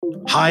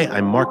Hi,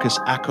 I'm Marcus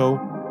Acko,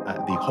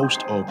 the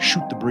host of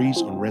Shoot the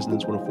Breeze on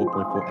Resonance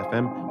 104.4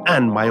 FM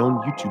and my own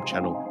YouTube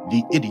channel,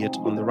 The Idiot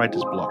on the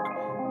Writer's Block.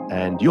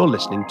 And you're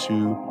listening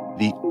to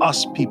the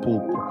Us People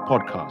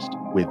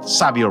podcast with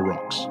Savio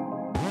Rocks.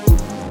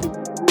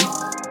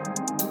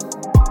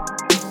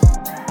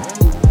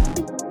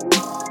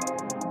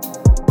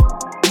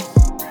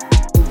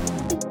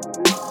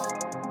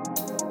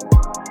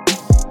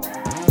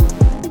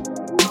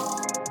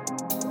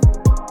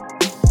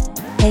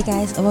 Hey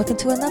guys, and welcome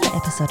to another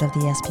episode of the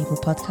Yes People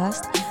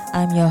podcast.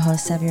 I'm your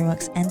host, Savio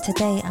Rocks, and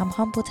today I'm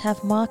humbled to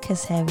have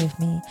Marcus here with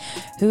me,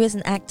 who is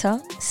an actor,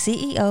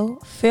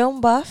 CEO, film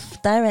buff,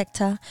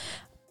 director,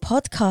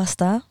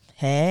 podcaster,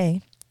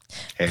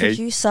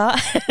 producer,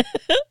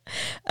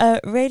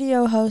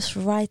 radio host,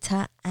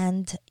 writer,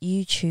 and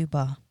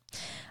YouTuber.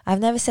 I've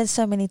never said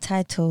so many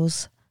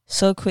titles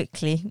so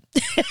quickly.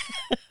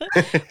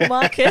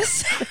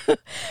 Marcus,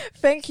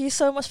 thank you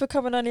so much for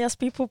coming on the Yes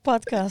People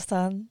podcast,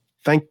 hon.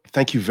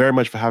 Thank you very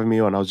much for having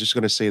me on. I was just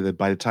going to say that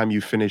by the time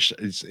you finish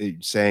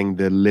saying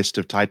the list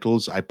of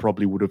titles, I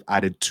probably would have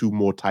added 2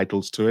 more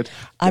titles to it.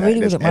 I really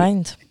wouldn't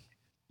mind.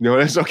 No,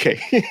 that's okay.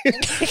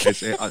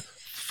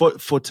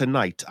 For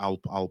tonight,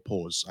 I'll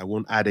pause. I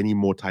won't add any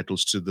more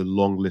titles to the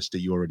long list that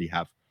you already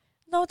have.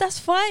 No, that's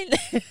fine.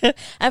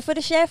 And for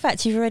the sheer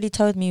fact, you've already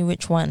told me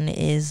which one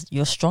is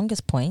your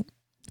strongest point.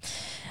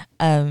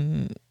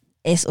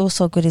 It's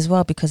also good as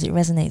well because it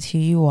resonates who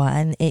you are,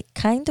 and it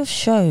kind of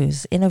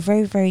shows in a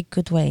very, very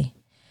good way.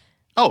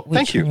 Oh,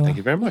 thank you. Thank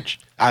you very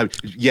much.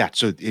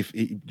 So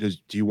do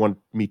you want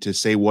me to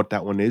say what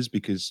that one is?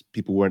 Because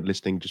people weren't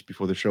listening just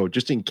before the show,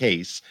 just in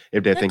case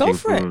if they're thinking,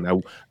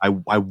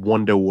 I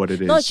wonder what it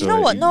is. No, do you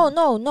know what?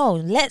 No.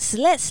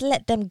 Let's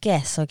let them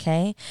guess,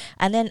 okay?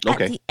 And then at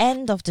the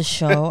end of the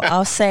show,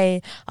 I'll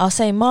say,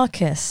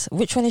 Marcus,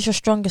 which one is your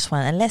strongest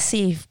one? And let's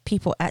see if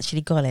people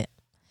actually got it.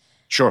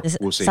 Sure,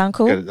 we'll see. Sound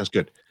cool? Okay, that's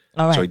good.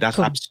 All right, sorry, that's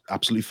cool.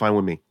 Absolutely fine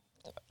with me.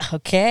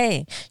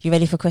 Okay, you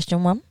ready for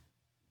question 1?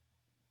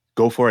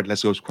 Go for it.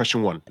 Let's go.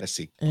 Question 1. Let's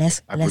see.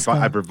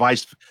 I've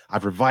revised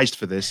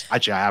for this.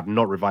 Actually, I have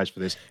not revised for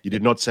this. You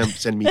did not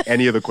send me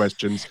any of the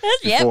questions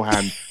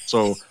beforehand,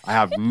 so I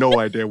have no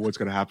idea what's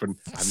going to happen.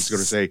 I'm just going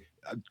to say,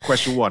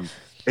 question 1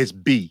 is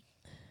B.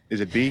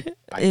 Is it B?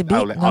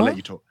 I'll let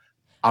you talk.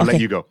 I'll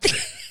let you go.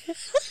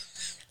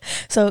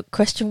 So,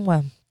 question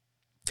 1.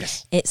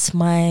 Yes.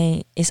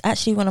 It's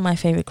actually one of my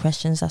favorite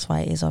questions. That's why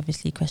it is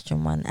obviously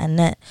question 1. And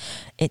that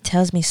it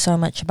tells me so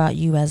much about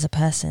you as a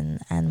person.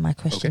 And my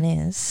question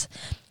is,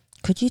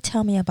 could you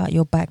tell me about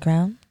your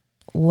background,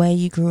 where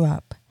you grew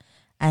up,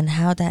 and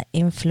how that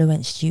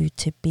influenced you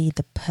to be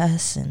the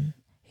person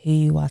who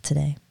you are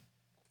today?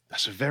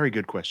 That's a very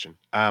good question.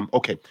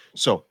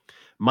 So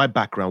my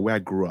background, where I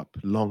grew up,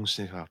 I'll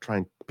try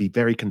and be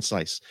very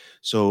concise.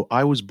 So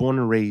I was born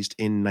and raised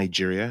in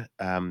Nigeria.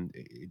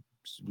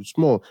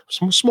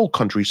 Small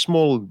country,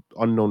 small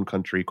unknown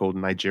country called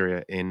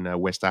Nigeria in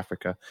West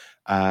Africa.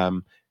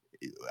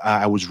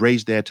 I was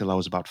raised there till I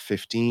was about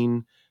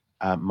 15.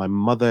 My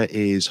mother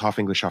is half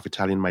English, half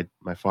Italian.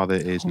 My father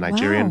is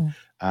Nigerian.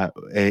 Wow.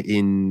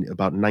 In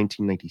about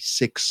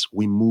 1996,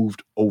 we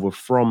moved over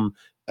from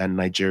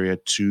Nigeria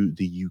to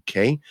the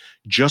UK.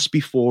 Just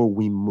before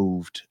we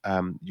moved,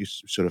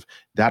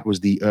 that was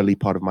the early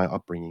part of my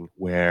upbringing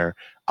where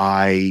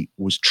I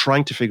was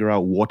trying to figure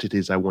out what it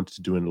is I wanted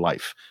to do in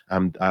life.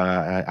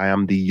 I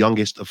am the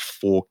youngest of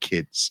 4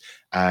 kids,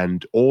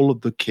 and all of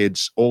the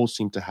kids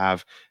seem to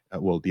have,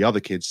 the other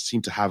kids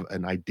seem to have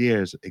an idea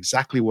as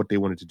exactly what they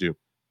wanted to do.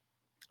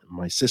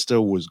 My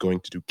sister was going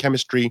to do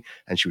chemistry,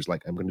 and she was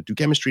like, I'm going to do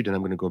chemistry, then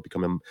I'm going to go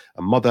become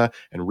a mother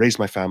and raise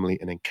my family,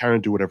 and then carry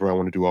on do whatever I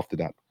want to do after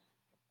that.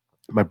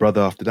 My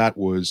brother after that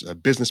was a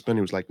businessman.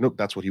 He was like, nope,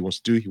 that's what he wants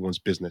to do. He wants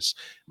business.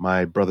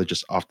 My brother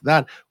just after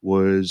that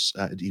was,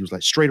 he was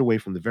like straight away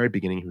from the very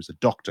beginning, he was a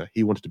doctor.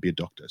 He wanted to be a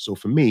doctor. So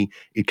for me,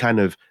 it kind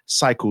of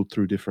cycled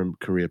through different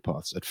career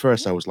paths. At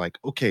first, I was like,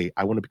 okay,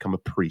 I want to become a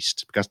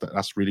priest because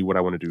that's really what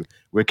I want to do.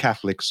 We're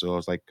Catholics. So I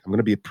was like, I'm going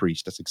to be a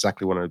priest. That's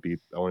exactly what I want to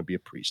be. I want to be a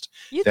priest.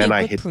 You then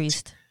think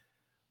priest?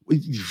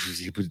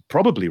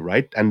 Probably,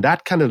 right? And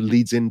that kind of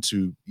leads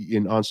into,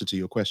 in answer to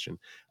your question,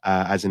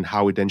 as in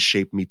how it then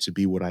shaped me to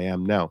be what I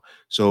am now.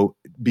 So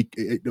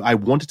I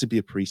wanted to be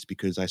a priest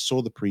because I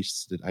saw the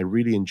priests that I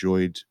really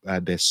enjoyed.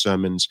 Their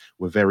sermons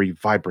were very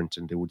vibrant,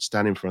 and they would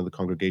stand in front of the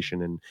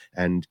congregation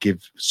and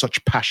give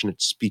such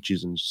passionate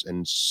speeches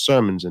and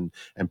sermons and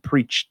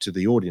preach to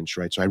the audience,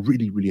 right? So I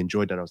really, really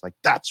enjoyed that. I was like,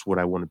 that's what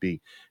I want to be.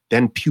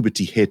 Then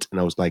puberty hit,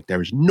 and I was like,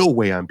 there is no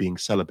way I'm being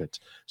celibate.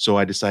 So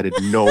I decided,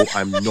 no,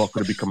 I'm not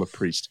going to become a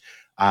priest.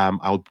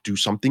 I'll do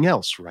something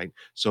else, right?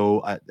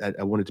 So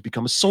I wanted to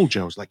become a soldier.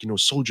 I was like,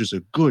 soldiers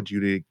are good.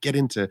 You get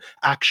into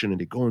action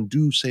and they go and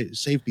do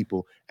save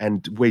people.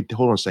 And wait,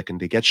 hold on a second.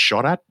 They get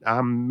shot at?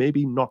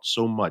 Maybe not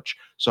so much.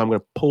 So I'm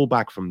going to pull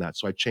back from that.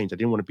 So I changed. I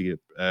didn't want to be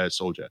a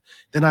soldier.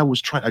 Then I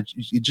was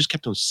it just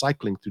kept on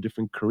cycling through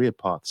different career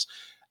paths.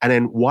 And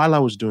then while I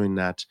was doing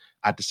that,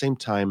 at the same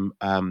time,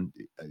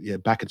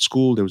 back at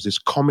school, there was this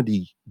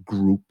comedy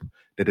group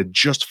that had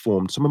just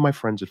formed. Some of my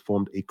friends had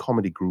formed a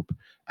comedy group,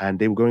 and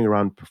they were going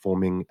around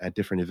performing at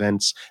different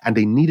events, and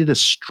they needed a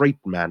straight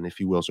man, if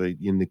you will. So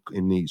in the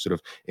sort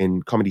of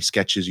in comedy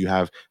sketches, you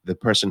have the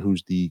person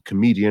who's the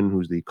comedian,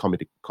 who's the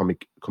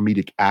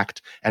comedic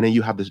act, and then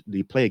you have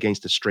the play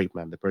against the straight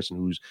man, the person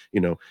who's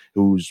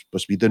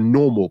supposed to be the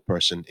normal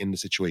person in the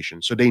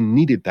situation. So they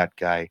needed that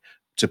guy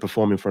to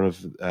perform in front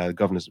of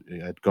governor's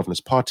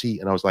party,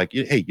 and I was like,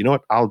 hey, you know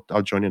what?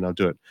 I'll join in. I'll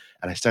do it.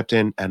 And I stepped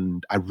in,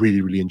 and I really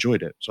really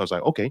enjoyed it. So I was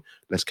like, okay,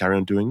 let's carry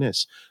on doing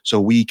this.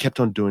 So we kept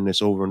on doing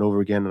this over and over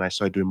again, and I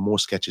started doing more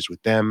sketches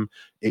with them.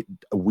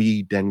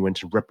 We then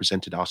went and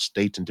represented our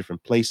state in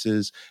different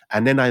places,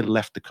 and then I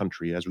left the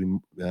country as we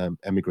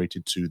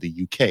emigrated to the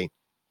UK.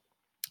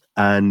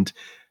 And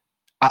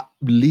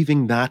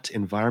leaving that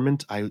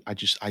environment, I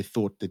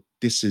thought that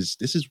this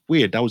is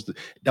weird. That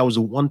was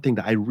the one thing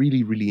that I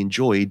really really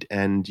enjoyed,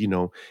 and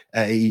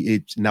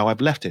now I've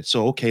left it.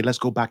 So okay, let's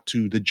go back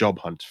to the job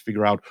hunt,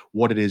 figure out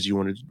what it is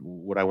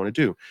what I want to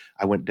do.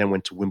 I went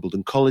to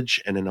Wimbledon College,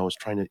 and then I was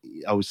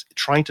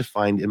trying to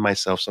find in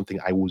myself something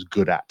I was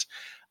good at.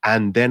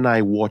 And then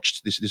I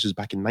watched this. This was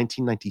back in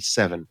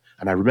 1997,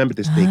 and I remember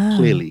this day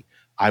clearly.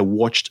 I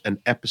watched an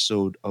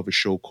episode of a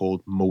show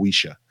called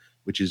Moesha,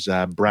 which is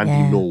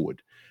Brandy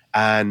Norwood.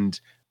 And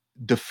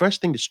the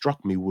first thing that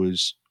struck me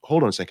was,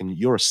 hold on a second,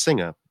 you're a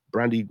singer.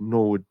 Brandy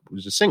Norwood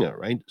was a singer,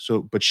 right?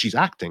 So, but she's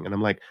acting. And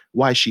I'm like,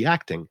 why is she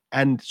acting?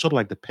 And sort of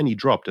like the penny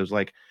dropped. I was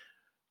like,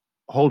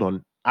 hold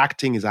on,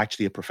 acting is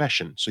actually a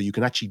profession. So you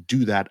can actually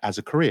do that as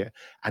a career.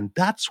 And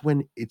that's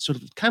when it's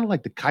sort of kind of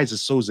like the Kaiser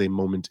Soze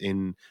moment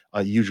in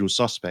Usual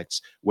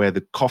Suspects, where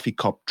the coffee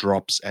cup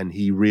drops and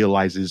he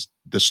realizes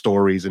the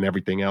stories and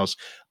everything else.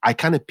 I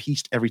kind of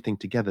pieced everything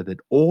together,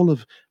 that all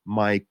of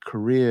my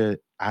career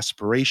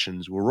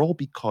aspirations were all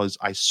because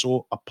I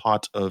saw a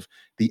part of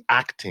the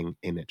acting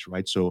in it,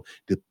 right? So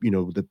the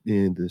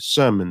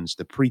sermons,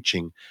 the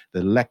preaching,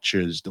 the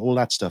lectures, all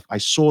that stuff, I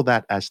saw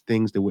that as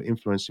things that were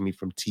influencing me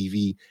from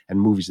TV and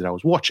movies that I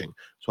was watching.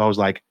 So I was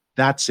like,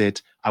 that's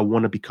it. I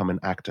want to become an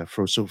actor.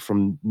 So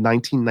from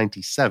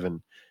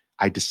 1997,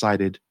 I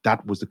decided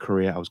that was the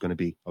career I was going to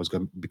be. I was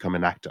going to become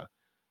an actor.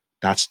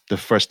 That's the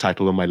first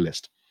title on my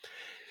list.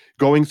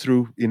 Going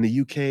through in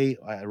the UK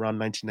around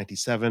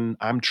 1997,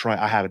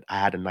 I had a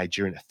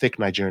thick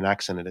Nigerian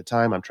accent at the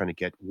time. I'm trying to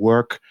get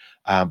work,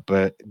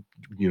 but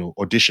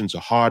auditions are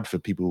hard for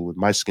people with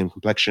my skin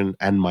complexion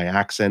and my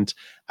accent.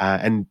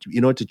 And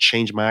to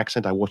change my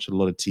accent, I watched a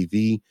lot of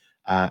TV.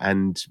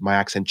 And my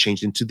accent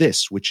changed into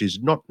this, which is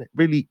not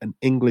really an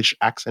English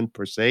accent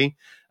per se.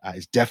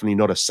 It's definitely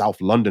not a South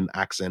London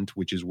accent,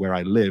 which is where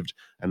I lived.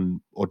 And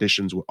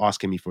auditions were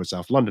asking me for a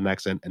South London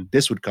accent, and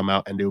this would come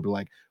out, and they would be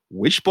like,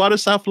 "Which part of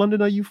South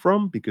London are you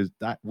from?" Because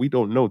that we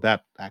don't know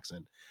that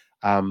accent.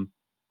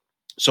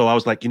 So I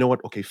was like, you know what?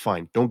 Okay,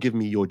 fine. Don't give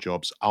me your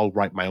jobs. I'll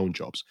write my own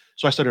jobs.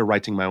 So I started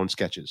writing my own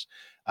sketches,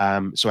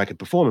 so I could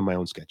perform in my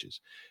own sketches.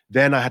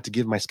 Then I had to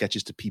give my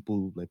sketches to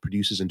people, like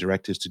producers and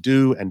directors, to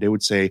do, and they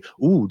would say,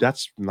 "Ooh,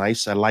 that's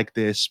nice. I like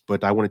this,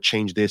 but I want to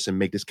change this and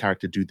make this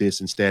character do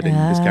this instead, and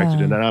this character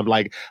do." And I'm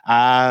like,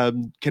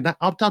 "Can I?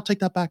 I'll take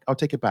that back. I'll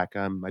take it back.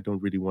 I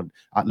don't really want.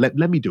 Let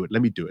me do it.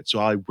 Let me do it." So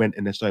I went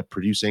and I started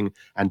producing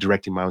and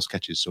directing my own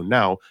sketches. So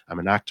now I'm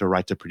an actor,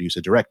 writer, producer,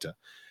 director.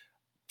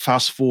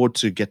 Fast forward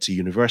to get to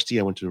university.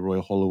 I went to the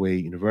Royal Holloway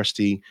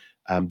University,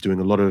 doing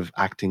a lot of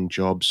acting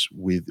jobs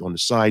on the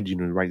side,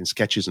 writing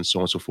sketches and so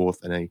on and so forth.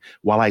 And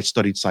while I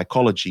studied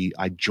psychology,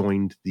 I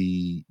joined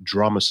the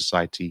Drama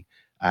Society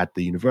at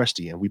the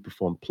university, and we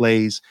performed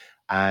plays.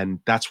 And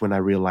that's when I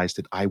realized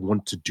that I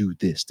want to do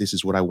this. This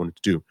is what I wanted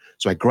to do.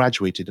 So I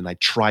graduated and I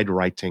tried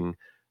writing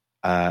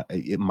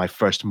my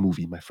first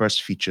movie, my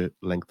first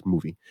feature-length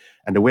movie.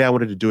 And the way I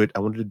wanted to do it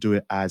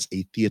as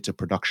a theater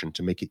production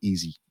to make it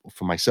easy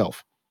for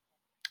myself.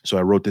 So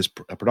I wrote this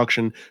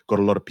production, got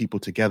a lot of people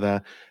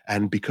together.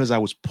 And because I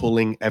was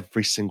pulling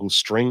every single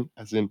string,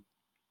 as in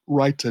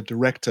writer,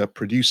 director,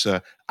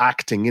 producer,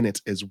 acting in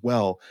it as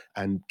well,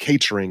 and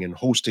catering and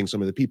hosting some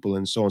of the people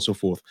and so on and so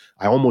forth,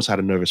 I almost had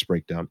a nervous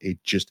breakdown.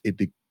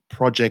 The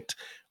project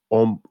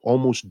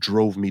almost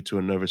drove me to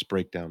a nervous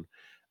breakdown.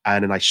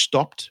 And then I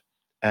stopped.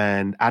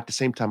 And at the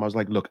same time, I was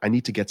like, look, I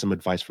need to get some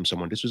advice from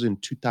someone. This was in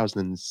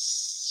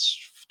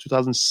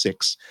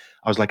 2006.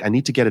 I was like, I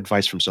need to get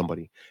advice from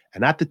somebody.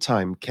 And at the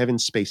time, Kevin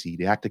Spacey,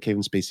 the actor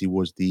Kevin Spacey,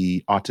 was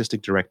the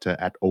artistic director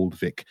at Old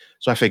Vic.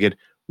 So I figured,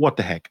 what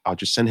the heck? I'll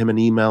just send him an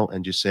email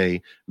and just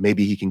say,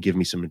 maybe he can give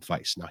me some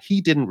advice. Now,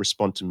 he didn't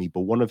respond to me,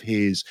 but one of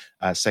his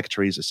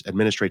secretaries,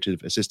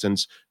 administrative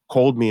assistants,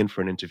 called me in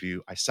for an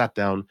interview. I sat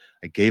down,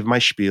 I gave my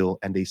spiel,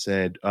 and they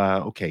said,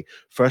 okay,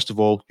 first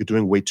of all, you're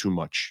doing way too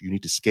much. You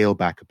need to scale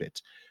back a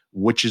bit.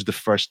 Which is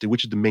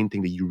the main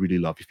thing that you really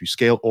love? If you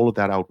scale all of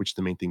that out, which is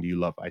the main thing that you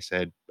love? I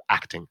said,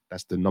 acting.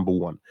 That's the number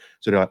one.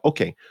 So they're like,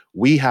 okay,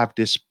 we have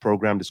this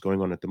program that's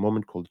going on at the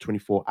moment called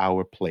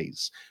 24-hour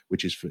plays,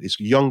 which is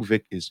Young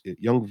Vic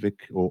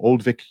or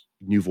Old Vic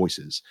New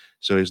Voices.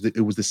 So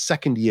it was the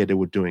second year they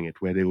were doing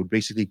it, where they would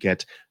basically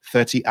get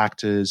 30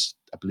 actors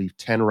I believe,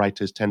 10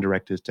 writers, 10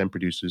 directors, 10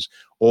 producers,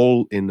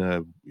 all in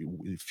a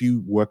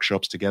few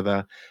workshops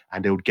together.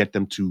 And they would get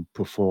them to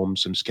perform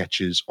some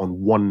sketches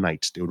on one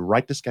night. They would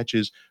write the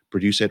sketches,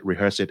 produce it,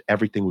 rehearse it.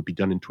 Everything would be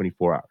done in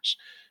 24 hours.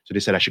 So they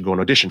said I should go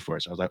and audition for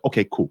it. So I was like,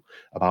 okay, cool.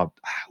 About,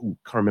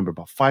 can't remember,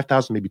 about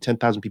 5,000, maybe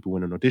 10,000 people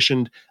went and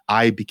auditioned.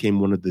 I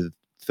became one of the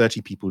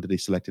 30 people that they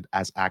selected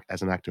as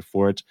an actor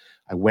for it.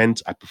 I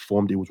went, I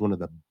performed. It was one of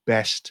the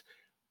best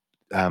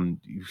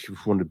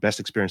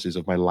experiences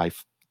of my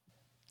life.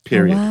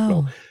 Period. Oh, wow.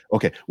 Well,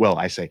 okay. Well,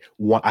 I say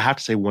one. I have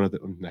to say one of the.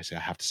 I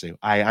have to say.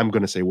 I'm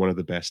going to say one of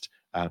the best.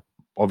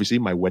 Obviously,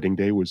 my wedding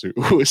day was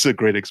a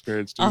great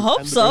experience too. I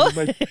hope so.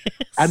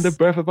 And the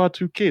birth of our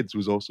two kids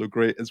was also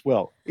great as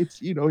well. It's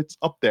it's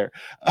up there.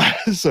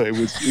 So it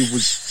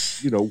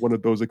was one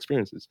of those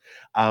experiences.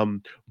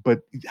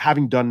 But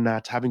having done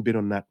that, having been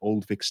on that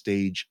Old Vic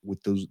stage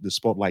with the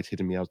spotlight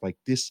hitting me, I was like,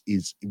 this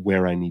is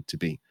where I need to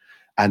be.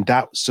 And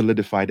that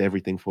solidified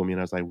everything for me.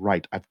 And I was like,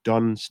 right, I've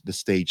done the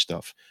stage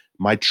stuff.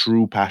 My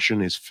true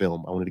passion is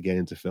film. I wanted to get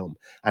into film.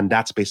 And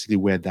that's basically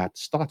where that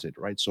started,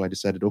 right? So I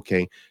decided,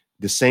 okay,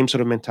 the same sort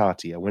of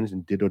mentality. I went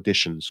and did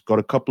auditions, got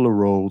a couple of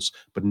roles,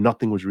 but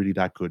nothing was really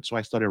that good. So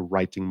I started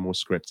writing more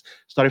scripts,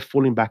 started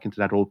falling back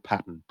into that old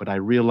pattern. But I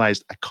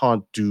realized I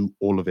can't do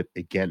all of it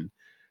again.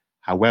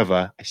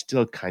 However, I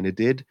still kind of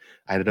did.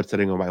 I ended up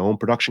setting up my own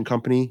production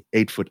company,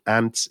 8 Foot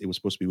Ants. It was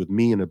supposed to be with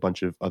me and a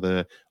bunch of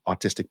other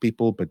artistic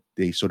people, but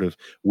they sort of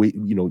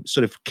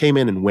came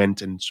in and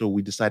went. And so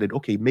we decided,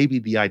 okay, maybe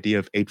the idea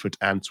of 8 Foot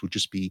Ants would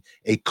just be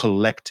a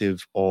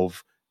collective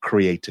of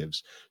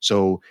creatives.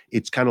 So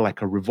it's kind of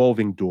like a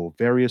revolving door.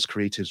 Various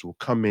creatives will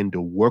come in,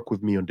 they'll work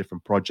with me on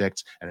different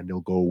projects, and then they'll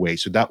go away.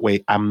 So that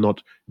way I'm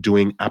not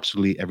doing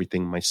absolutely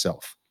everything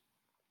myself.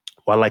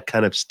 While I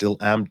kind of still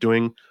am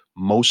doing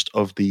most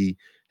of the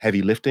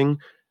heavy lifting,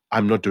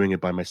 I'm not doing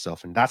it by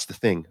myself. And that's the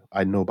thing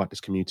I know about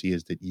this community,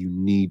 is that you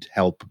need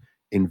help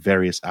in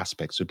various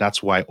aspects. So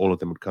that's why all of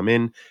them would come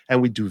in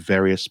and we do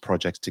various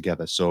projects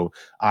together. So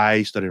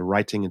I started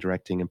writing and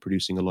directing and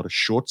producing a lot of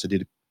shorts. I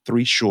did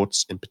 3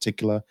 shorts in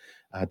particular.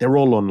 They're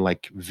all on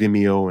like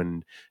Vimeo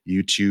and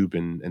YouTube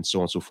and so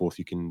on and so forth.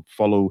 You can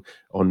follow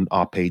on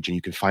our page and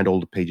you can find all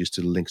the pages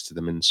to the links to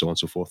them and so on and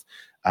so forth.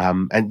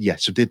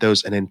 So did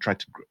those and then tried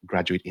to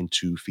graduate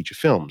into feature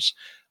films.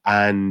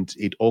 And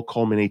it all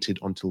culminated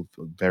until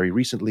very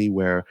recently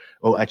where,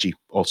 actually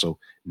also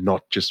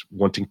not just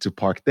wanting to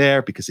park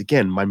there, because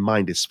again, my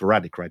mind is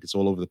sporadic, right? It's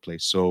all over the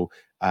place. So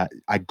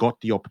I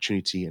got the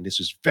opportunity, and this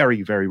was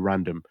very, very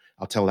random.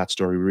 I'll tell that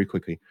story really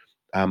quickly.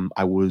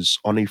 I was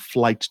on a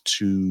flight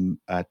to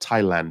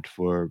Thailand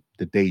for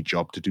the day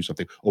job to do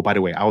something. Oh, by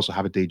the way, I also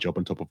have a day job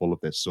on top of all of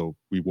this, so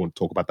we won't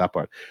talk about that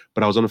part.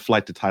 But I was on a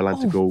flight to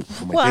Thailand to go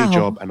for my day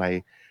job, and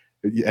I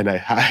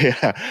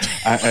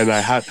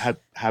had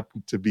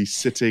happened to be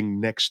sitting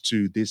next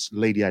to this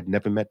lady I'd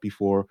never met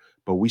before,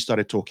 but we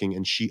started talking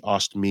and she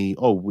asked me,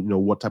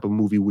 what type of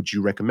movie would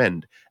you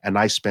recommend? And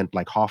I spent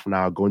like half an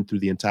hour going through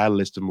the entire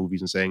list of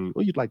movies and saying,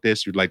 you'd like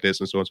this, and so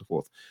on and so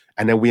forth.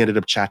 And then we ended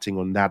up chatting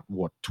on that,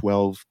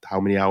 12,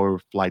 how many hour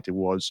flight it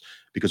was,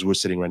 because we were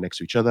sitting right next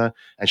to each other.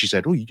 And she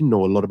said, you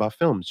know a lot about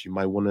films. You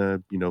might want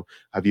to,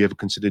 have you ever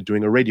considered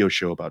doing a radio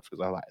show about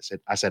films?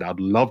 I said, I'd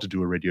love to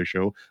do a radio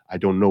show. I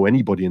don't know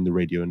anybody in the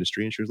radio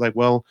industry. And she was like,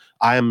 well,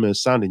 I am a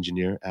sound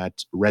engineer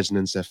at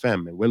Resonance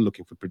FM and we're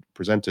looking for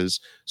presenters.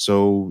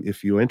 So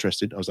if you're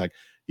interested, I was like,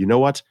 you know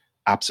what?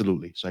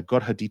 Absolutely. So I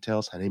got her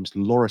details. Her name's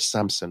Laura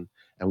Sampson.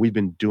 And we've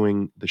been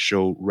doing the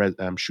show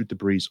Shoot the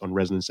Breeze on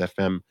Resonance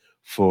FM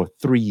for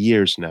 3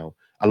 years now,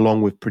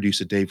 along with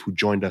producer Dave, who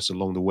joined us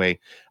along the way.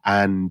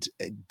 And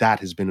that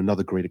has been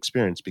another great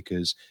experience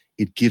because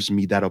it gives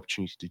me that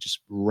opportunity to just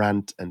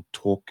rant and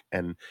talk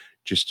and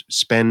just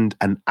spend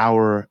an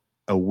hour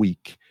a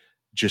week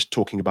just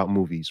talking about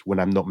movies when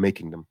I'm not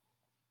making them.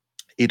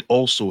 It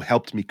also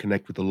helped me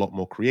connect with a lot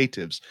more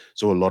creatives.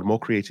 So a lot more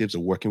creatives are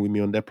working with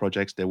me on their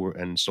projects.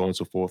 And so on and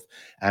so forth.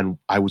 And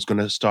I was going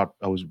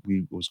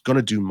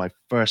to do my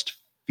first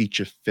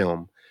feature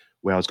film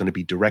where I was going to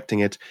be directing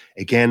it.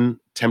 Again,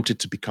 tempted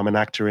to become an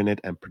actor in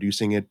it and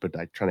producing it, but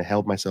I kind of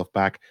held myself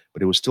back,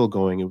 but it was still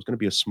going. It was going to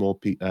be a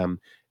small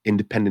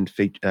independent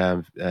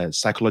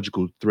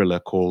psychological thriller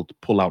called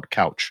Pull Out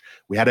Couch.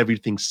 We had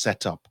everything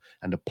set up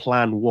and the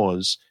plan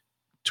was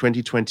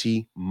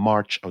 2020,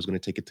 March, I was going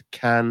to take it to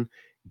Cannes,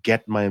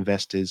 get my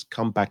investors,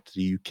 come back to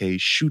the UK,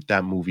 shoot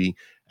that movie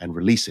and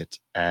release it.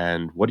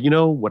 And what do you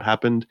know? What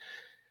happened?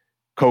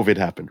 COVID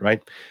happened,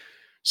 right?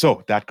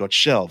 So that got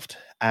shelved.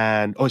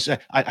 And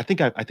I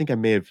think I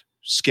may have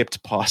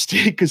skipped past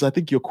it because I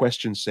think your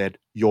question said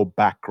your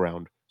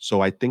background. So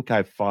I think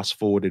I fast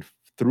forwarded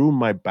through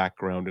my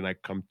background and I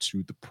come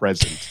to the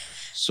present.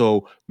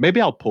 So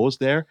maybe I'll pause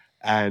there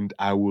and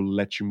I will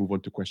let you move on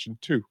to question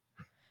 2.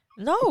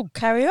 No,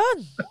 carry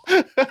on.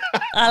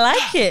 I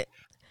like it.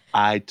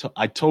 I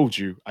told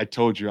you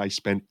I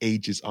spent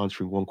ages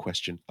answering one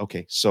question.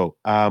 Okay, so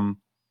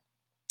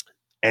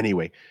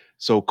anyway,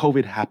 so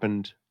COVID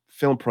happened,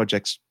 film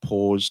projects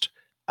paused,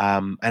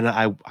 and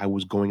I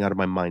was going out of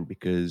my mind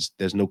because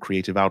there's no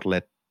creative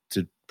outlet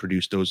to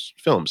produce those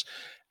films.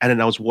 And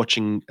then I was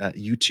watching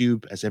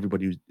YouTube, as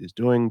everybody is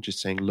doing, just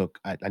saying, look,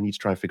 I need to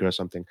try and figure out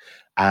something.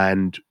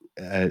 And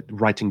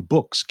writing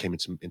books came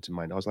into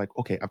mind. I was like,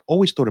 okay, I've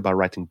always thought about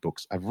writing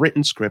books. I've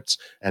written scripts,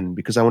 and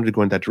because I wanted to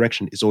go in that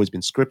direction, it's always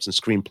been scripts and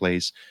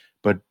screenplays.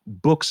 But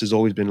books has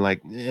always been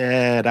like,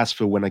 that's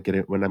for when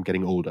I'm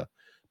getting older.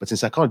 But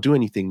since I can't do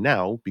anything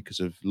now because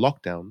of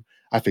lockdown,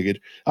 I figured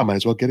I might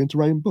as well get into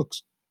writing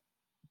books.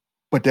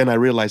 But then I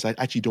realized I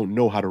actually don't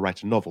know how to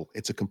write a novel.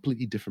 It's a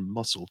completely different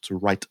muscle to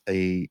write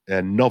a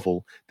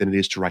novel than it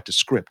is to write a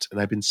script. And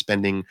I've been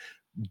spending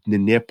the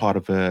near part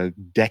of a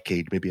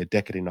decade, maybe a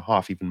decade and a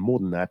half, even more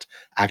than that,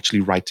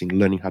 actually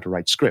learning how to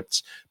write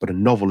scripts. But a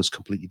novel is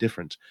completely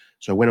different.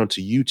 So I went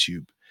onto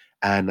YouTube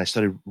and I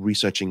started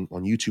researching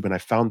on YouTube, and I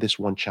found this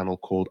one channel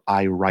called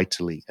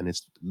iWritely, and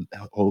it's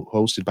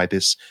hosted by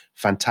this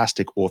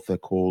fantastic author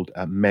called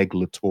Meg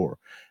Latour.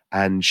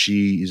 And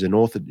she is an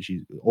author,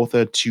 she's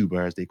author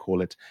tuber, as they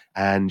call it.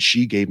 And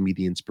she gave me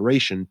the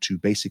inspiration to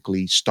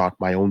basically start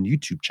my own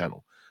YouTube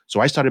channel. So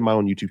I started my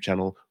own YouTube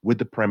channel with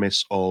the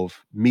premise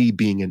of me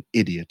being an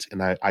idiot.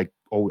 And I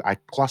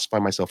classify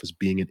myself as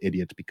being an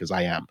idiot because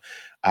I am.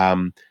 I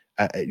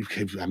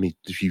mean,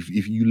 if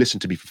you listen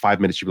to me for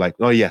 5 minutes, you're like,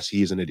 oh, yes,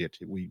 he is an idiot.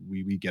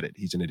 We get it.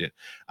 He's an idiot.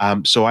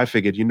 So I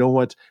figured, you know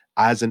what?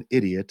 As an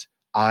idiot,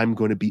 I'm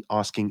going to be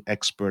asking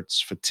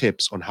experts for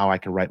tips on how I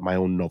can write my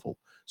own novel.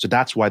 So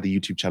that's why the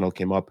YouTube channel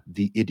came up,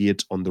 The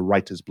Idiot on the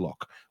Writer's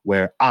Block,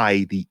 where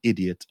I, the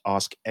idiot,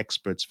 ask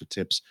experts for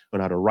tips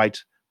on how to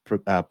write,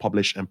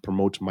 publish, and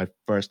promote my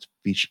first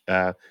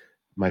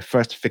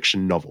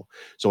fiction novel.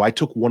 So I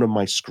took one of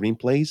my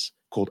screenplays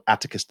called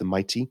Atticus the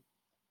Mighty,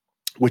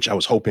 which I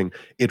was hoping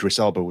Idris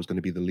Elba was going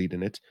to be the lead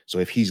in it. So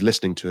if he's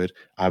listening to it,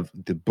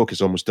 the book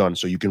is almost done,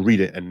 so you can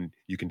read it and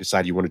you can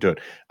decide you want to do it.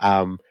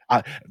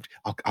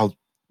 I'll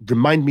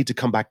remind me to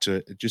come back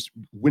to just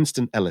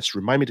Winston Ellis.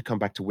 Remind me to come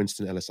back to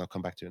Winston Ellis. I'll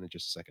come back to it in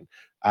just a second.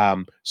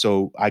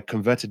 So I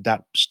converted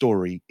that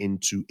story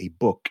into a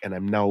book, and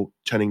I'm now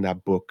turning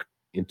that book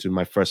into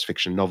my first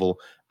fiction novel.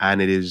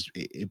 And it is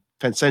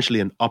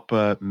essentially an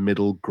upper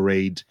middle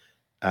grade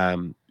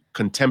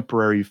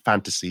contemporary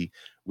fantasy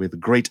with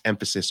great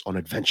emphasis on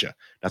adventure.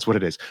 That's what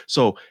it is.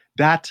 So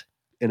that,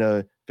 in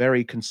a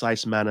very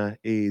concise manner,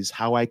 is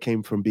how I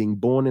came from being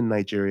born in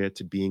Nigeria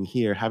to being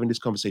here, having this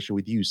conversation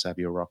with you,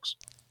 Savio Rocks.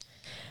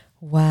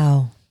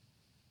 Wow.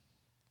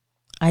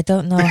 I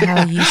don't know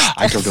how you...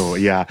 I don't know.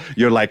 Yeah.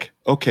 You're like,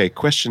 okay,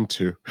 question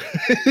 2.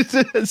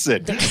 That's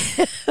it.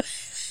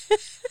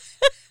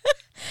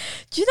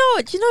 Do you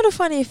know the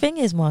funny thing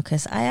is,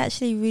 Marcus? I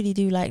actually really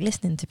do like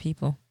listening to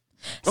people.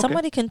 Okay.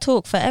 Somebody can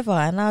talk forever,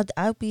 and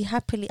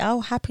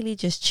I'll happily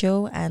just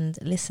chill and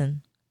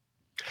listen.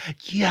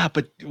 Yeah,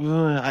 but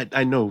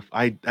I know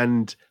I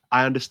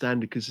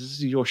understand, because this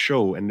is your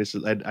show, and this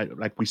is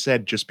like we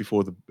said just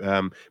before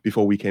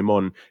before we came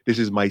on. This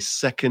is my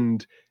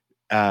second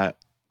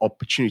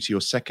opportunity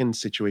or second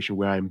situation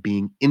where I'm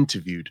being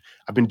interviewed.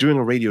 I've been doing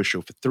a radio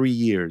show for 3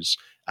 years.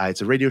 It's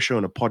a radio show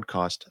and a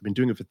podcast. I've been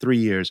doing it for 3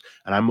 years,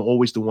 and I'm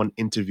always the one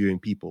interviewing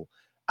people.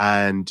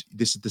 And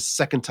this is the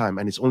second time,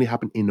 and it's only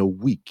happened in a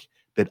week,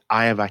 that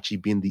I have actually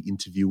been the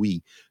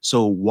interviewee.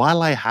 So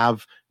while I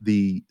have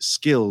the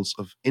skills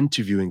of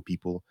interviewing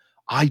people,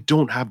 I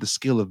don't have the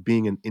skill of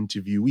being an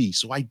interviewee.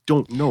 So I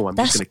don't know.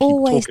 That's just going to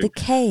keep always talking.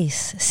 the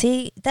case.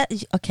 See,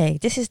 okay,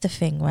 this is the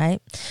thing,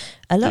 right?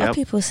 A lot of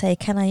people say,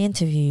 can I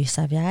interview you,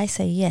 Savia? I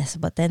say yes,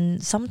 but then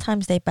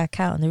sometimes they back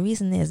out. And the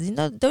reason is,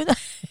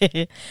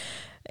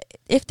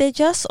 if they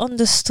just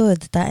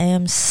understood that I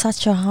am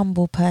such a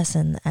humble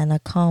person and a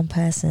calm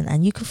person,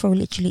 and you could throw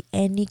literally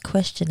any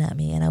question at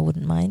me and I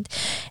wouldn't mind.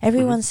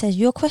 Everyone says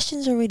your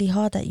questions are really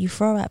hard that you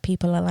throw at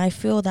people, and I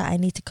feel that I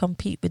need to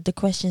compete with the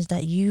questions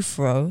that you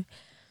throw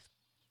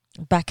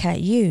back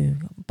at you.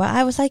 But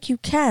I was like, you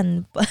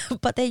can,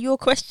 but they're your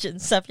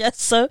questions, Savia.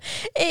 So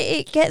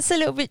it gets a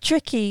little bit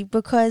tricky,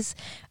 because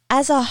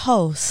as a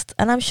host,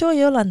 and I'm sure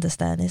you'll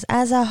understand this,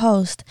 as a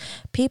host,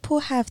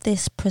 people have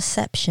this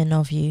perception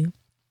of you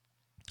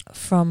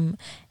from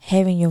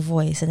hearing your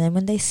voice, and then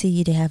when they see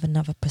you, they have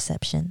another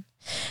perception,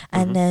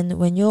 and then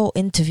when you're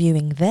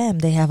interviewing them,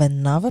 they have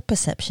another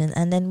perception,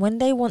 and then when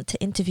they want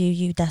to interview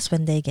you, that's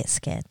when they get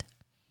scared.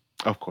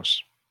 Of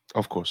course.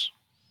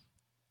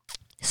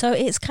 So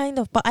it's kind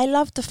of, but I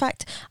love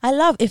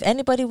if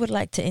anybody would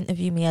like to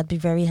interview me, I'd be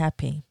very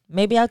happy.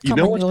 Maybe I'd come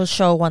on your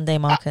show one day,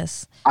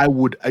 Marcus. I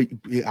would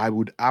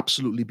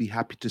absolutely be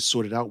happy to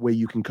sort it out where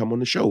you can come on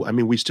the show. I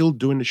mean, we're still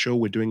doing the show.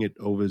 We're doing it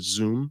over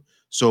Zoom.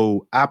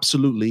 So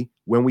absolutely,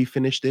 when we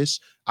finish this,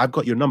 I've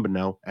got your number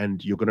now,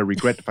 and you're going to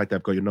regret the fact that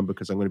I've got your number,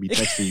 because I'm going to be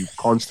texting you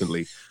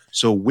constantly.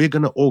 So we're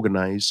going to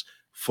organize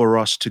for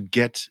us to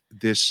get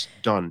this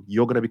done.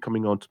 You're going to be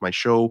coming on to my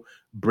show.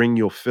 Bring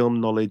your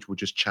film knowledge. We'll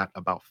just chat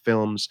about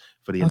films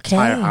for the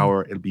entire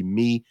hour. It'll be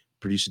me,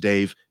 producer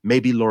Dave,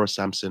 maybe Laura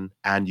Sampson,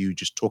 and you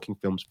just talking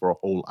films for a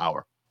whole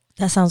hour.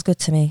 That sounds good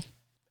to me.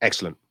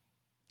 Excellent.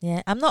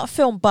 Yeah, I'm not a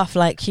film buff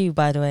like you,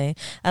 by the way.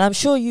 And I'm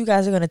sure you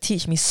guys are going to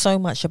teach me so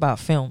much about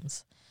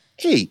films.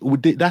 Hey,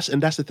 that's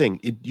the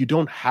thing. You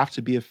don't have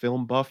to be a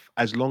film buff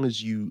as long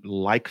as you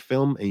like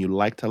film and you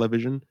like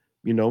television,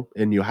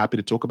 and you're happy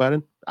to talk about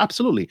it.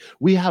 Absolutely.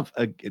 We have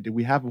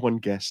one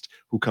guest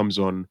who comes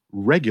on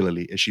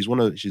regularly. She's one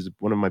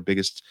of my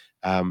biggest,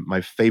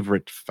 my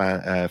favorite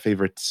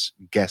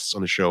guests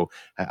on the show.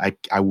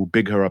 I will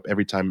big her up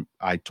every time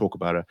I talk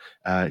about her.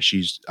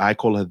 I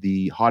call her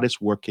the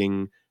hardest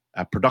working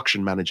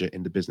production manager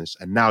in the business,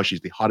 and now she's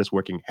the hardest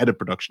working head of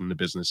production in the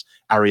business,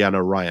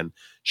 Ariana Ryan.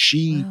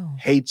 She Wow.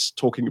 hates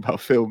talking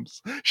about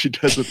films. She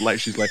doesn't like.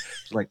 She's like,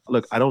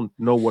 look, I don't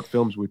know what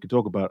films we could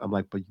talk about. I'm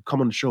like, but you come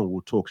on the show and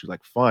we'll talk. She's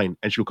like, fine,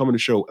 and she'll come on the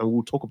show and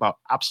we'll talk about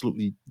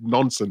absolutely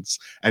nonsense,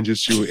 and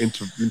just she'll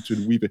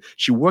interweave it.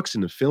 She works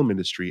in the film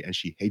industry and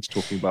she hates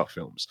talking about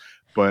films.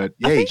 But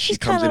I yeah, think she she's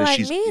comes kind in of and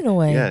like me in a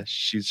way. yeah,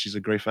 she's a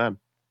great fan.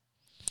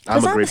 I'm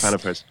Because a great fan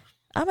of hers.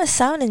 I'm a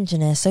sound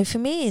engineer, so for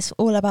me, it's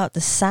all about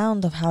the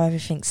sound of how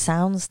everything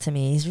sounds to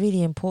me is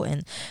really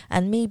important.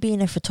 And me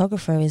being a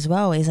photographer as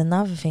well is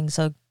another thing.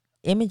 So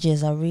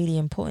images are really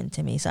important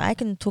to me. So I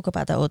can talk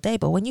about that all day.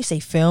 But when you say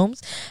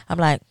films, I'm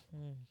like,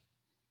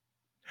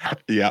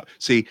 Yeah.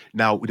 See,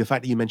 now the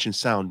fact that you mentioned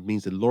sound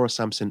means that Laura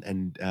Sampson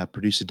and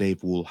producer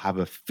Dave will have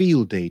a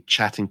field day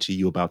chatting to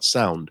you about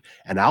sound,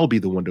 and I'll be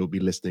the one that will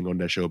be listening on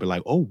their show, be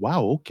like, "Oh,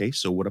 wow, okay,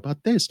 so what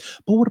about this?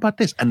 But what about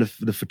this?" And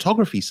the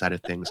photography side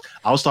of things,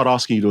 I'll start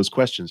asking you those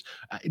questions.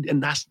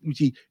 And that's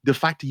the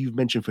fact that you've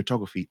mentioned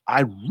photography.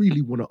 I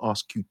really want to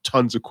ask you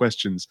tons of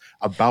questions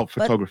about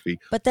but photography,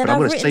 but then but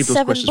I'm I've going to written save those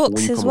 7 questions for when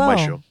books you as come on my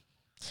well. show.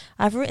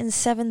 I've written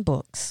 7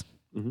 books.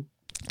 Mhm.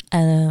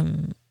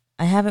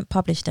 I haven't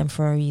published them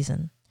for a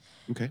reason.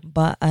 Okay.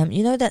 But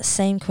you know that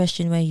same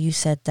question where you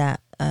said that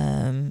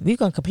we've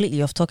gone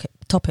completely off topic,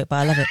 but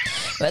I love it.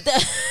 But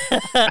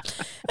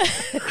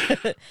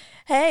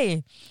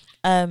hey,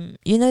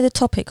 you know the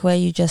topic where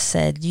you just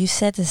said you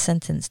said a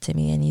sentence to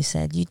me and you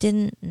said you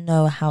didn't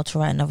know how to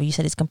write a novel. You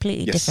said it's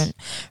completely Yes. different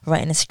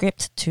writing a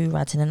script to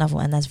writing a novel,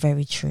 and that's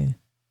very true.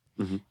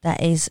 Mhm.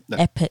 That is No.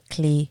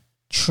 epically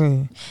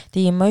true.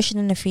 The emotion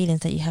and the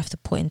feelings that you have to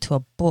put into a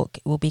book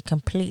will be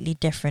completely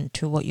different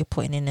to what you're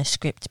putting in a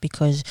script,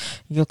 because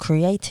your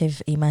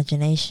creative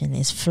imagination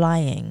is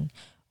flying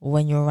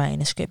when you're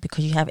writing a script,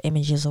 because you have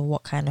images of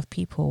what kind of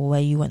people,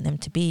 where you want them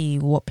to be,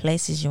 what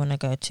places you want to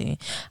go to.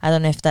 I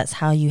don't know if that's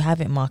how you have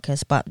it,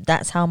 Marcus, but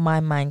that's how my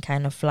mind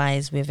kind of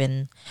flies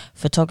within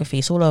photography.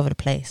 It's all over the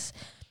place.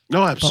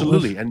 No,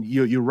 absolutely, and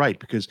you're right,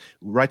 because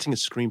writing a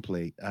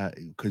screenplay,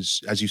 because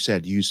as you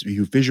said,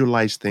 you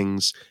visualize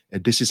things.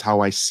 This is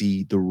how I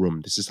see the room.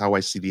 This is how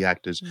I see the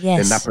actors.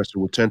 Then that Yes, person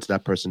will turn to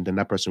that person. Then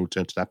that person will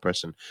turn to that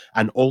person.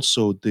 And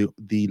also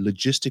the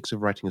logistics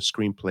of writing a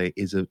screenplay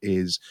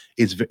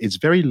is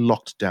very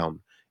locked down.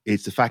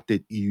 It's the fact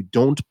that you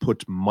don't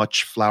put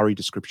much flowery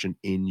description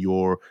in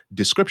your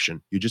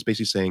description. You're just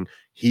basically saying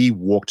he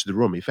walked to the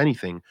room. If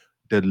anything,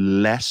 the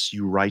less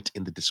you write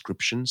in the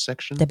description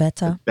section, the the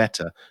better.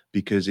 better,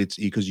 because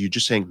you're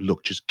just saying,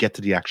 look, just get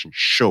to the action,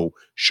 show,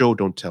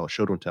 don't tell,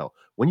 show, don't tell.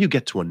 When you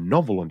get to a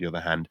novel, on the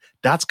other hand,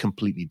 that's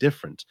completely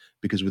different,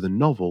 because with a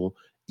novel,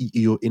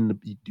 you're in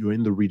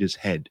the reader's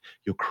head.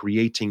 You're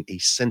creating a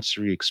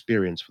sensory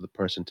experience for the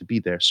person to be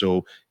there.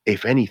 So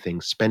if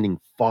anything, spending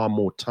far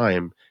more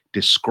time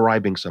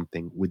describing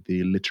something with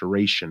the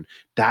alliteration,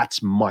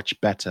 that's much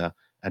better,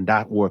 and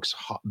that works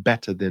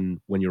better than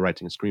when you're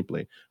writing a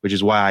screenplay, which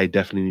is why I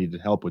definitely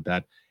needed help with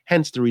that.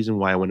 Hence the reason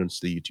why I went onto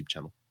the YouTube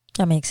channel.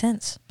 That makes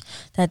sense.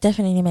 That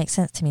definitely makes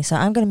sense to me. So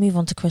I'm going to move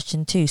on to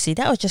question 2. See,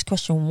 that was just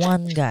question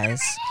 1,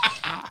 guys.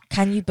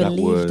 Can you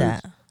believe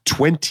that?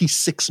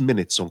 26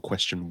 minutes on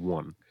question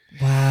 1.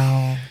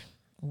 Wow.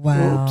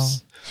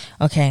 Oops.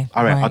 Okay.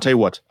 All right, right. I'll tell you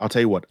what.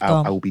 Go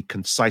on. I will be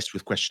concise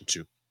with question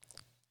 2.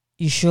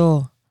 You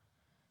sure?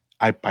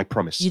 I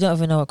promise. You don't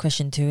even know what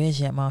question 2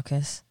 is yet,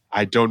 Marcus.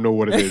 I don't know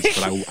what it is,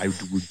 but I will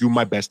do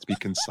my best to be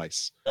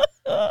concise.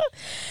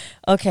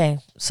 Okay,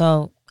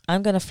 so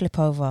I'm going to flip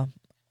over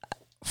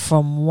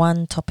from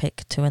one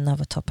topic to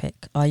another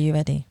topic. Are you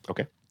ready?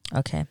 Okay.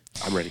 Okay.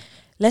 I'm ready.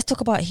 Let's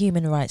talk about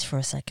human rights for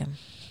a second.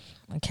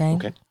 Okay?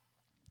 Okay.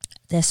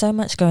 There's so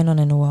much going on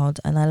in the world,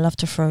 and I love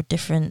to throw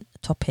different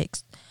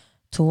topics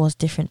towards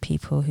different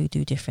people who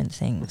do different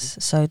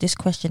things. So this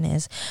question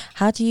is,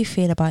 how do you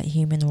feel about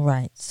human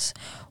rights?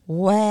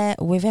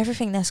 With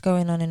everything that's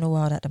going on in the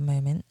world at the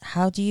moment,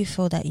 how do you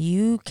feel that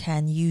you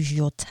can use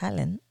your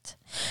talent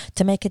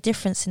to make a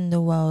difference in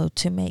the world,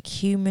 to make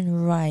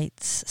human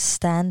rights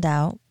stand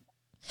out,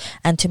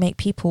 and to make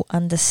people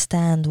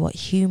understand what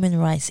human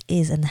rights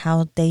is and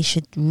how they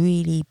should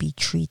really be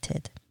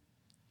treated?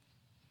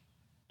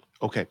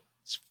 Okay.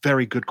 It's a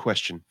very good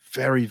question.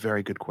 Very,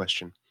 very good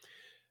question.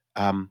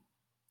 I'm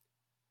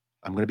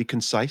going to be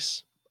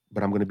concise,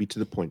 but I'm going to be to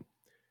the point.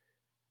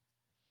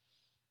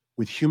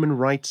 With human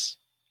rights,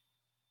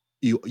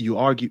 you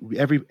argue,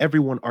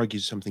 everyone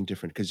argues something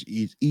different, because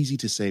it's easy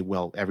to say,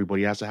 well,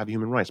 everybody has to have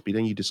human rights, but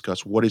then you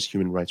discuss what is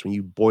human rights. When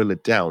you boil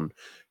it down,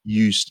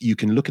 you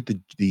can look at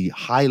the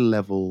high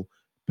level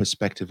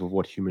perspective of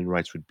what human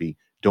rights would be.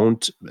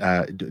 Don't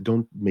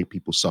make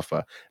people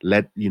suffer.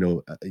 Let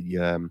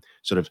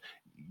sort of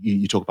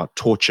you talk about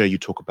torture, you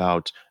talk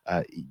about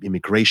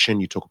immigration,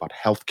 you talk about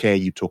healthcare,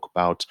 you talk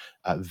about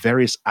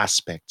various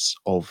aspects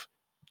of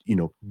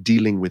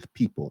dealing with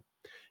people.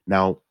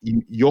 Now,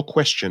 your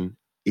question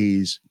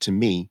is to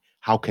me,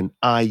 how can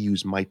I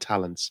use my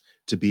talents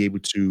to be able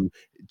to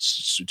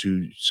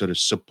sort of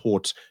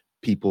support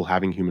people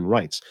having human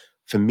rights?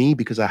 For me,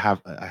 because I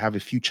have a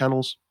few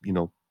channels,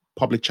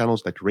 public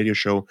channels like the radio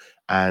show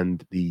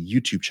and the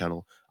YouTube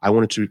channel. I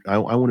want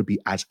to be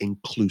as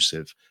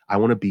inclusive. I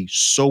want to be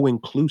so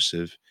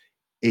inclusive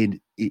in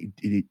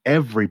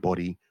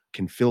everybody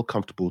can feel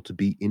comfortable to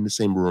be in the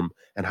same room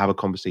and have a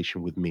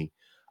conversation with me.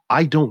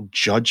 I don't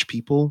judge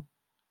people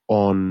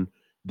on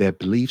their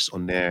beliefs,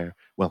 on their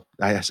well.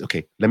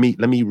 Okay. Let me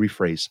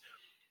rephrase,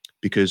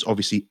 because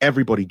obviously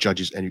everybody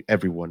judges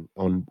everyone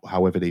on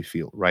however they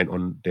feel, right?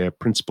 On their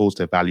principles,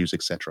 their values,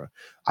 etc.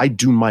 I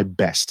do my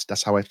best.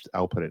 That's how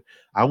I'll put it.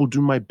 I will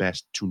do my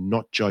best to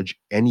not judge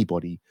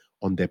anybody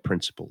on their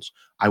principles.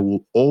 I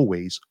will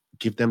always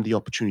give them the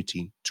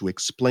opportunity to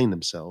explain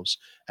themselves,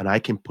 and I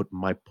can put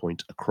my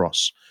point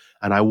across.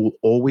 And I will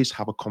always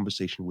have a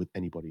conversation with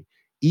anybody,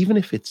 even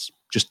if it's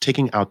just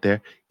taking out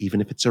there, even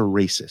if it's a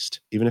racist,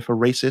 even if a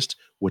racist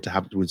would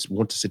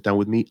want to sit down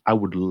with me, I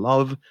would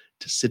love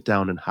to sit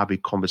down and have a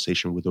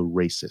conversation with a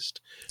racist.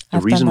 The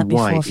I've done reason that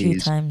before why a few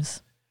is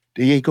times.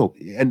 there you go.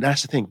 And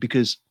that's the thing,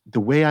 because the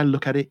way I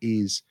look at it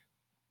is,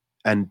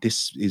 and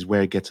this is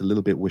where it gets a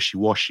little bit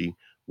wishy-washy,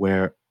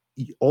 where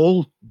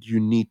all you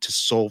need to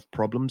solve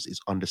problems is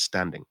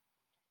understanding.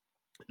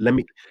 Let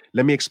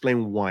me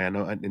explain why. I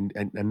know, and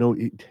I know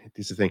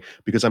this is the thing,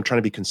 because I'm trying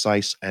to be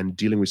concise and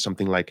dealing with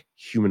something like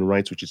human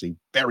rights, which is a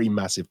very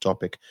massive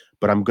topic.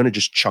 But I'm going to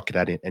just chuck it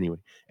at it anyway.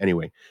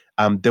 Anyway,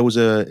 there was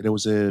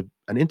an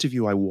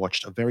interview I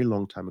watched a very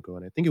long time ago,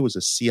 and I think it was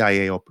a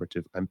CIA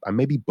operative. I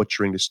may be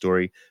butchering the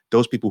story.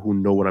 Those people who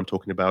know what I'm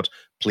talking about,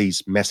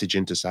 please message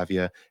into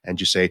Savia and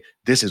just say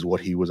this is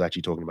what he was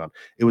actually talking about.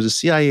 It was a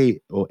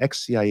CIA or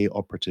ex-CIA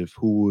operative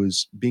who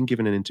was being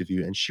given an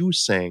interview, and she was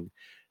saying,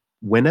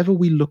 whenever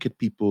we look at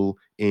people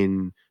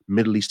in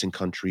Middle Eastern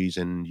countries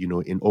and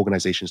in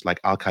organizations like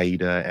Al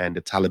Qaeda and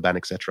the Taliban,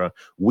 etc.,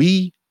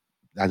 we,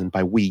 as in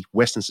by we,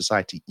 Western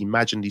society,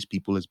 imagine these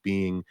people as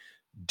being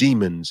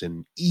demons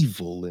and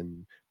evil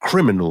and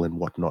criminal and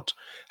whatnot.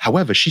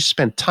 However, she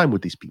spent time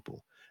with these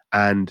people,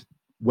 and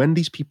when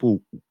these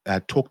people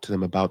talk to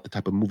them about the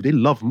type of movie, they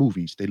love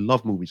movies. They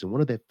love movies, and one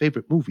of their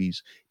favorite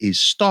movies is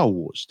Star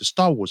Wars, the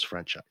Star Wars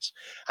franchise.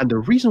 And the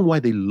reason why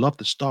they love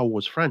the Star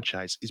Wars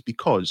franchise is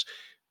because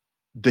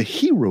the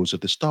heroes of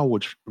the Star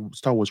Wars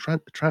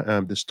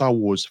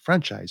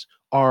franchise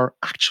are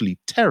actually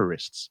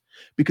terrorists.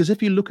 Because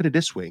if you look at it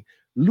this way,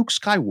 Luke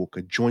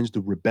Skywalker joins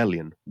the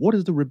rebellion. What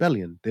is the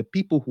rebellion? They're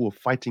people who are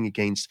fighting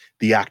against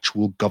the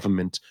actual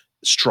government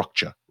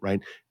structure, right?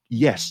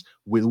 Yes,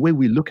 with the way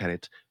we look at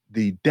it,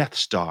 the Death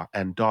Star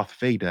and Darth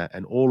Vader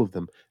and all of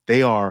them,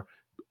 they are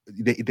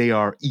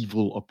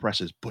evil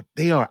oppressors, but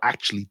they are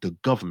actually the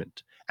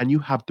government. And you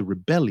have the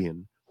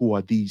rebellion, who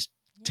are these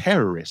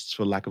terrorists,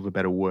 for lack of a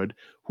better word,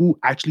 who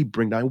actually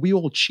bring down. We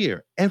all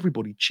cheer.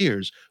 Everybody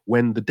cheers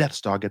when the Death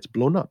Star gets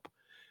blown up,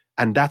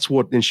 and that's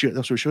what she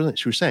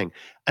was saying.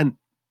 And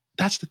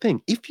that's the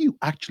thing. If you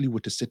actually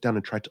were to sit down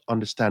and try to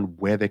understand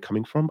where they're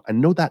coming from, I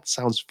know that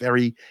sounds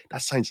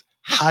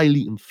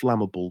highly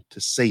inflammable to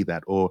say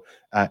that, or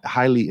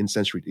highly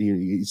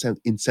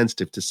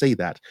insensitive to say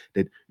that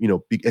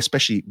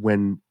especially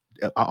when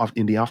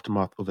in the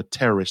aftermath of a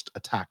terrorist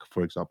attack,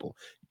 for example,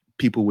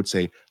 people would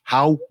say,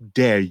 how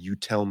dare you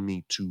tell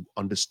me to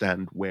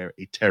understand where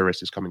a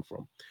terrorist is coming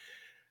from?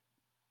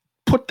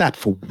 Put that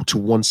to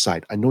one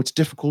side. I know it's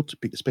difficult,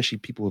 especially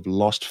people who have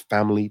lost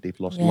family, they've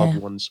lost loved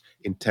ones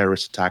in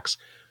terrorist attacks.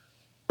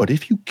 But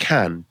if you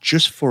can,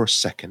 just for a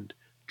second,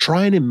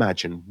 try and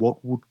imagine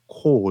what would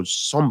cause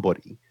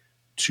somebody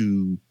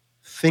to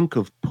think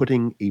of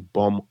putting a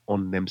bomb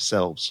on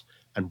themselves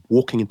and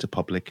walking into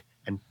public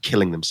and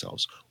killing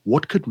themselves.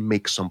 What could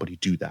make somebody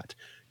do that?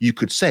 You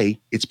could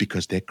say it's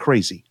because they're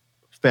crazy.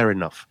 Fair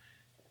enough.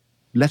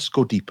 Let's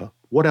go deeper.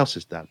 What else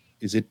is that?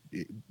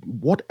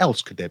 What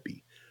else could there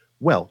be?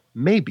 Well,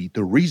 maybe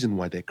the reason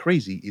why they're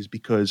crazy is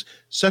because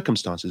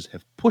circumstances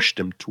have pushed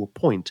them to a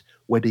point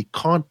where they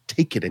can't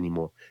take it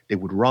anymore. They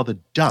would rather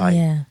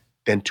die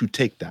than to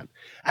take that.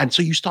 And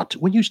so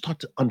when you start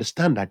to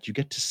understand that, you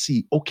get to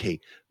see, okay,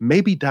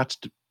 maybe that's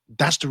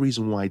the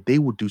reason why they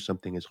would do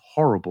something as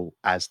horrible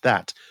as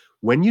that.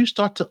 When you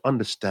start to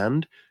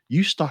understand,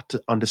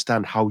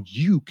 how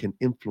you can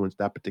influence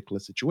that particular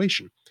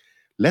situation.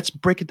 Let's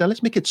break it down.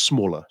 Let's make it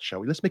smaller, shall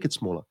we? Let's make it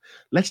smaller.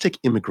 Let's take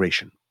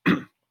immigration.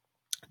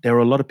 There are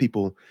a lot of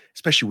people,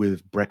 especially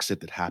with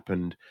Brexit that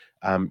happened.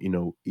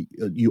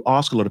 You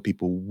ask a lot of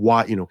people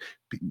why.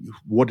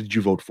 What did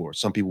you vote for?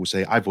 Some people will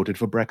say, I voted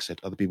for Brexit.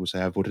 Other people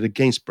say, I voted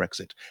against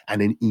Brexit.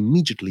 And then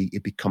immediately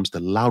it becomes the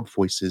loud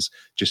voices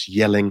just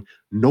yelling.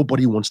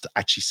 Nobody wants to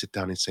actually sit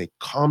down and say,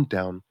 calm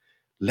down.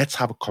 Let's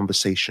have a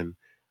conversation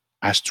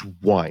as to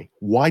why.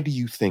 Why do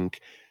you think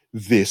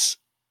this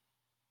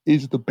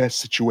is the best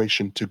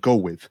situation to go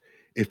with.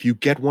 If you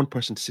get one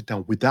person to sit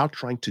down without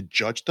trying to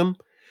judge them,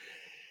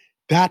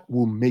 that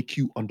will make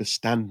you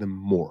understand them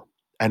more.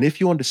 And if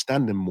you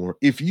understand them more,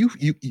 if you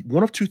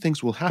one of two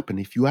things will happen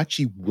if you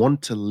actually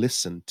want to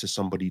listen to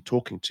somebody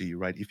talking to you,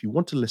 right? If you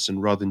want to listen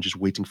rather than just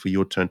waiting for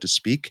your turn to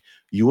speak,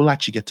 you will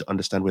actually get to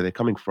understand where they're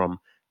coming from.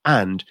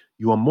 And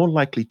you are more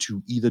likely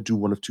to either do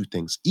one of two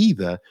things.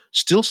 Either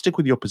still stick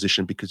with your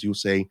position because you'll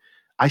say,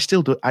 I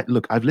still do.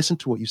 Look, I've listened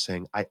to what you're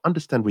saying. I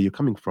understand where you're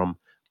coming from,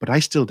 but I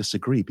still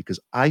disagree because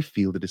I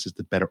feel that this is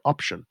the better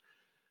option.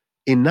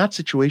 In that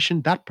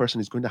situation, that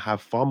person is going to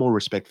have far more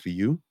respect for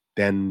you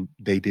than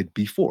they did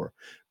before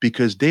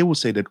because they will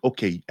say that,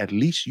 okay, at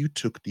least you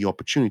took the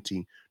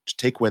opportunity to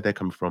take where they're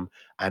coming from.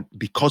 And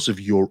because of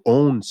your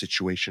own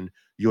situation,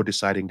 you're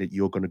deciding that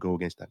you're going to go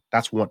against that.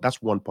 That's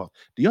one path.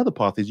 The other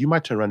path is you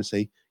might turn around and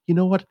say, you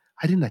know what?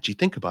 I didn't actually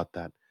think about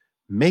that.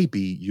 Maybe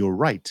you're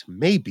right.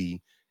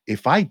 Maybe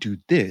if I do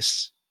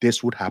this,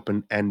 this would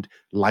happen and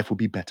life will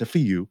be better for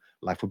you.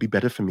 Life will be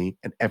better for me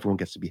and everyone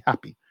gets to be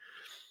happy.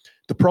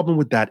 The problem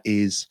with that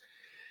is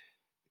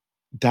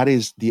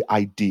the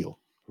ideal,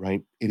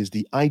 right? It is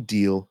the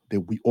ideal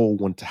that we all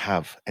want to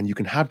have. And you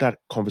can have that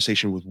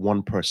conversation with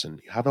one person.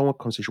 You have that one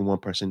conversation with one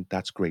person,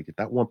 that's great. If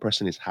that one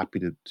person is happy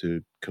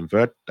to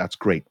convert, that's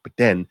great. But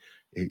then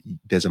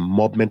there's a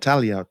mob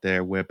mentality out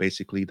there where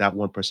basically that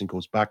one person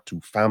goes back to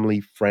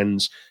family,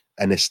 friends,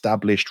 an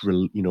established,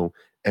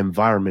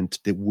 environment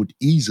that would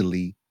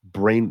easily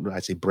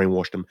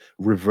brainwash them,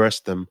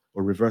 reverse them,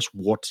 or reverse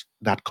what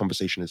that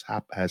conversation has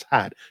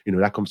had.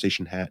 That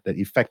conversation had that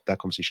effect that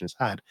conversation has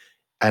had,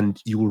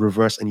 and you will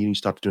reverse and you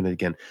start doing it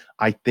again.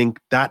 I think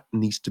that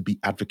needs to be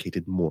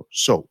advocated more.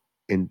 So,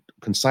 in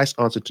concise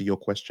answer to your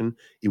question,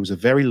 it was a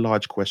very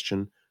large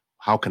question.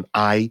 How can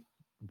I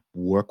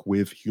work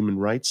with human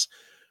rights?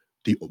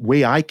 The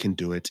way I can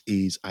do it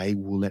is I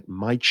will let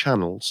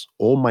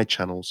all my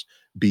channels,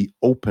 be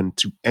open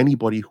to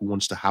anybody who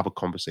wants to have a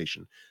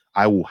conversation.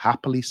 I will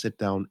happily sit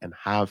down and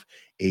have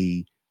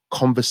a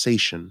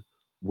conversation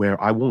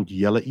where I won't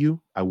yell at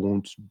you. I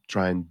won't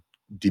try and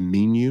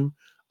demean you.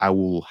 I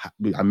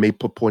may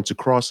put points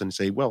across and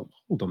say, well,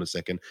 hold on a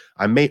second.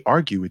 I may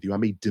argue with you. I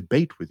may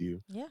debate with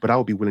you, Yeah. but I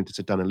will be willing to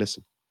sit down and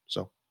listen.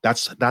 So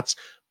that's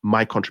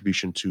my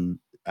contribution to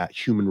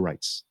human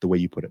rights, the way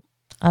you put it.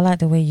 I like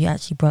the way you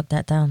actually broke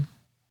that down.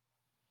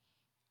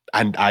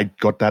 And I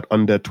got that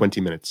under 20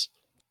 minutes.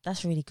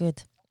 That's really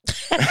good.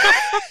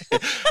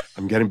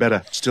 I'm getting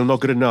better. Still not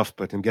good enough,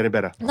 but I'm getting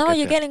better. No,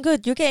 you're getting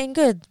good. You're getting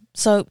good.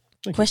 So,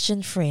 Thank question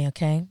you. 3,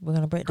 okay? We're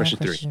going to break down Question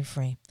question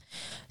 3.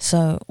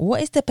 So,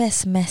 what is the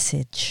best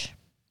message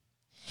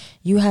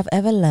you have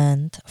ever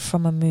learned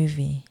from a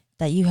movie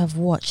that you have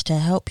watched to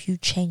help you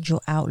change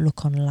your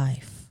outlook on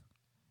life?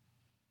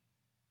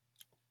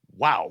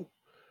 Wow.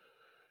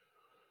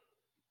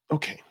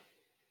 Okay.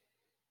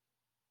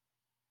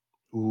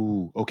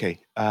 Ooh, okay.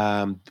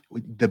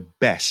 The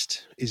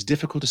best is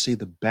difficult to say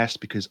the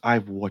best because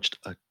I've watched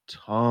a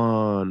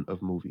ton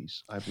of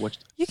movies. I've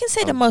watched. You can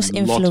say the most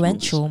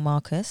influential,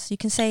 Marcus. You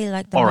can say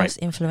like the All most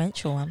right.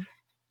 influential one.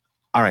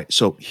 All right.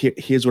 So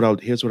here's what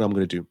I'm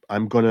gonna do.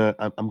 I'm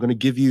gonna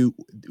give you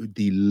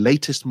the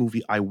latest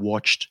movie I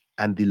watched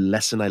and the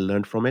lesson I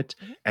learned from it,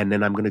 and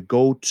then I'm gonna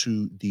go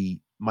to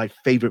my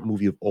favorite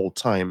movie of all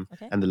time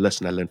and the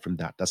lesson I learned from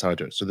that. That's how I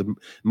do it. So the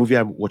movie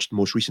I watched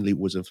most recently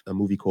was a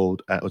movie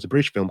called, it was a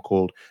British film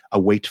called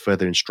Await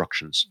Further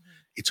Instructions.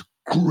 It's a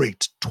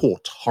great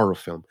taut horror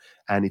film.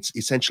 And it's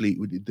essentially,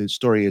 the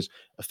story is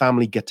a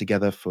family get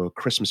together for a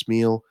Christmas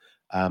meal.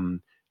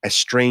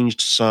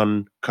 Estranged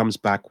son comes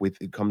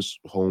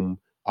home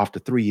after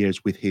 3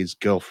 years with his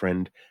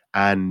girlfriend.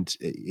 And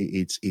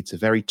it's a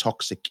very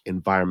toxic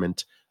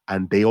environment.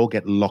 And they all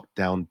get locked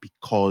down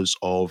because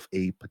of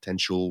a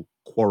potential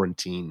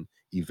quarantine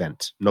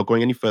event. Not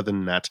going any further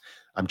than that.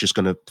 I'm just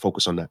going to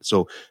focus on that.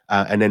 So,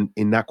 and then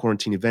in that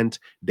quarantine event,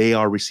 they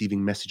are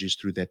receiving messages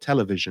through their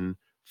television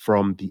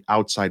from the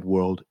outside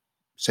world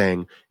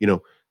saying,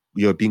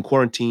 you're being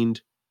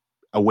quarantined,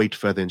 await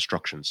further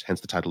instructions,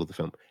 hence the title of the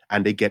film.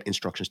 And they get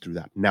instructions through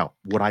that. Now,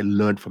 what I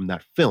learned from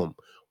that film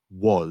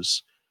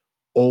was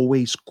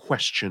always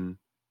question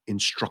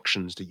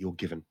instructions that you're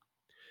given.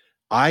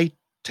 I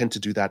tend to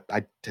do that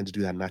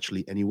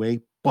naturally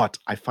anyway, but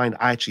I find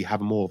I actually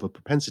have more of a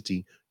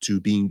propensity to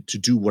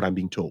do what I'm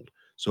being told.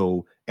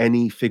 So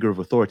any figure of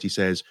authority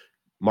says,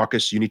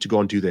 Marcus, you need to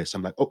go and do this.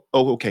 I'm like, oh,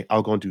 okay,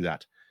 I'll go and do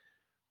that.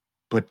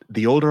 But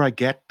the older I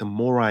get, the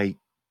more I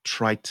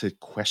try to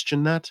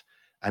question that.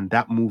 And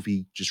that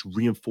movie just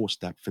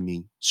reinforced that for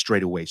me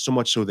straight away. So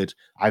much so that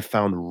I've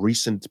found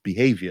recent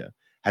behavior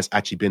has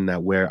actually been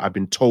that where I've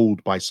been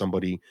told by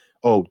somebody,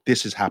 oh,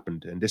 this has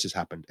happened and this has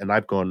happened. And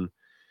I've gone,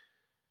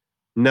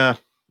 nah,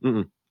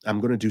 I'm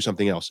going to do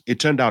something else. It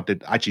turned out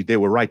that actually they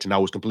were right and I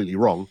was completely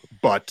wrong.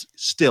 But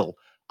still,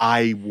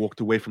 I walked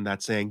away from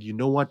that saying, you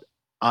know what?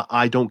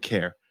 I don't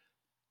care.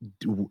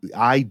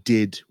 I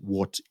did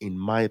what, in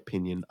my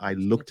opinion, I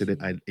looked at it,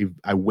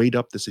 I weighed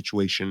up the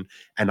situation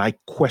and I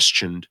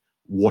questioned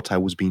what I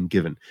was being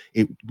given.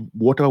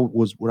 What I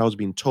was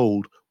being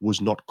told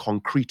was not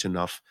concrete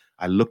enough.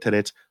 I looked at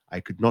it. I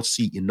could not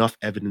see enough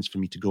evidence for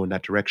me to go in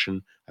that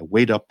direction. I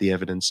weighed up the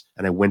evidence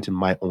and I went in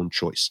my own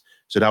choice.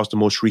 So that was the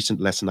most recent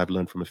lesson I've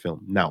learned from a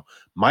film. Now,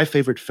 my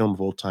favorite film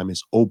of all time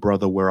is Oh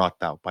Brother, Where Art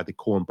Thou by the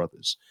Coen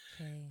brothers.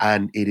 Okay.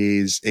 And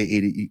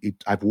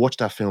I've watched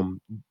that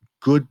film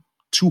good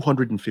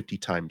 250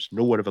 times.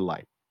 No word of a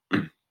lie.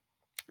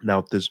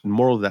 Now, there's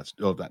moral of that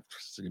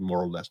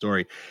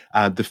story.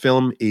 The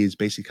film is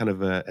basically kind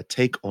of a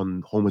take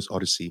on Homer's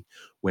Odyssey,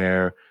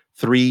 where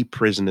three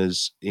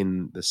prisoners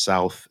in the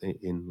South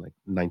in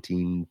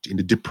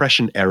the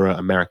Depression era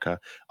America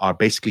are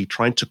basically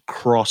trying to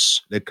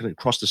cross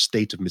the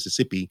state of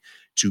Mississippi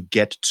to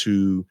get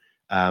to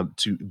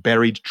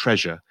buried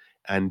treasure.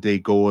 And they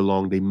go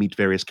along. They meet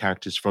various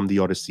characters from the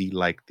Odyssey,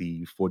 like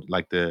the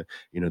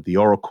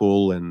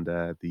Oracle and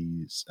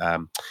the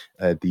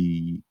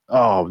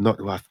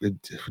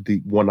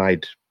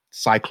one-eyed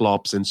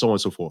Cyclops and so on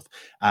and so forth.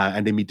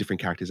 And they meet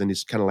different characters, and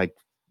it's kind of like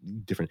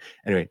different.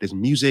 Anyway, there's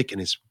music, and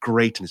it's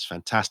great, and it's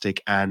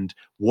fantastic. And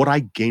what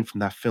I gained from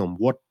that film,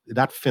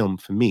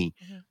 for me,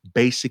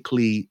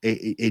 basically,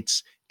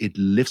 it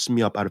lifts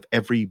me up out of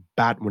every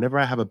bad. Whenever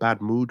I have a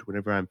bad mood,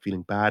 whenever I'm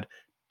feeling bad,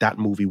 that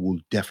movie will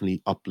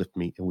definitely uplift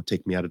me and will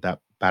take me out of that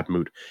bad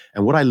mood.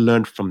 And what I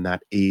learned from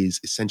that is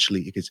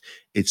essentially it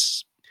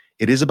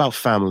is about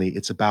family,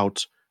 it's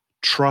about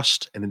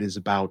trust, and it is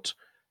about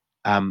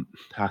how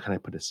can I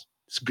put this?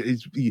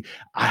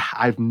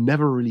 I've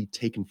never really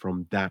taken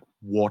from that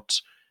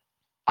what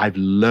I've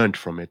learned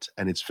from it.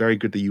 And it's very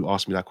good that you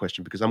asked me that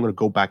question, because I'm going to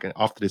go back and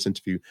after this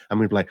interview, I'm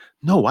going to be like,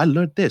 no, I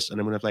learned this. And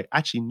I'm going to be like,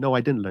 actually, no,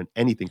 I didn't learn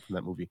anything from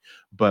that movie.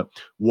 But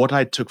what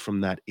I took from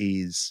that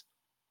is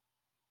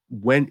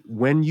when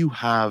you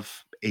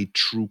have a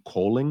true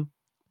calling,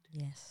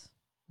 Yes.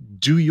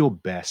 do your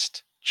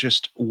best.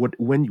 Just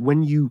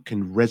when you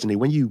can resonate,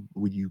 when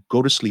you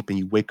go to sleep and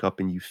you wake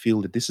up and you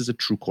feel that this is a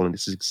true calling,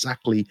 this is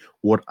exactly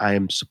what I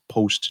am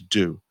supposed to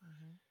do.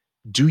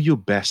 Do your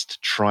best to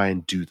try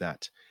and do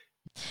that.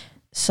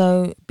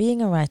 So,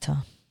 being a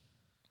writer.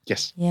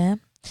 Yes. Yeah.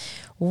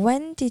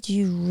 When did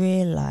you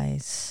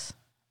realize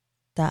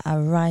that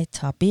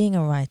being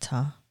a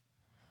writer,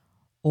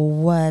 or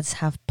words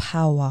have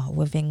power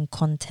within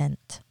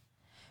content?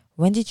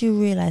 When did you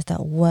realize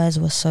that words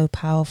were so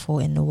powerful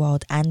in the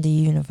world and the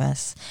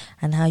universe,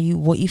 and how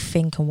what you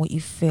think and what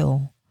you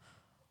feel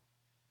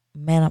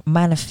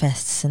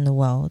manifests in the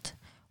world?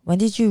 When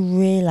did you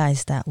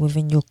realize that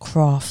within your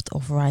craft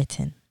of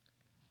writing?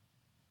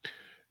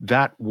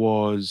 That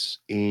was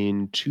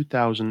in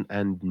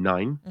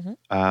 2009.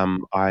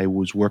 I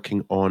was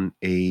working on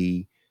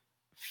a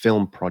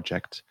film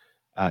project.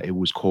 It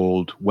was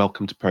called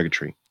Welcome to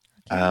Purgatory.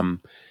 Okay.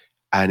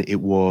 And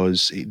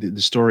the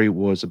story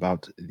was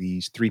about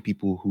these three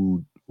people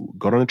who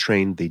got on a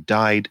train, they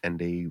died, and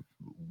they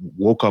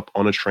woke up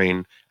on a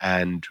train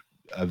and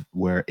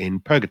were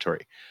in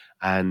purgatory.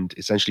 And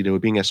essentially, they were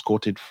being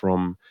escorted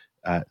from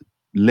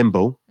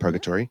limbo,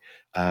 purgatory,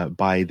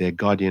 by their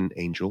guardian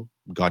angel,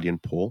 Guardian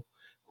Paul,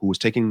 who was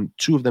taking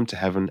two of them to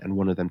heaven and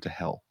one of them to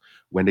hell.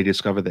 When they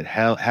discovered that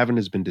heaven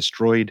has been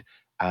destroyed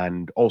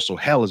and also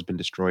hell has been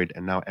destroyed,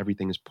 and now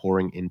everything is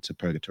pouring into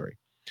purgatory.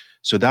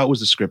 So that was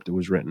the script that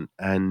was written.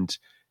 And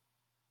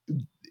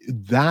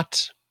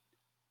that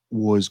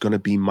was going to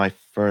be my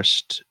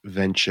first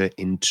venture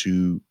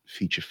into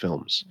feature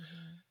films.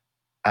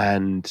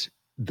 And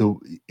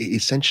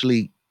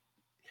essentially,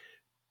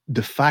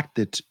 the fact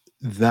that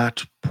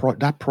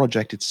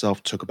project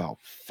itself took about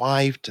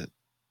 5 to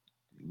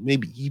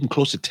maybe even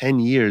close to 10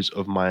 years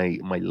of my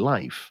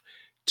life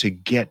to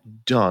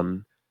get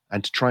done,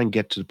 and to try and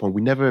get to the point.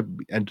 We never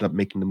ended up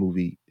making the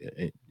movie,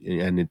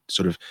 and it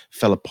sort of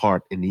fell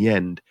apart in the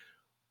end.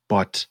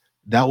 But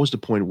that was the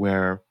point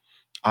where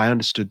I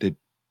understood that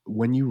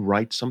when you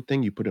write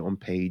something, you put it on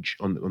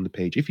the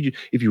page. If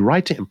you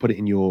write it and put it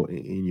in your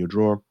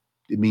drawer,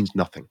 it means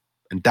nothing.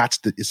 And that's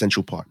the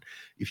essential part.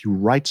 If you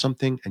write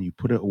something and you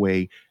put it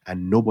away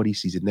and nobody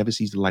sees it, never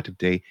sees the light of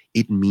day,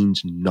 it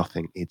means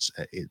nothing. It's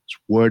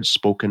words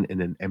spoken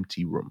in an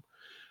empty room.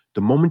 The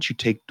moment you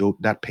take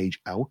that page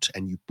out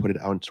and you put it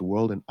out into the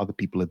world and other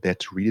people are there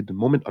to read it, the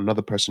moment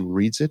another person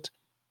reads it,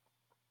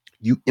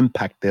 you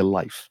impact their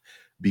life.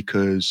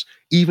 Because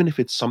even if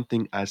it's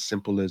something as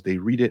simple as they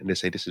read it and they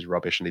say this is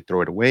rubbish and they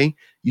throw it away,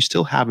 you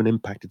still have an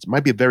impact. It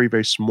might be a very,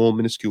 very small,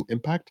 minuscule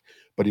impact,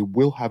 but it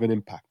will have an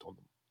impact on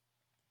them.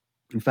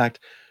 In fact,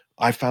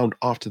 I found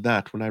after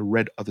that, when I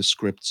read other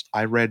scripts,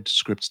 I read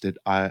scripts that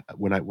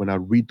when I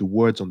read the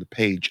words on the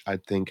page, I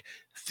think,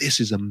 this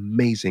is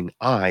amazing.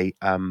 I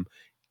am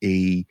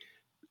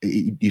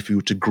if you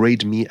were to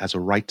grade me as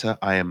a writer,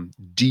 I am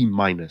D-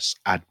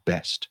 at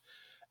best.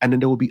 And then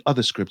there will be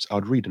other scripts I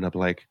would read and I'd be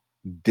like,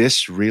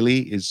 this really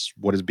is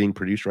what is being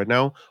produced right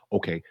now?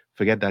 Okay,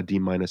 forget that D-.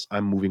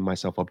 I'm moving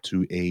myself up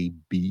to a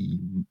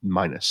B-.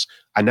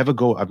 I never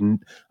go,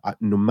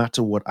 no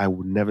matter what, I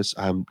would never,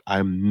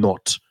 I'm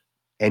not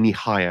any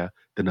higher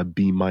than a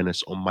B-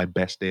 on my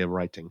best day of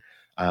writing.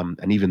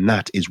 And even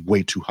that is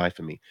way too high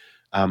for me.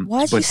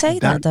 Why'd you But say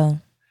that that though?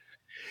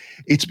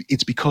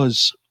 it's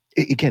because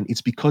again,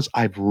 it's because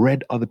I've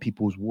read other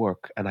people's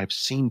work and I've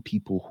seen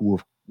people who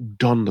have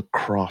done the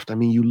craft. I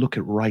mean, you look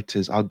at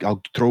writers.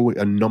 I'll throw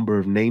a number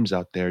of names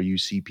out there. You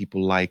see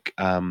people like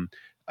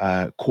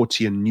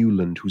Courtier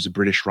Newland, who's a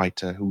British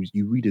writer. Who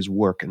you read his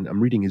work, and I'm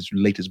reading his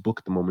latest book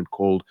at the moment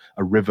called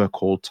A River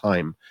Called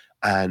Time.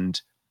 And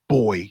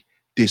boy,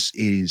 it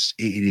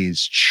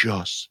is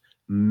just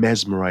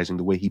mesmerizing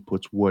the way he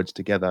puts words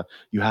together.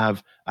 You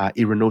have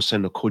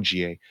Irinosa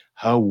Nokojie,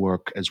 her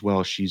work as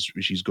well.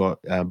 She's got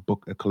a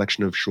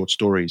collection of short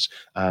stories.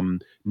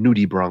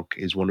 Nudibranch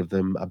is one of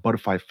them. A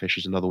Butterfly Fish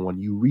is another one.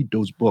 You read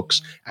those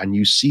books and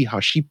you see how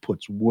she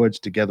puts words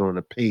together on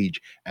a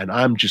page, and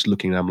I'm just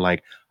looking. I'm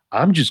like,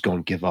 I'm just going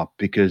to give up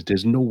because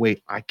there's no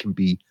way I can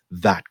be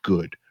that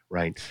good,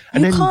 right?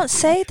 And You then, can't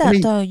say and that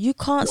then though. You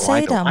can't no, I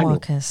say know, that, I know,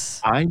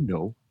 Marcus. I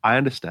know, I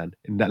understand.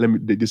 And that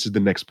this is the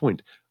next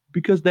point.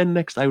 Because then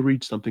next I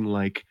read something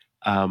like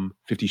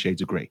 50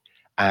 Shades of Grey.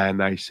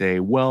 And I say,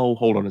 well,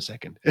 hold on a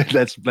second.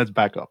 Let's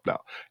back up now.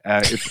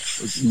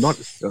 If not,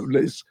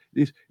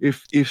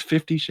 if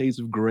 50 Shades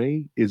of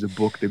Grey is a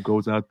book that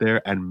goes out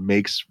there and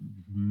makes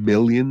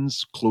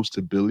millions, close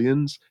to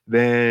billions,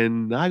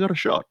 then I got a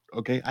shot.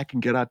 Okay, I can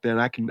get out there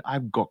and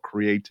I've got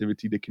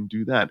creativity that can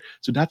do that.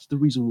 So that's the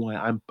reason why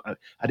at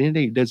the end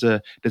of the day,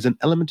 there's an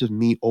element of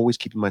me always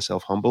keeping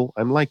myself humble.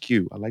 I'm like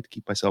you. I like to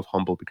keep myself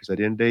humble because at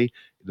the end of the day,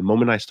 the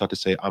moment I start to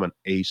say I'm an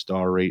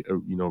A-star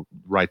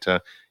writer,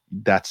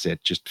 that's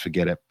it. Just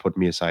forget it. Put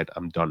me aside.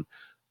 I'm done.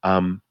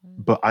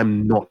 But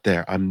I'm not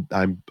there.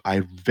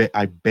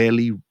 I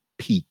barely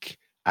peak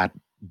at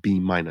B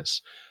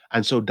minus.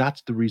 And so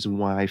that's the reason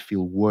why I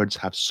feel words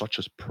have such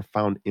a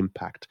profound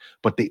impact,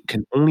 but they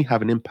can only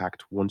have an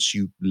impact once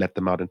you let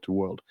them out into the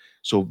world.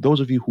 So those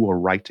of you who are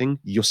writing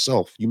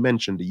yourself, you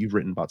mentioned that you've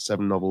written about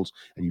 7 novels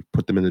and you've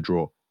put them in the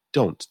drawer.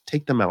 Don't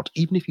take them out.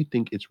 Even if you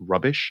think it's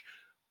rubbish,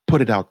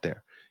 put it out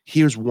there.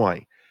 Here's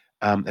why.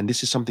 And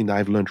this is something that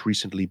I've learned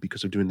recently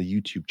because of doing the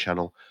YouTube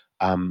channel.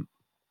 Um,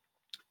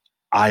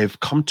 I've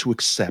come to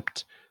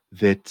accept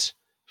that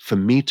for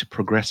me to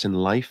progress in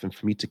life and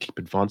for me to keep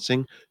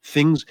advancing,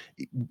 things,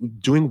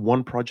 doing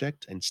one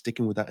project and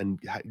sticking with that and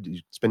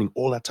spending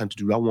all that time to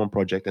do that one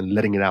project and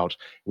letting it out.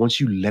 Once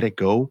you let it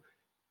go,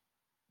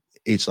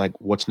 it's like,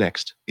 what's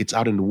next? It's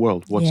out in the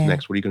world. What's Yeah.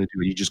 next? What are you going to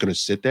do? Are you just going to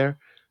sit there?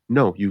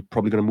 No, you're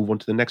probably going to move on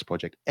to the next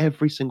project.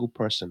 Every single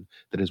person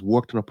that has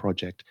worked on a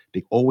project,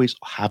 they always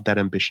have that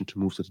ambition to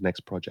move to the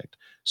next project.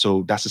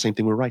 So that's the same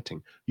thing with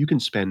writing. You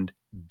can spend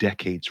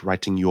decades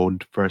writing your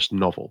first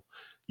novel.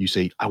 You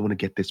say, I want to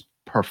get this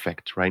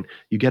perfect, right?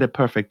 You get it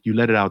perfect, you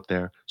let it out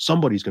there.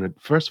 Somebody's going to,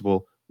 first of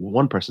all,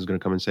 one person's going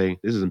to come and say,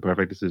 this isn't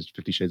perfect. This is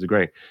 50 Shades of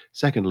Grey.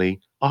 Secondly,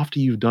 after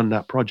you've done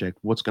that project,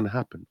 what's going to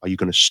happen? Are you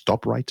going to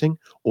stop writing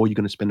or are you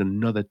going to spend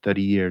another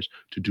 30 years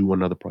to do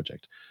another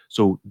project?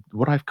 So,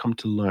 what I've come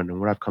to learn and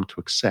what I've come to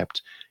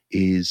accept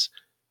is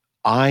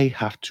I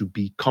have to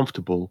be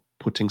comfortable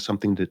putting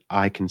something that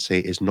I can say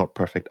is not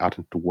perfect out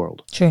into the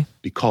world True.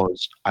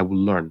 because I will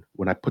learn.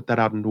 When I put that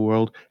out in the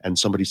world and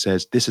somebody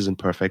says, this isn't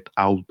perfect,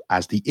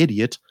 as the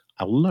idiot,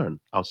 I'll learn.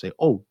 I'll say,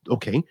 oh,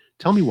 okay,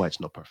 tell me why it's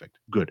not perfect.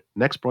 Good.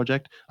 Next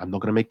project, I'm not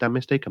going to make that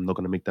mistake. I'm not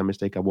going to make that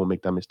mistake. I won't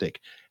make that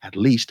mistake. At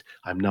least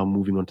I'm now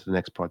moving on to the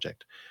next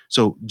project.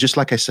 So just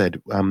like I said,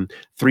 5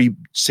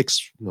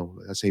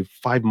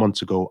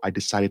 months ago, I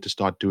decided to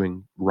start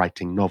doing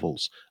writing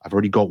novels. I've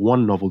already got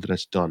one novel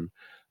that's done.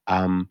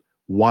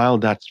 While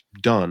that's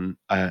done,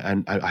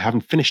 and I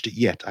haven't finished it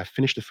yet, I've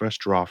finished the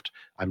first draft.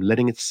 I'm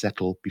letting it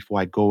settle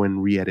before I go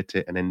and re-edit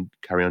it and then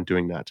carry on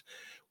doing that.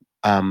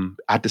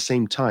 At the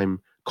same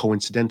time,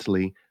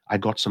 coincidentally, I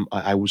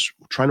was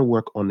trying to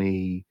work on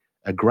a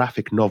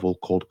graphic novel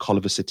called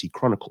Culver City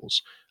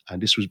Chronicles,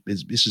 and this has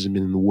been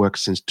in the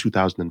works since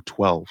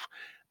 2012,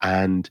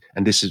 and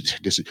this is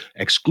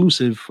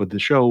exclusive for the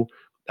show.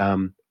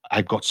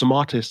 I've got some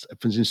artists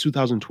since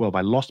 2012.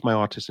 I lost my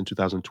artist in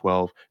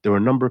 2012. There were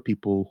a number of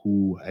people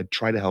who had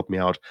tried to help me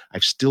out.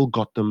 I've still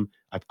got them.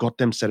 I've got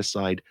them set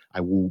aside.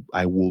 I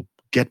will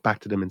get back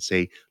to them and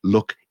say,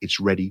 look, it's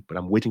ready, but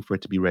I'm waiting for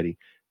it to be ready.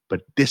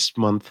 But this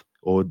month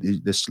or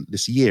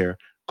this year,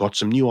 got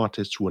some new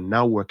artists who are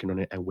now working on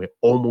it, and we're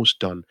almost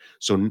done.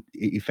 So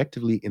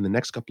effectively, in the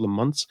next couple of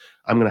months,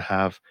 I'm going to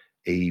have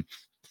a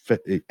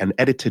an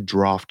edited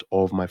draft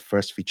of my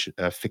first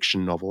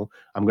fiction novel.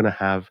 I'm going to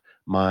have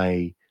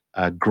my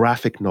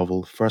graphic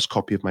novel, first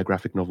copy of my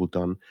graphic novel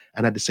done.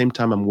 And at the same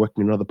time, I'm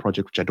working on another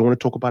project, which I don't want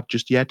to talk about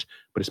just yet,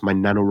 but it's my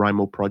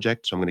NaNoWriMo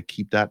project. So I'm going to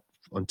keep that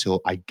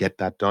until I get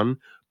that done.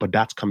 But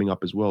that's coming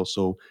up as well.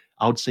 So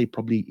I would say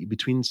probably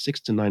between 6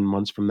 to 9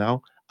 months from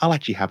now, I'll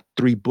actually have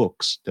 3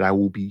 books that I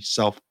will be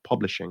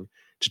self-publishing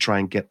to try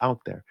and get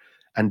out there.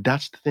 And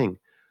that's the thing.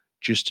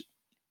 Just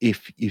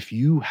if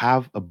you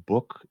have a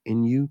book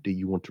in you that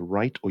you want to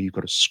write, or you've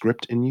got a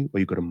script in you, or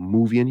you've got a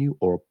movie in you,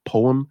 or a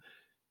poem,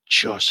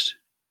 just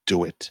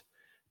do it.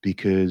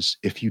 Because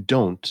if you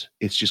don't,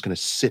 it's just going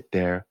to sit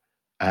there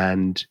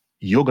and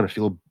you're going to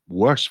feel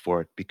worse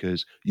for it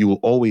because you will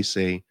always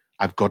say,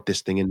 I've got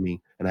this thing in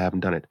me and I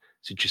haven't done it.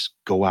 So just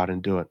go out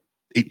and do it.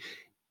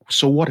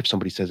 So what if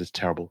somebody says it's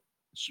terrible?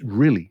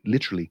 Really,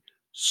 literally,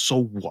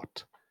 so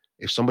what?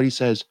 If somebody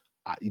says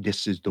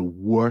this is the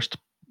worst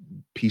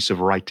piece of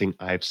writing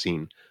I've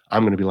seen,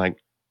 I'm going to be like,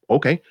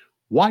 okay,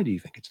 why do you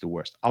think it's the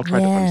worst? I'll try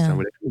to understand Yeah.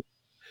 what it is.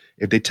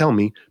 If they tell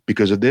me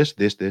because of this,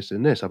 this, this,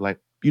 and this, I'm like,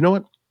 you know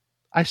what?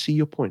 I see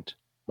your point.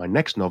 My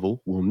next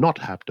novel will not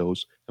have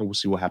those, and we'll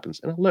see what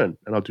happens. And I'll learn,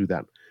 and I'll do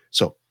that.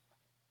 So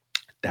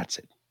that's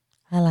it.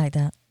 I like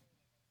that.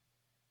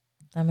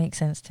 That makes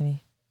sense to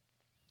me.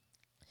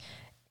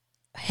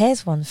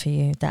 Here's one for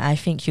you that I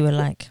think you would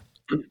like.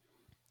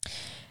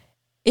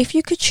 If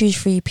you could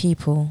choose 3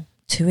 people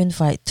to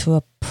invite to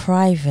a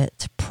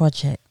private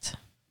project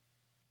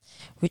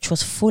which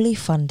was fully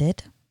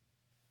funded,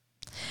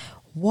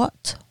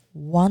 what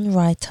one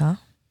writer,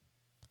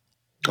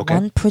 Okay.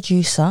 one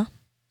producer,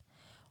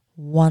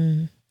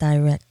 one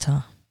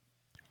director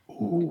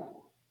Ooh.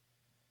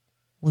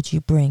 would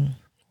you bring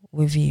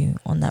with you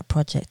on that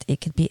project? It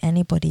could be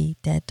anybody,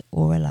 dead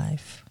or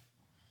alive.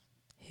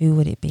 Who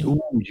would it be?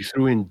 Ooh, you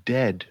threw in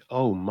dead.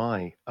 Oh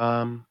my.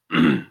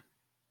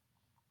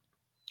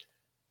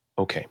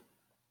 Okay.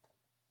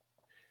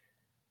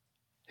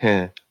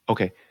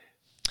 Okay.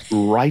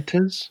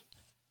 Writers.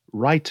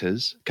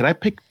 Can I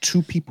pick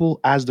 2 people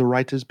as the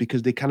writers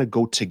because they kind of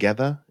go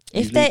together?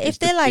 If Usually,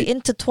 they're like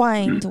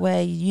intertwined,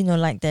 where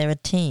like they're a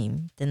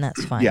team, then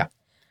that's fine. yeah.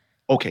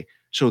 Okay.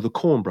 So the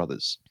Coen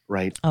Brothers,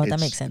 right? Oh, that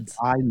makes sense.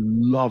 I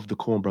love the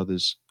Coen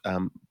Brothers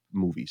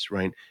movies,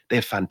 right?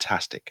 They're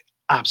fantastic.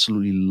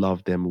 Absolutely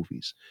love their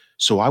movies.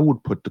 So I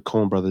would put the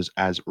Coen Brothers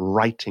as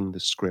writing the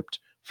script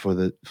for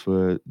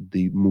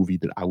the movie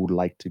that I would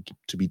like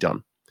to be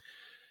done.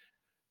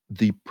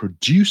 The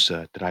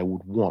producer that I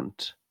would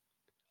want.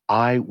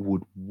 Oh,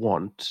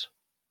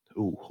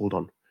 hold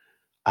on.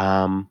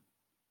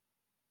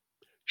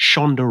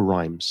 Shonda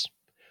Rhimes.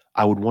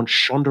 I would want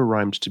Shonda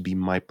Rhimes to be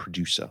my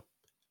producer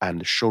and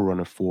the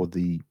showrunner for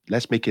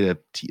let's make it a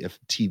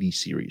TV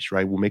series,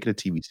 right? We'll make it a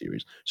TV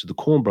series. So the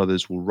Coen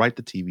Brothers will write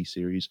the TV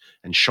series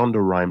and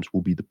Shonda Rhimes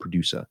will be the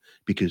producer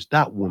because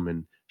that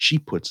woman,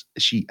 she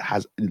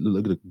has,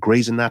 look at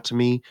Grey's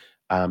Anatomy,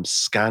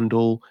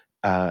 Scandal,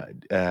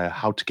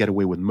 How to Get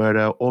Away with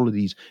Murder, all of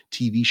these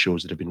TV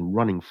shows that have been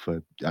running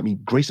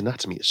Grey's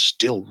Anatomy is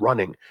still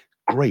running.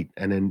 Great.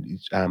 And then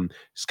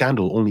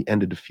Scandal only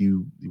ended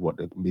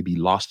maybe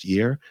last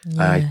year.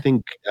 Yeah. I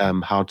think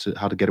How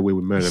to Get Away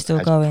with Murder has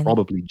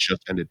probably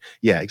just ended.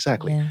 Yeah,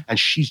 exactly. Yeah. And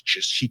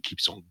she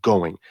keeps on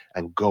going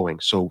and going.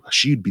 So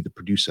she'd be the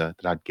producer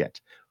that I'd get.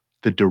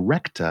 The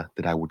director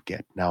that I would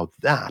get, now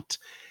that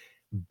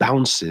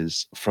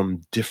bounces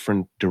from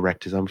different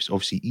directors.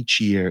 Obviously, each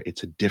year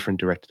it's a different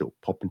director that will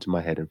pop into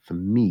my head. And for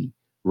me,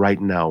 right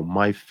now,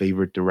 my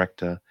favorite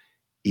director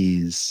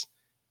is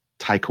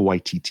Taika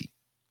Waititi.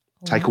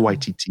 Taika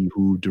Waititi,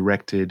 who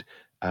directed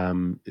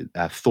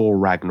Thor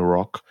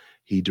Ragnarok.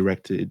 He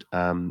directed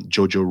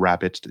Jojo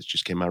Rabbit that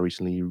just came out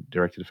recently. He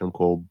directed a film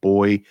called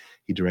Boy.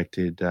 He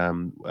directed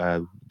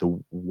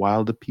The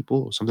Wilder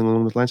People or something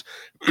along those lines.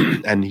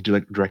 And he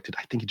directed,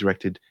 I think he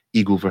directed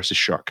Eagle versus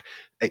Shark.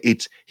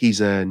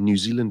 He's a New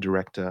Zealand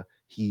director.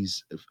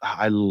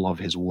 I love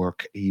his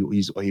work. He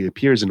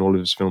appears in all of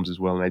his films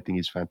as well, and I think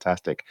he's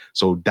fantastic.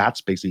 So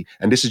that's basically,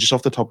 and this is just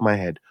off the top of my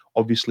head.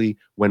 Obviously,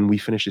 when we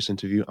finish this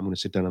interview, I'm going to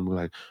sit down and I'm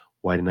like,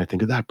 why didn't I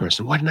think of that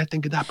person? Why didn't I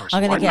think of that person?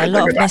 I'm going to get a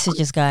lot of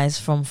messages, guys,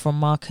 from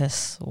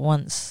Marcus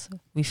once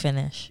we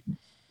finish.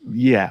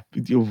 Yeah,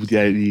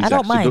 exactly. I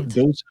don't mind.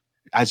 Those,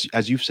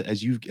 as you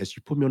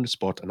put me on the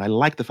spot, and I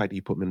like the fact that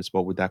you put me on the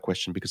spot with that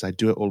question because I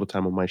do it all the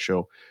time on my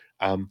show.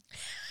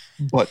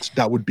 But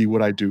that would be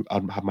what I do.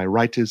 I'd have my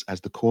writers as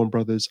the Coen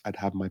Brothers. I'd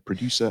have my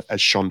producer as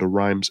Shonda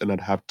Rhimes, and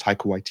I'd have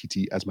Taika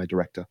Waititi as my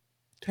director.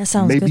 That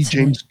sounds good to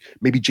me.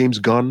 Maybe James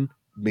Gunn.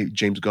 Maybe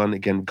James Gunn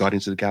again.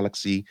 Guardians of the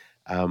Galaxy.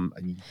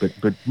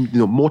 But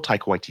more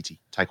Taika Waititi.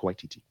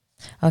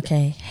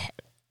 Okay.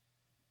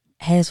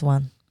 Here's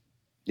one.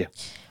 Yeah.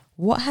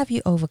 What have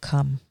you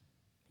overcome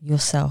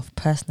yourself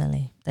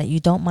personally that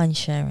you don't mind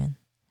sharing,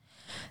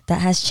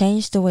 that has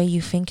changed the way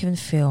you think and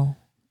feel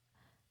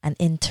and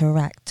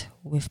interact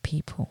with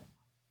people?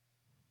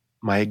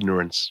 My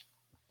ignorance.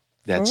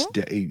 That's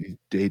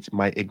it's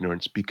my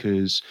ignorance,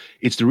 because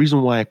it's the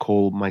reason why I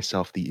call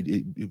myself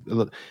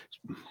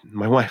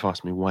my wife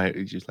asked me why.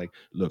 It's just like,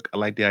 look, I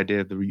like the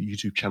idea of the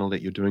YouTube channel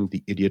that you're doing,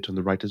 The Idiot on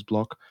the Writer's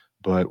Block,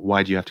 but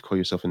why do you have to call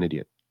yourself an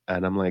idiot?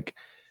 And I'm like,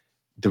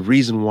 the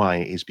reason why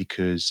is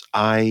because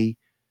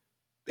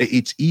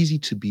it's easy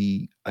to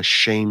be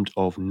ashamed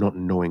of not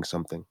knowing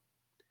something.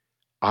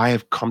 I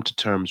have come to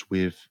terms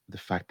with the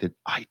fact that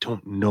I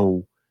don't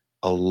know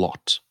a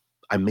lot.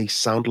 I may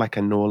sound like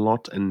I know a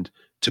lot, and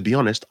to be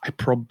honest, I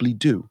probably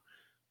do,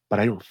 but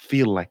I don't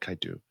feel like I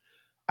do.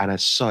 And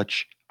as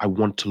such, I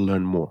want to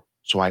learn more.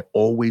 So I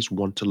always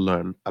want to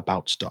learn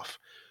about stuff.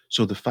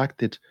 So the fact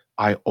that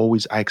I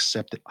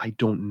accept that I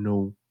don't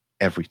know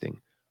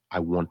everything. I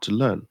want to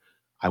learn.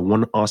 I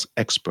want to ask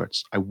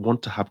experts. I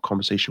want to have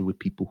conversation with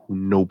people who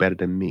know better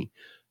than me.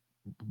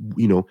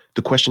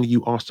 The question that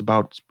you asked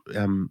about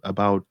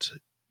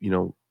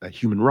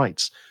human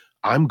rights.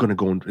 I'm going to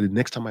go and the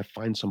next time I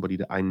find somebody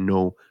that I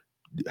know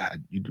that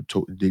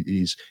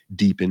is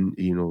deep in,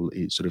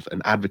 is sort of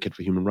an advocate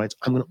for human rights,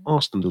 I'm going to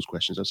ask them those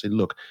questions. I'll say,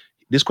 look,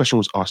 this question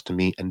was asked to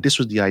me and this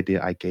was the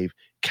idea I gave.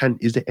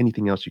 Is there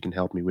anything else you can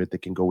help me with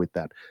that can go with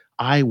that?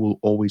 I will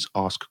always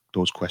ask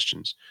those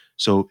questions.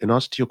 So in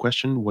answer to your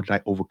question, what did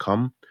I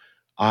overcome?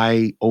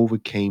 I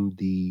overcame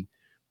the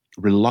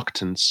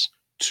reluctance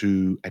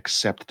to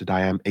accept that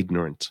I am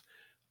ignorant.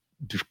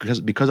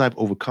 Because I've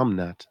overcome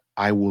that,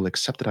 I will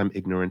accept that I'm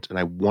ignorant and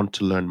I want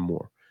to learn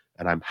more.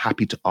 And I'm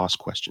happy to ask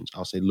questions.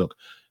 I'll say, look,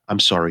 I'm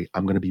sorry,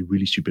 I'm going to be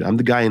really stupid. I'm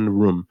the guy in the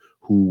room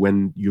who,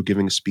 when you're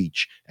giving a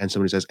speech and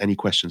somebody says, any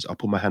questions, I'll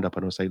put my hand up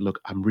and I'll say, look,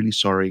 I'm really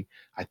sorry.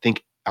 I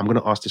think I'm going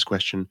to ask this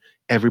question.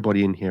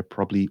 Everybody in here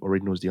probably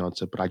already knows the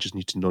answer, but I just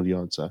need to know the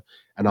answer.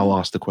 And I'll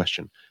ask the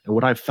question. And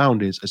what I've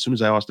found is, as soon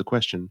as I ask the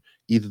question,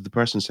 either the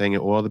person saying it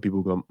or other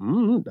people go,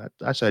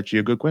 that's actually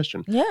a good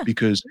question. Yeah.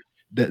 Because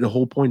the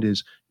whole point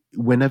is,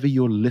 whenever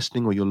you're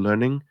listening or you're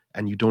learning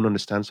and you don't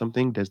understand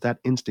something, there's that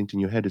instinct in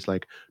your head. It's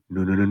like,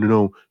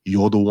 no,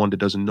 you're the one that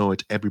doesn't know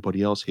it.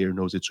 Everybody else here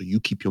knows it. So you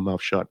keep your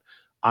mouth shut.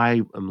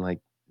 I am like,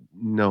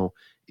 no,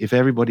 if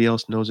everybody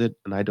else knows it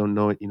and I don't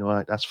know it,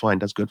 that's fine.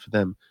 That's good for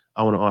them.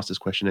 I want to ask this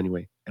question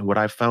anyway. And what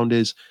I've found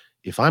is,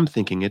 if I'm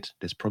thinking it,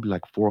 there's probably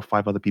like 4 or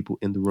 5 other people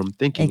in the room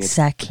thinking it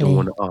that don't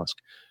want to ask.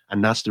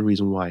 And that's the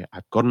reason why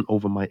I've gotten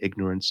over my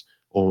ignorance,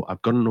 or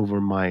I've gotten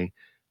over my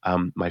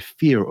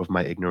fear of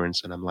my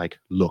ignorance. And I'm like,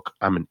 look,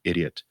 I'm an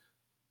idiot.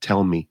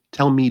 Tell me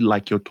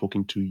like you're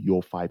talking to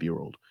your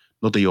 5-year-old.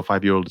 Not that your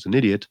 5-year-old is an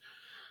idiot.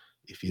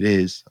 If it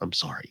is, I'm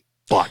sorry.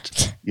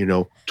 But,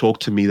 talk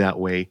to me that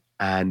way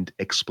and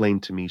explain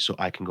to me so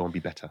I can go and be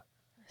better.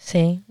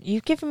 See,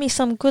 you've given me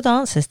some good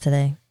answers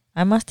today.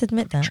 I must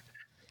admit that.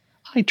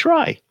 I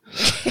try.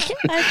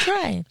 I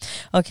try.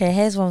 Okay,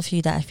 here's one for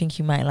you that I think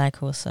you might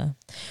like also.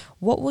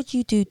 What would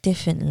you do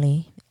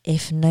differently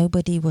if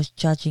nobody was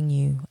judging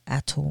you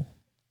at all?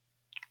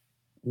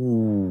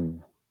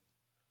 Ooh.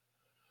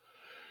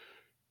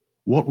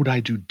 What would I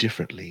do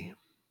differently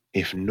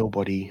if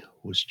nobody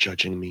was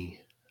judging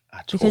me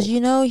at all? Because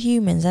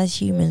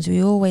as humans,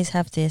 we always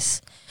have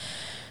this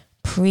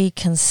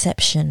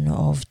preconception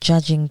of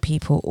judging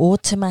people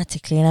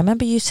automatically. And I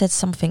remember you said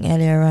something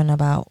earlier on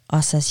about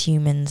us as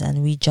humans,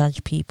 and we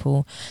judge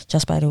people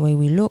just by the way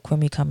we look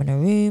when we come in a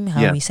room,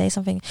 how we say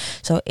something.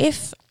 So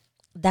if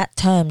that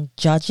term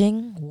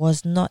judging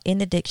was not in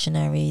the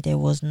dictionary, there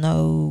was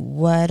no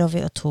word of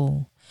it at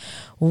all,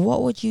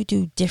 what would you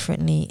do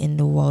differently in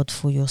the world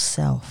for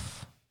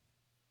yourself?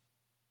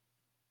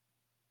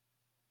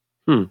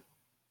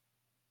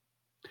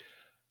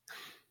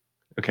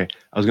 Okay,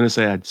 I was going to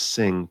say I'd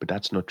sing, but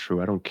that's not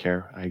true. I don't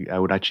care. I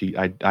would actually,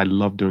 I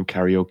love doing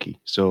karaoke.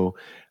 So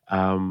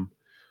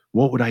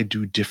what would I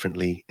do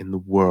differently in the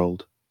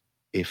world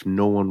if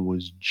no one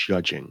was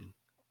judging?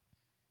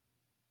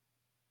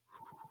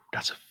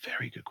 That's a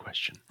very good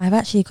question. I've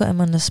actually got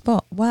him on the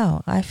spot.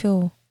 Wow, I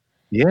feel...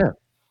 Yeah.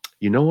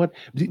 You know what?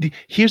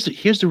 Here's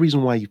the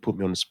reason why you put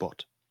me on the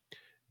spot.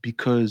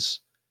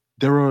 Because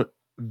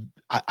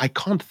I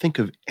can't think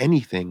of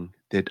anything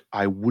that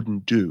I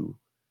wouldn't do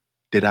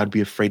that I'd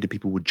be afraid that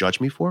people would judge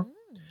me for.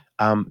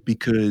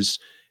 Because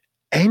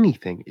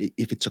anything,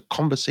 if it's a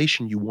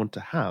conversation you want to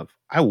have,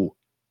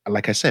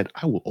 like I said,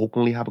 I will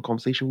openly have a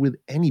conversation with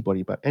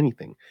anybody about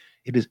anything.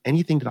 It is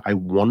anything that I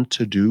want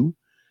to do.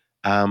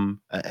 And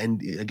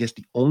I guess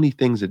the only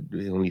things I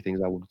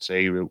would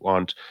say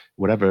aren't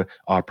whatever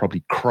are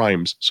probably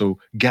crimes. So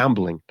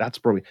gambling, that's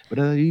probably, but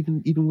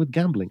even with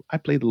gambling, I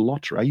play the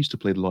lottery. I used to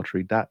play the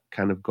lottery. That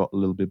kind of got a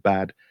little bit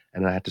bad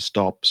and I had to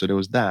stop. So there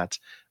was that.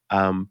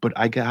 But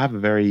I have a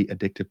very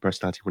addictive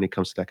personality when it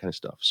comes to that kind of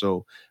stuff.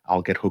 So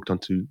I'll get hooked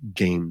onto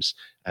games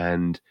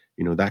and,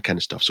 that kind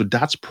of stuff. So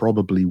that's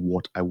probably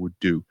what I would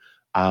do.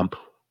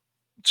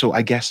 So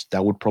I guess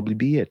that would probably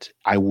be it.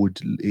 I would,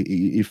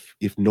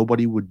 if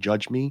nobody would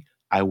judge me,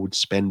 I would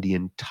spend the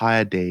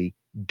entire day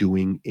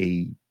doing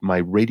my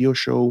radio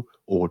show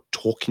or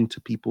talking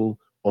to people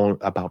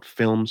about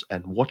films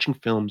and watching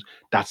films.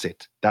 That's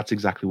it. That's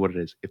exactly what it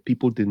is. If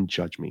people didn't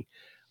judge me,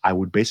 I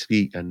would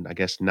basically, and I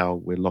guess now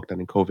we're locked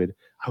down in COVID,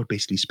 I would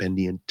basically spend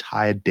the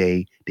entire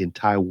day, the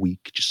entire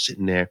week, just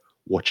sitting there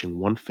watching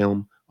one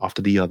film after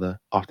the other,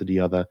 after the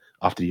other,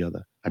 after the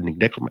other. I'd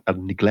neglect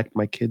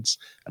my kids.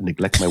 I'd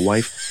neglect my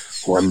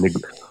wife, who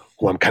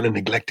I'm kind of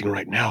neglecting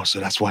right now. So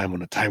that's why I'm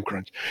on a time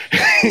crunch.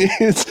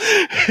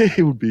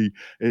 It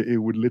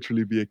would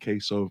literally be a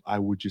case of, I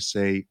would just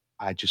say,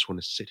 I just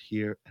want to sit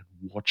here and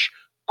watch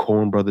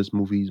Coen Brothers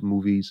movies,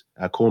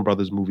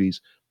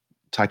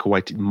 Taika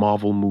Waititi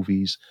Marvel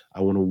movies.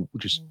 I want to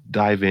just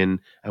dive in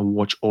and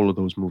watch all of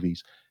those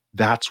movies.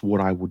 That's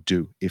what I would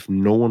do. If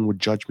no one would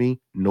judge me,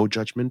 no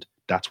judgment,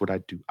 that's what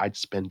I'd do. I'd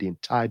spend the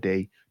entire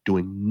day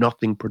doing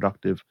nothing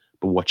productive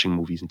but watching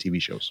movies and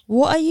TV shows.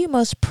 What are you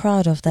most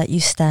proud of that you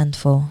stand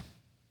for?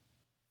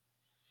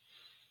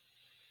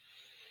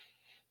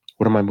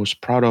 What am I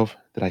most proud of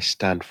that I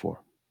stand for?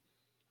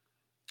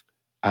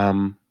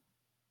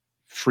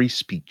 Free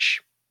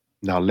speech.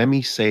 Now, let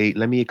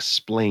me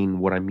explain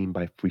what I mean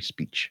by free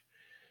speech.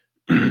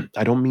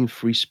 I don't mean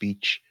free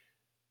speech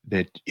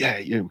that,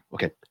 yeah,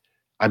 okay.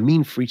 I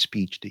mean free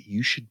speech that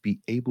you should be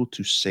able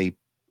to say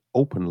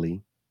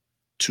openly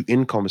to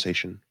in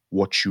conversation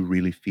what you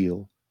really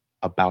feel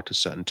about a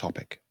certain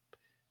topic.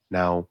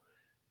 Now,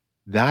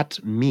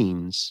 that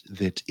means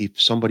that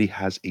if somebody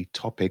has a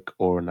topic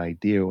or an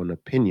idea or an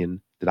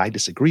opinion that I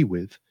disagree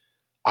with,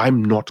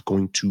 I'm not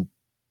going to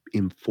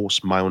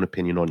enforce my own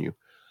opinion on you.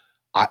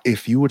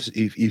 If you were to,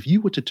 if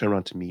you were to turn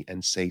around to me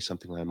and say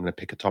something like, "I'm going to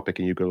pick a topic,"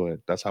 and you go,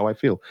 "That's how I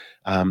feel,"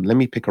 let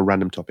me pick a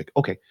random topic.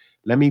 Okay,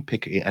 let me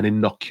pick an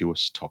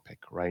innocuous topic,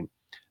 right?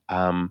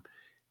 Um,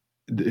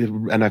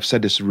 and I've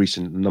said this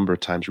recent number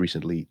of times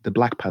recently. The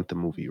Black Panther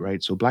movie,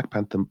 right? So Black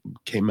Panther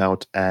came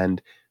out and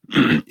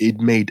it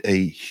made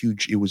a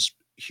huge. It was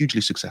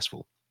hugely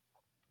successful,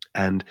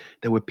 and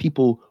there were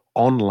people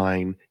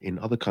online in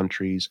other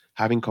countries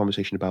having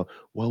conversation about,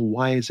 well,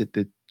 why is it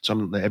that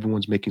that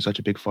everyone's making such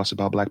a big fuss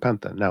about Black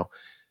Panther? Now,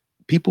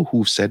 people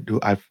who've said,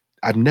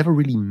 I've never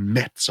really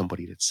met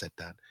somebody that said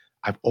that.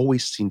 I've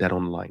always seen that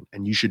online,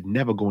 and you should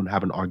never go and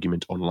have an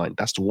argument online.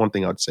 That's the one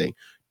thing I'd say.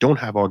 Don't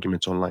have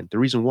arguments online. The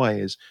reason why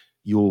is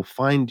you'll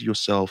find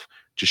yourself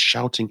just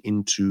shouting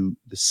into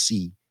the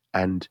sea,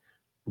 and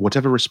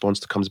whatever response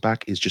that comes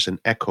back is just an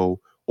echo,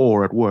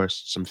 or at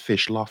worst, some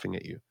fish laughing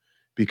at you,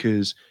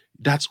 because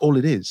that's all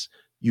it is.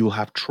 You'll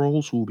have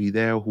trolls who will be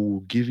there who will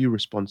give you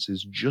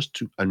responses just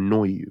to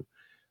annoy you.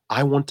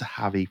 I want to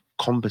have a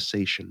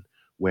conversation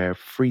where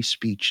free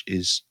speech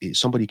is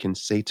somebody can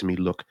say to me,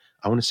 look,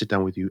 I want to sit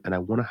down with you and I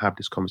want to have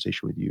this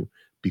conversation with you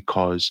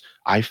because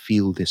I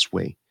feel this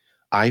way.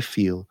 I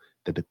feel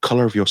that the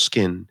color of your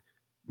skin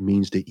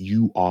means that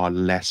you are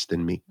less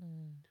than me.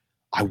 Mm.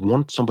 I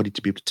want somebody to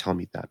be able to tell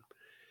me that.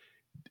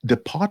 The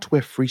part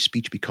where free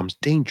speech becomes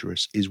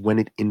dangerous is when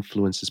it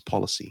influences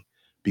policy.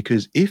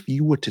 Because if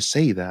you were to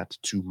say that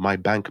to my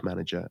bank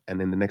manager, and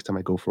then the next time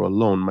I go for a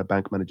loan, my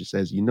bank manager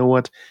says, "You know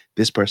what?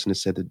 This person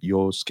has said that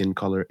your skin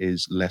color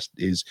is less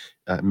is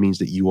means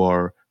that you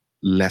are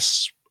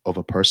less of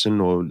a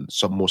person or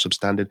some more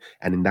substandard,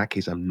 and in that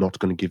case, I'm not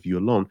going to give you a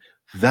loan."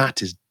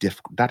 That is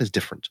That is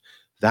different.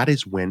 That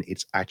is when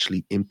it's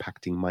actually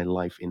impacting my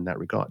life in that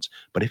regards.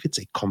 But if it's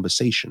a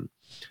conversation,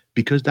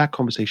 because that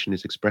conversation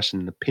is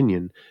expressing an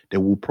opinion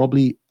that will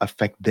probably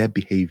affect their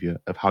behavior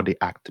of how they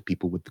act to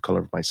people with the color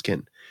of my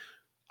skin.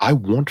 I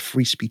want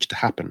free speech to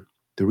happen.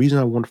 The reason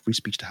I want free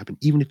speech to happen,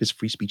 even if it's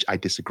free speech I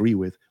disagree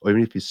with, or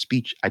even if it's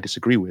speech I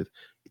disagree with,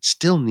 it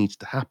still needs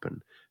to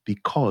happen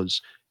because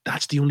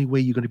that's the only way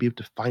you're going to be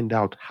able to find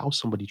out how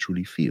somebody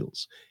truly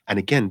feels. And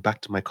again,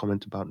 back to my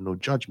comment about no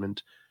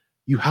judgment,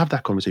 you have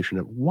that conversation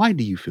of why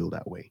do you feel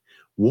that way?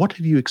 What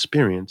have you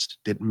experienced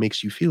that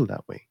makes you feel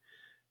that way?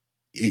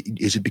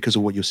 Is it because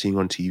of what you're seeing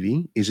on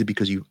TV? Is it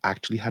because you've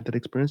actually had that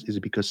experience? Is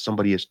it because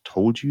somebody has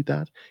told you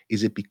that?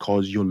 Is it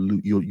because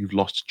you've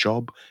lost a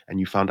job and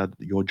you found out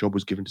that your job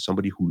was given to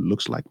somebody who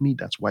looks like me?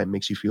 That's why it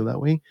makes you feel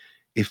that way.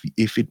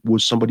 If it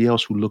was somebody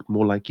else who looked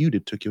more like you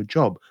that took your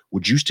job,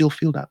 would you still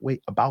feel that way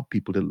about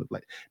people that look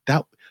like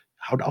that?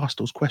 I would ask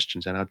those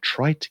questions and I'd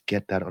try to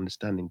get that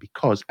understanding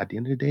because at the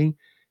end of the day,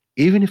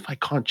 even if I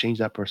can't change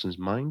that person's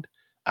mind,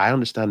 I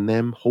understand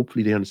them.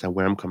 Hopefully, they understand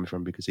where I'm coming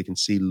from because they can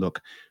see,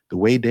 look, the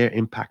way they're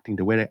impacting,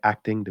 the way they're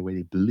acting, the way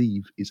they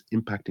believe is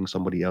impacting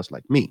somebody else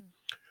like me.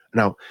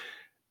 Now,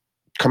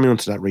 coming on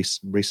to that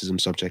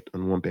racism subject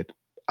on one bit,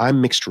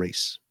 I'm mixed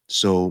race.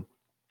 So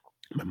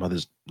my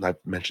mother's, I've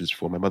mentioned this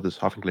before, my mother's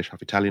half English,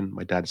 half Italian.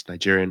 My dad's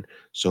Nigerian.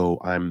 So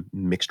I'm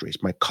mixed race.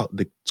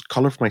 The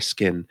color of my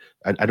skin,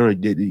 I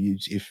don't know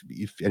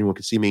if anyone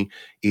can see me,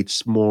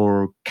 it's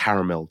more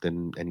caramel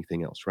than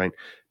anything else, right?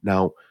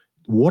 Now,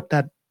 what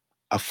that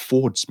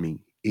affords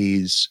me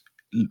is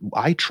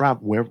I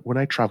travel when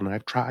I travel, and I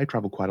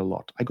travel quite a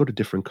lot. I go to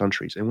different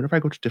countries, and whenever I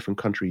go to different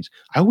countries,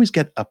 I always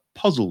get a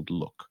puzzled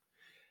look.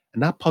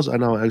 And that puzzle,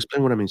 and I'll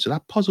explain what I mean. So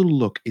that puzzled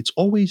look, it's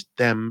always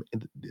them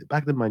in the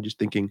back of their mind, just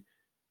thinking,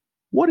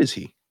 "What is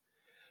he?"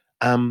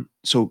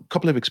 So a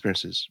couple of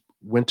experiences.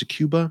 Went to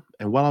Cuba,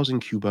 and while I was in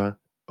Cuba,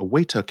 a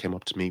waiter came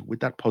up to me with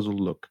that puzzled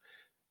look,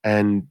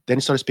 and then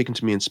he started speaking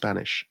to me in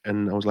Spanish.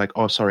 And I was like,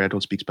 "Oh, sorry, I don't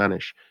speak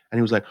Spanish." And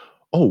he was like,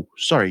 "Oh,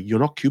 sorry, you're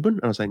not Cuban?"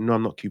 And I was like, "No,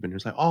 I'm not Cuban." He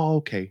was like, "Oh,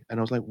 okay." And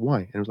I was like, "Why?"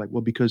 And he was like,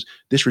 "Well, because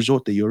this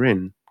resort that you're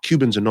in,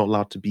 Cubans are not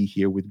allowed to be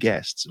here with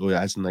guests or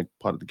as in like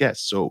part of the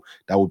guests. So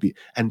that would be."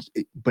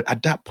 But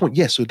at that point,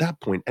 yes, so that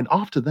point, and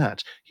after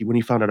that, when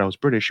he found out I was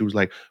British, he was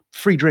like,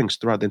 "Free drinks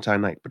throughout the entire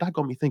night." But that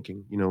got me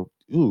thinking,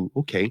 ooh,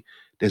 okay,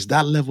 there's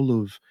that level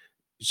of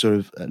sort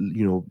of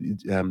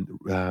it's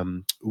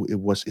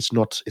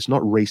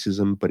not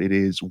racism, but it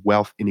is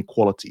wealth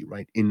inequality,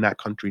 right, in that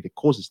country that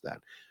causes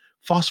that.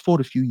 Fast forward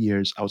a few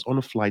years, I was on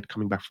a flight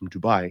coming back from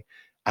Dubai,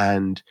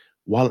 and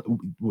while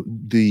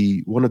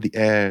the one of the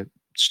air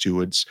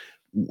stewards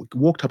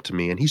walked up to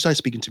me and he started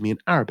speaking to me in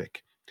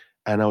Arabic,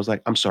 and I was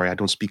like, "I'm sorry, I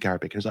don't speak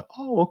Arabic." And he's like,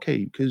 "Oh,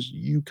 okay, because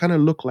you kind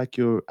of look like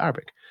you're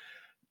Arabic."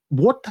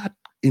 What that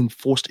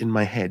enforced in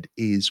my head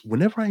is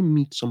whenever I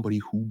meet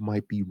somebody who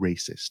might be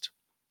racist,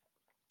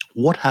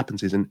 What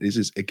happens is, and this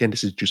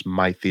is just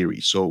my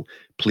theory, so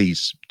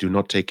please do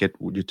not take it.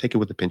 You take it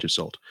with a pinch of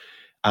salt.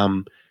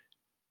 Um,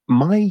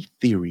 my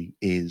theory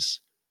is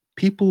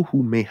people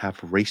who may have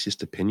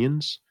racist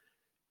opinions.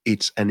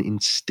 It's an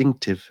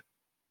instinctive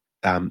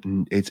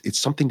it's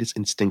something that's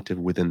instinctive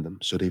within them.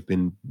 So they've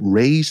been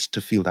raised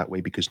to feel that way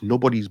because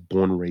nobody's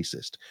born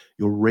racist.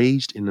 You're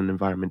raised in an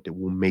environment that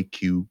will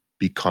make you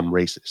become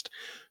racist.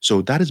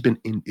 So that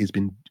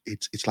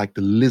it's like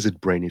the lizard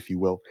brain, if you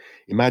will.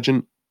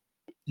 Imagine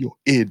your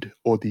id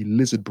or the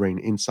lizard brain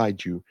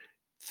inside you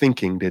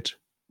thinking that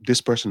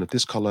this person of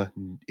this color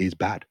is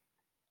bad.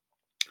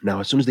 Now,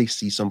 as soon as they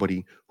see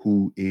somebody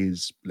who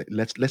is,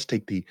 let's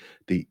take the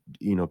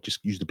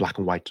just use the black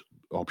and white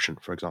option,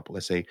 for example.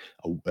 Let's say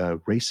a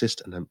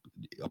racist, and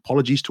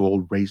apologies to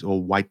all race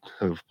all white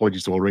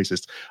apologies to all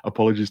racists,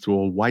 apologies to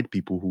all white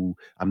people who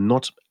I'm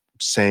not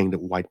saying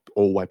that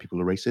all white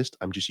people are racist.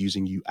 I'm just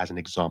using you as an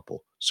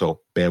example.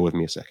 So bear with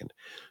me a second.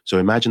 So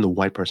imagine the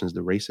white person is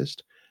the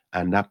racist,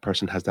 and that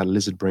person has that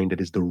lizard brain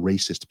that is the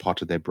racist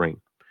part of their brain.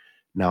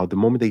 Now, the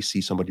moment they see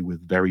somebody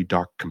with very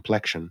dark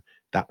complexion,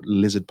 that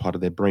lizard part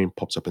of their brain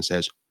pops up and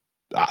says,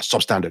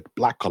 substandard,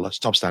 black color,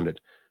 substandard.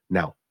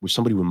 Now, with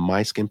somebody with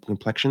my skin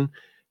complexion,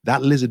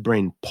 that lizard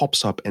brain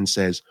pops up and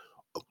says,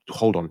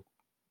 hold on,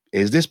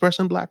 is this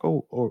person black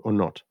or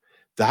not?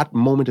 That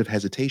moment of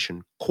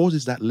hesitation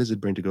causes that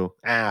lizard brain to go,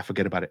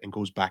 forget about it, and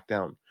goes back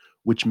down,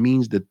 which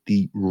means that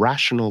the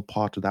rational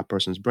part of that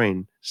person's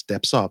brain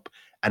steps up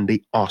and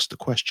they ask the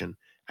question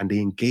and they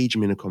engage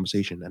me in a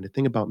conversation. And the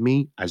thing about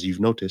me, as you've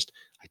noticed,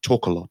 I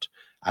talk a lot.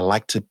 I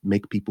like to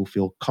make people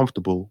feel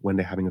comfortable when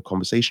they're having a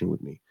conversation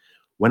with me.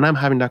 When I'm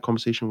having that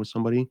conversation with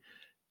somebody,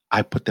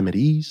 I put them at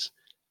ease.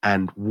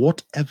 And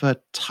whatever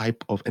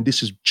type of, and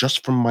this is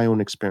just from my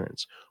own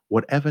experience,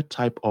 whatever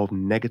type of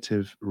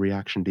negative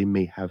reaction they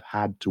may have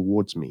had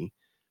towards me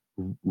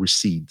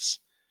recedes.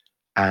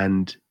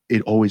 And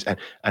it always,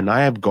 and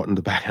I have gotten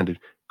the backhanded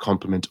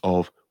compliment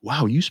of,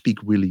 wow, you speak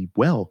really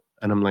well.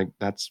 And I'm like,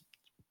 that's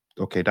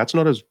okay. That's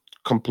not as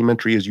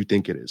complimentary as you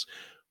think it is.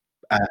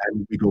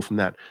 And we go from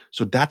that.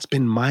 So that's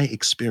been my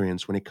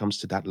experience when it comes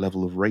to that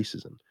level of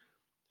racism.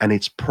 And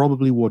it's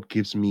probably what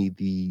gives me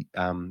the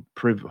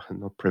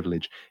not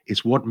privilege.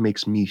 It's what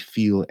makes me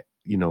feel,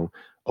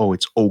 oh,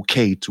 it's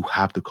okay to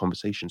have the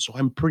conversation. So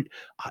I'm pretty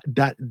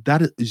that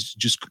is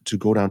just to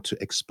go down to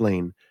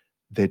explain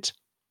that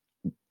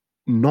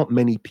not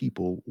many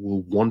people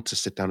will want to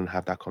sit down and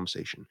have that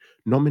conversation.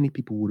 Not many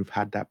people would have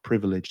had that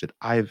privilege that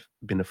I've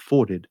been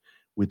afforded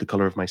with the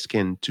color of my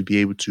skin to be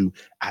able to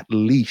at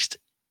least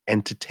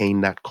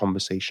entertain that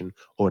conversation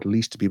or at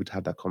least to be able to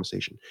have that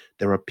conversation.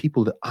 There are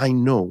people that I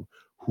know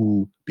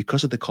who,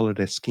 because of the color of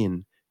their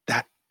skin,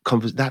 that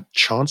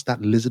chance,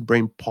 that lizard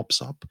brain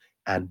pops up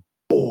and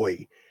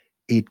boy,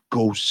 it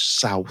goes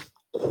south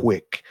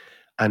quick.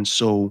 And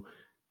so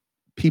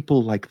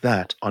people like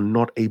that are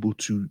not able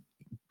to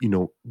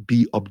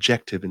be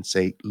objective and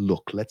say,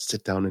 look, let's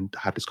sit down and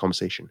have this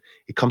conversation.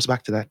 It comes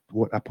back to that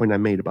point I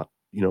made about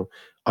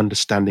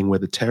understanding where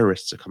the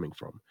terrorists are coming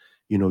from.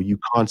 You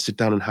can't sit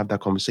down and have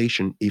that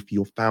conversation if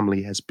your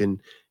family has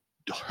been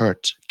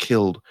hurt,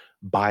 killed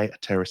by a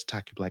terrorist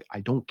attack. You'd be like,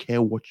 I don't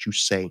care what you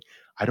say.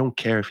 I don't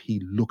care if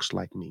he looks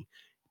like me.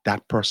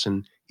 That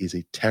person is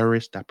a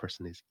terrorist. That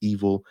person is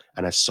evil.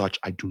 And as such,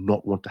 I do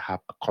not want to have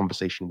a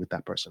conversation with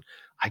that person.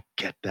 I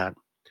get that.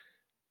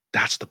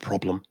 That's the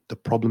problem. The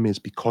problem is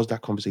because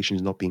that conversation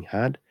is not being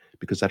had,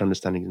 because that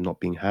understanding is not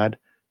being had,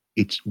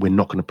 we're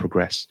not going to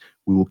progress.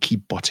 We will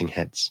keep butting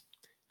heads.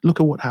 Look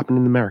at what happened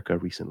in America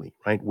recently,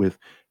 right? With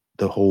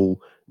the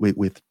whole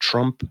with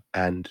Trump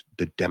and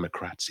the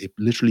Democrats. It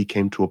literally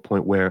came to a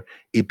point where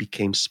it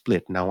became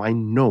split. Now I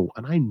know,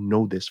 and I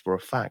know this for a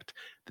fact,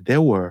 that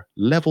there were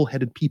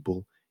level-headed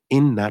people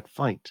in that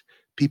fight.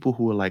 People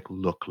who were like,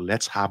 look,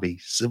 let's have a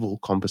civil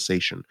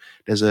conversation.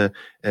 There's a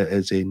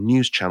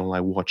news channel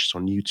I watched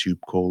on YouTube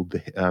called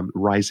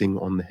Rising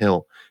on the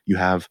Hill. You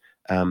have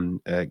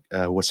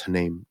what's her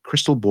name?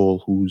 Crystal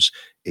Ball, who's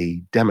a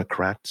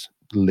Democrat,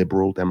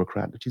 liberal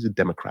Democrat. She's a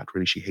Democrat,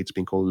 really. She hates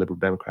being called a liberal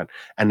Democrat.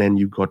 And then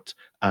you've got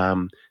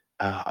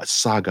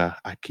Saga.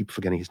 I keep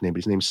forgetting his name, but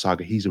his name's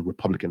Saga. He's a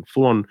Republican,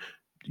 full on,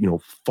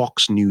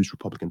 Fox News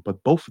Republican.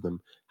 But both of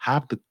them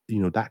have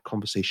that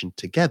conversation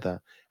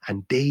together,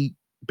 and they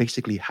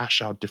basically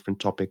hash out different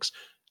topics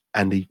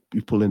and they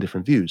pull in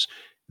different views.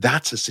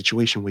 That's a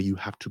situation where you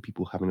have two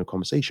people having a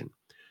conversation.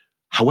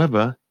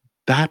 However,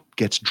 that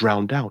gets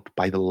drowned out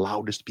by the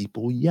loudest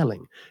people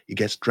yelling. It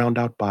gets drowned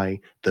out by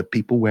the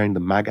people wearing the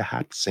MAGA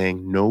hat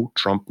saying, no,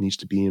 Trump needs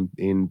to be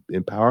in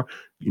power.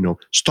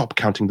 Stop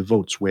counting the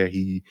votes where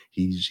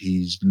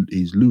he's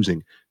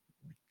losing.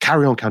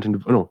 Carry on counting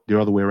the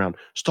other way around.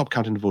 Stop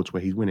counting the votes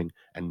where he's winning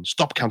and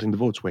stop counting the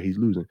votes where he's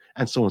losing,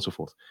 and so on and so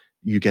forth.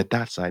 You get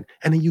that side.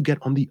 And then you get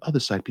on the other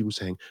side, people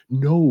saying,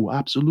 no,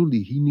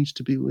 absolutely, he needs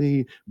to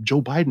be,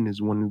 Joe Biden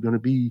is one who's going to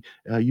be,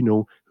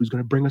 who's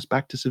going to bring us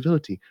back to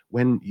civility.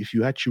 When, if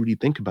you actually really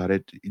think about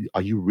it,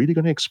 are you really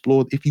going to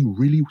explore, if you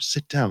really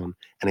sit down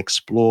and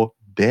explore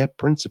their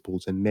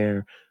principles and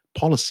their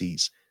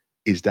policies,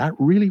 is that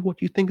really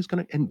what you think is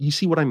going to, and you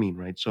see what I mean,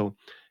 right? So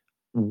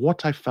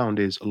what I found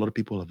is a lot of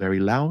people are very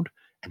loud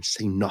and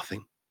say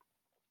nothing.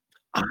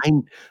 I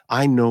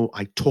I know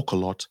I talk a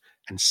lot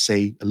and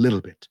say a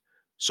little bit.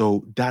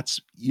 So that's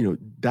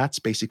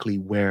basically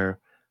where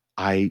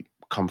I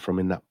come from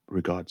in that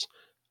regards.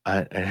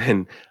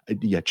 And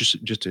yeah,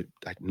 just to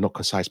not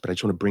concise, but I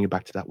just want to bring it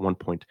back to that one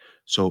point.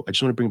 So I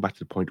just want to bring it back to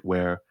the point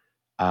where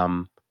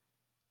um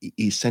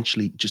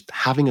essentially just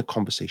having a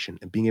conversation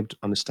and being able to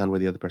understand where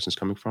the other person is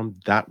coming from,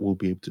 that will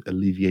be able to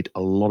alleviate a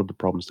lot of the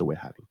problems that we're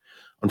having.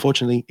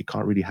 Unfortunately, it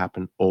can't really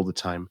happen all the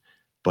time,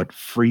 but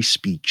free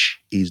speech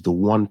is the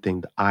one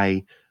thing that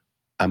I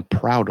am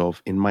proud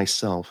of in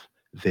myself,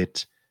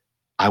 that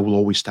I will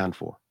always stand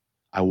for.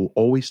 I will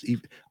always,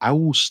 I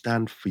will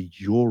stand for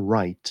your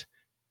right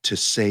to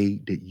say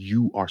that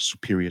you are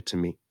superior to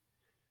me.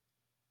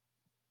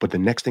 But the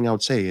next thing I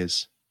would say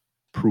is,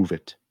 prove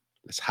it.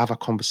 Let's have a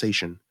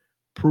conversation.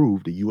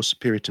 Prove that you are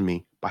superior to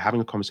me by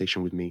having a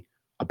conversation with me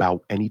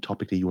about any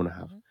topic that you want to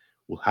have. Mhm.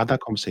 We'll have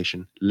that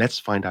conversation. Let's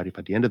find out if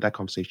at the end of that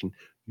conversation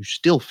you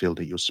still feel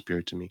that you're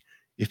superior to me.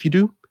 If you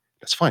do,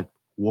 that's fine.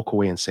 Walk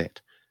away and say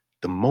it.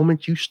 The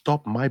moment you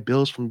stop my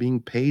bills from being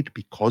paid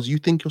because you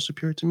think you're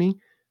superior to me,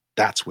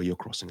 that's where you're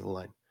crossing the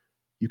line.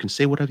 You can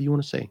say whatever you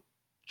want to say.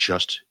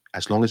 Just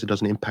as long as it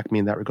doesn't impact me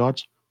in that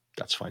regards,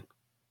 that's fine.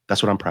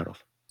 That's what I'm proud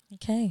of.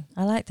 Okay,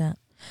 I like that.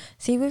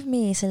 See, with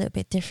me, it's a little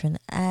bit different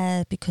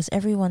because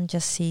everyone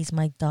just sees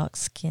my dark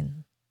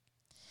skin.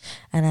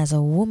 And as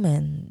a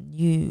woman,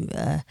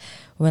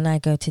 when I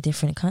go to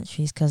different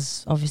countries,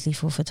 because obviously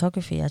for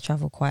photography, I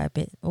travel quite a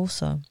bit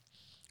also.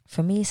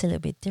 For me, it's a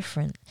little bit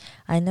different.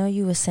 I know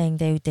you were saying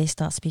they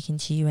start speaking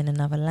to you in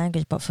another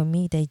language, but for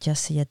me, they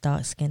just see a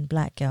dark-skinned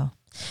black girl.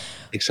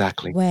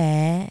 Exactly.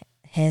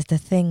 Here's the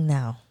thing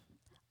now.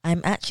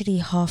 I'm actually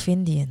half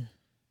Indian.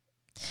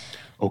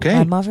 Okay.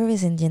 My mother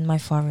is Indian, my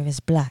father is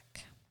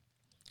black.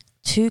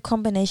 Two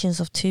combinations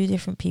of two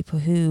different people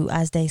who,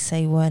 as they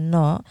say, were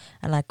not,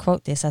 and I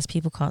quote this as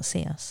people can't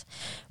see us,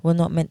 were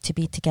not meant to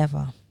be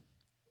together.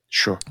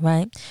 Sure.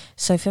 Right?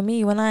 So for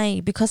me,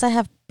 because I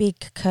have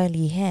big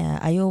curly hair,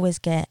 I always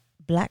get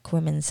black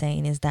women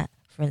saying, is that,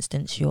 for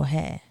instance, your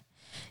hair?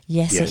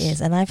 Yes, it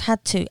is. And I've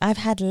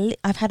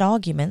had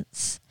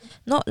arguments,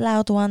 not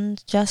loud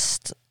ones,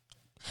 just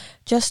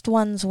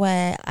ones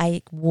where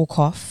I walk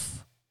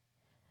off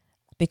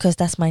because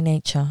that's my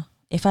nature.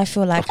 If I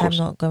feel like I'm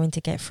not going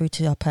to get through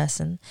to a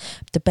person,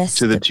 the best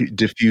to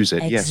diffuse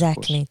it.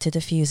 Exactly, yes, to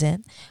diffuse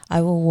it,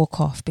 I will walk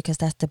off because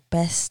that's the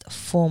best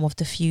form of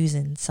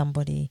diffusing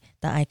somebody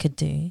that I could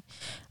do.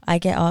 I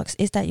get asked,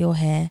 "Is that your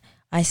hair?"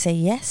 I say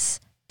yes.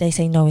 They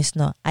say no, it's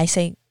not. I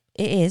say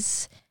it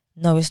is.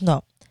 No, it's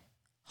not.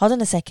 Hold on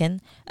a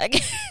second.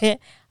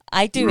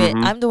 I do it.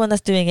 I'm the one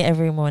that's doing it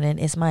every morning.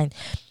 It's mine.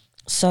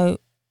 So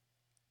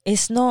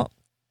it's not.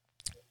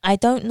 I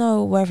don't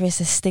know whether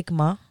it's a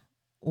stigma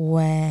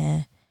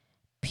where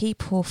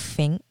people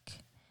think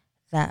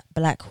that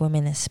black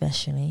women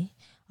especially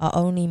are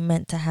only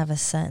meant to have a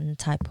certain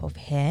type of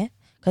hair,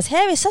 because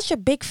hair is such a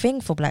big thing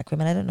for black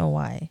women. I don't know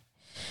why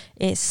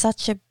it's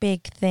such a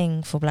big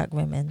thing for black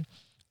women,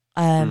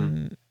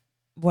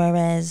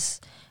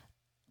 whereas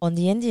on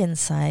the Indian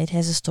side,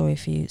 here's a story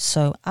for you.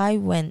 So I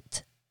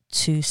went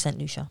to St.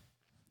 Lucia,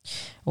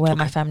 where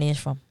my family is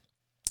from,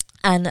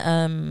 and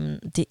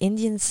the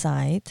Indian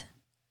side,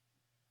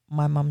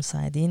 my mum's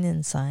side, the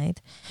Indian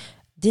side,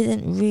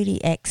 didn't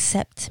really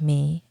accept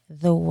me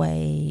the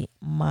way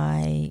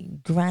my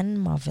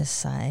grandmother's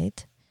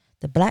side,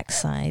 the black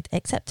side,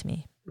 accept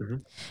me.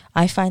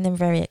 I find them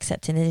very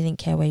accepting. They didn't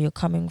care where you're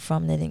coming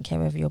from. They didn't care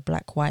whether you're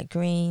black, white,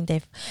 green.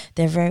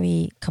 They're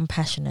very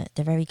compassionate.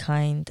 They're very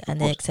kind, and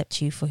they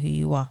accept you for who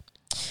you are.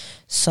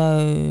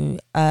 So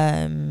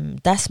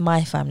that's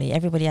my family.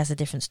 Everybody has a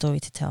different story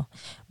to tell.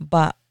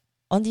 But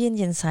on the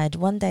Indian side,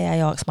 one day I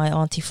asked my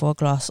auntie for a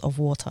glass of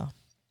water.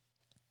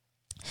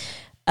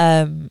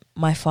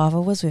 My father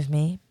was with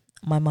me.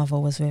 My mother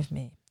was with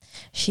me.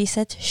 She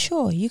said,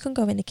 sure, you can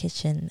go in the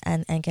kitchen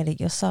and get it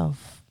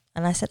yourself.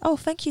 And I said, oh,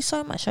 thank you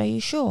so much. Are you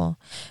sure?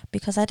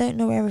 Because I don't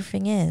know where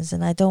everything is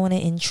and I don't want to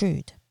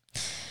intrude.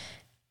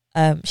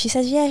 She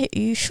says, yeah,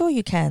 you sure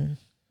you can?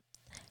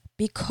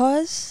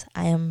 Because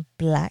I am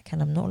black,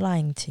 and I'm not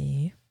lying to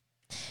you,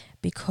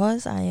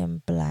 because I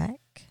am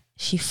black,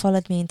 she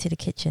followed me into the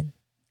kitchen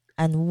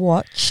and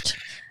watched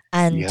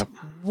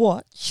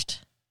what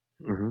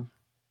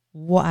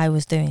I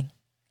was doing.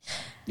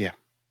 Yeah.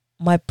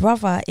 My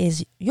brother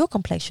is your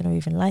complexion or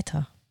even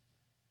lighter.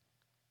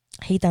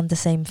 He done the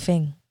same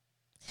thing.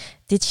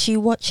 Did she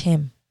watch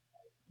him?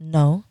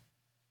 No.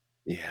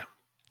 Yeah.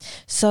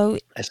 So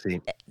I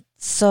see.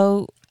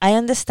 So I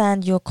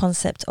understand your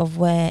concept of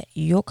where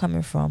you're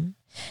coming from,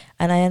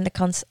 and I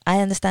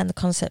understand the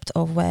concept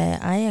of where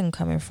I am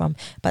coming from.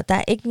 But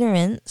that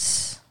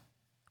ignorance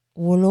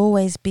will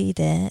always be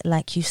there,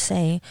 like you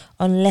say,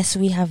 unless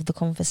we have the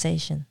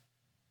conversation.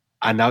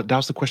 And now that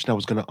was the question I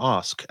was going to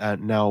ask.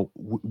 Now,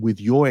 with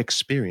your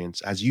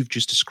experience, as you've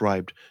just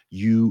described,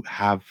 you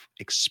have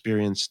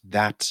experienced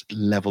that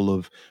level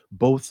of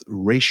both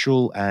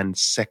racial and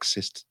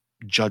sexist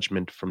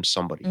judgment from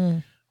somebody.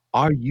 Mm.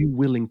 Are you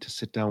willing to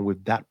sit down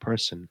with that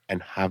person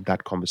and have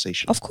that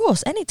conversation? Of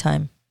course,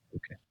 anytime.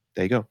 Okay,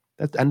 there you go.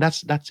 That's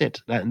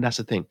it. And that's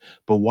the thing.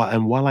 But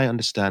while I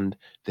understand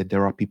that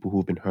there are people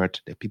who've been hurt,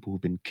 there are people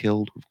who've been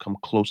killed, who've come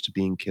close to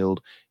being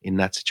killed in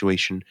that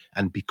situation,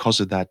 and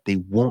because of that, they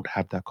won't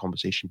have that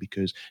conversation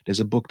because there's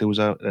a book that was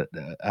out.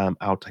 I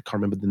can't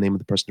remember the name of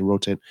the person who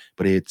wrote it,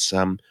 but it's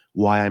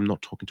 "Why I'm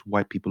Not Talking to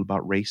White People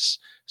About Race,"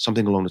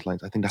 something along those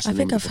lines. I think that's I the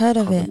name think of the I've book.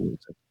 I heard can't of it. remember what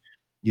it said.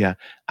 Yeah,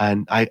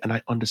 and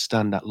I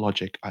understand that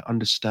logic. I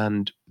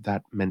understand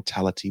that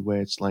mentality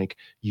where it's like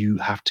you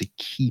have to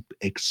keep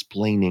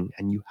explaining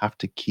and you have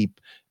to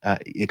keep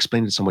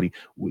explaining to somebody.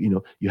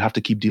 You have to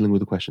keep dealing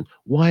with the question: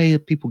 why are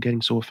people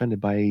getting so offended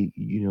by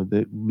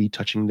the me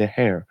touching their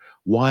hair?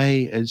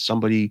 Why is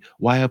somebody?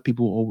 Why are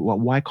people?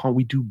 Why can't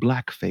we do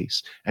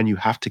blackface? And you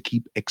have to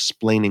keep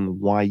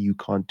explaining why you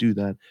can't do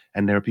that.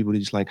 And there are people who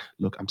just like,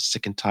 look, I'm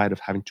sick and tired of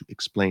having to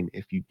explain.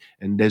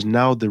 And there's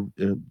now the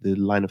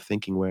line of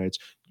thinking where it's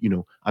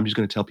I'm just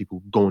going to tell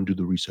people, go and do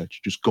the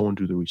research. Just go and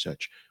do the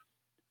research.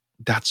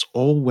 That's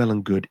all well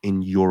and good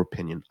in your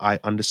opinion. I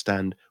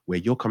understand where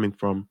you're coming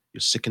from.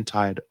 You're sick and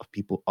tired of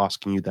people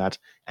asking you that,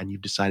 and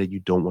you've decided you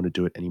don't want to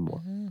do it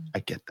anymore. Mm-hmm. I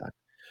get that.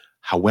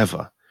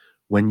 However,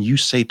 when you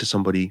say to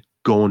somebody,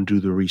 go and do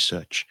the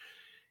research,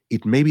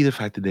 it may be the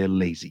fact that they're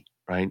lazy,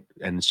 right?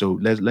 And so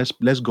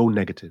let's go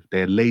negative.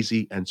 They're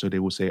lazy, and so they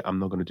will say, I'm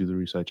not going to do the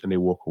research, and they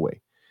walk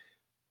away.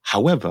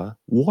 However,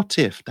 what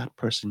if that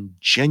person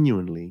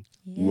genuinely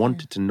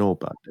wanted to know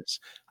about this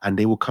and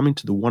they were coming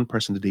to the one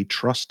person that they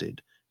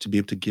trusted to be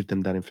able to give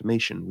them that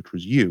information, which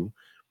was you,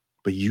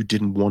 but you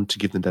didn't want to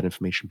give them that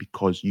information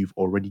because you've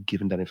already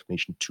given that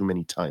information too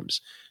many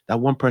times. That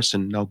one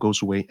person now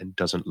goes away and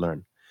doesn't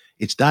learn.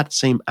 It's that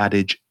same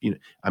adage,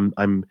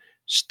 I'm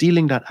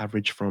stealing that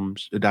average from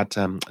not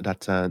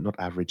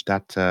average,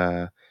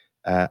 that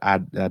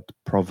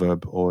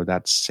proverb or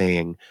that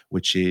saying,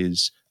 which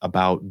is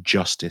about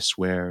justice,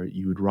 where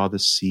you would rather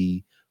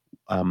see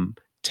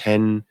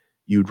 10,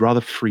 you'd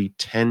rather free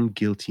 10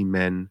 guilty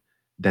men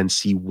than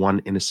see one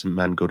innocent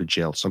man go to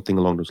jail, something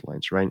along those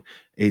lines, right?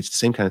 It's the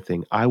same kind of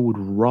thing. I would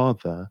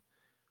rather,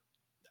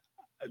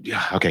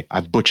 yeah, okay,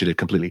 I've butchered it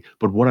completely.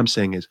 But what I'm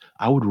saying is,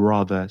 I would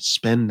rather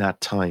spend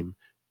that time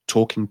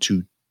talking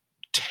to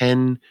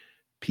 10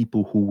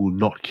 people who will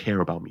not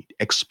care about me,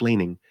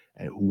 explaining,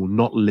 who will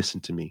not listen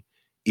to me,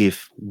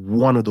 if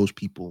one of those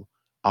people,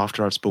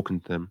 after I've spoken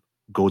to them,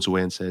 goes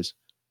away and says,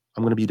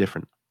 I'm going to be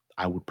different.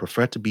 I would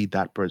prefer to be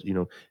that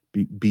person,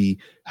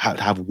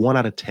 have 1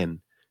 out of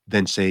 10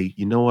 than say,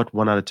 you know what,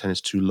 1 out of 10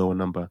 is too low a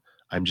number.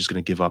 I'm just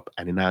going to give up.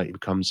 And now it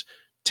becomes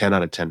 10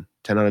 out of 10.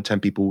 10 out of 10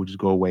 people will just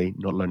go away,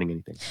 not learning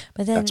anything.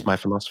 But then, that's my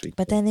philosophy.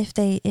 But then if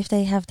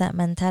they have that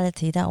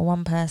mentality, that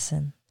one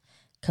person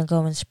can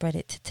go and spread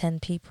it to 10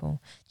 people,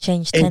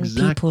 change 10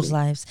 people's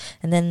lives,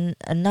 and then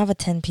another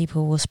 10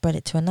 people will spread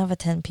it to another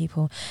 10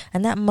 people,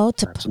 and that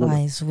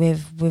multiplies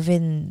with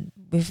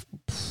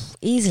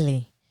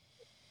easily.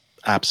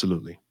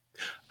 Absolutely.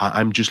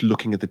 I'm just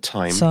looking at the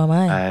time. So am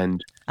I.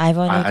 And I've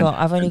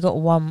only got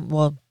one.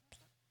 Well,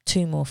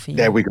 2 more for you.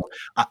 There we go.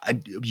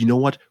 You know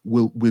what?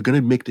 We're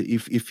gonna make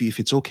if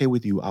it's okay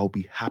with you, I'll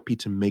be happy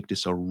to make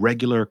this a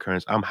regular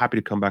occurrence. I'm happy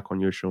to come back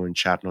on your show and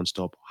chat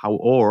nonstop.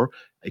 Or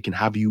I can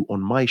have you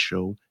on my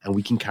show and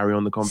we can carry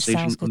on the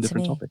conversation on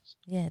different topics.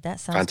 Yeah, that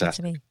sounds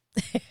fantastic.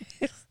 Good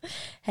to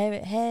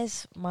me.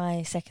 Here's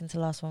my second to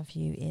last one for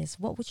you: is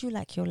what would you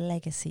like your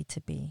legacy to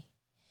be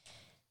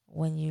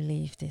when you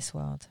leave this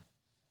world?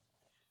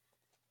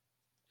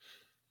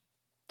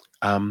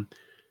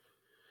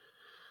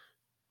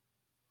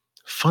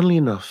 Funnily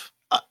enough,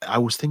 I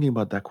was thinking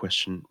about that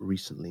question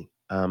recently.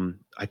 I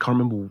can't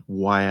remember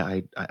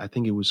why. I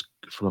think it was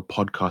from a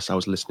podcast I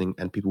was listening,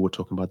 and people were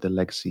talking about their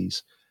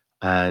legacies,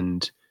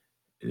 and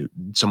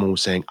someone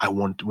was saying,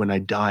 when I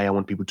die, I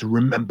want people to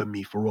remember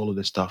me for all of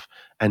this stuff.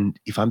 And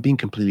if I'm being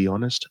completely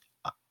honest,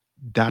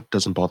 that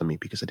doesn't bother me,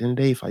 because at the end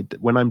of the day,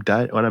 when I'm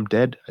dead,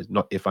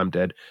 not if I'm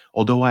dead,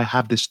 although I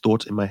have this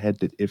thought in my head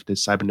that if the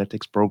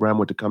cybernetics program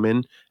were to come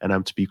in and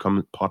I'm to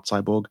become part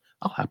cyborg,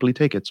 I'll happily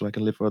take it so I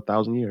can live for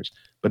 1,000 years.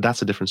 But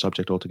that's a different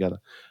subject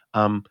altogether.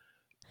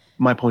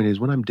 My point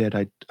is, when I'm dead,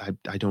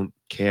 I don't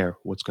care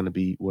what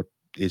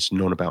is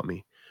known about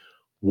me.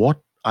 What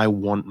I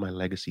want my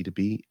legacy to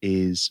be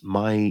is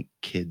my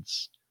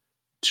kids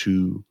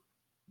to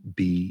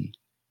be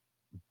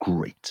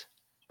great.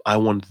 I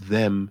want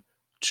them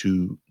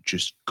to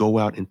just go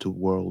out into the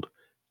world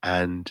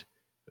and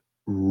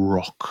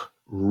rock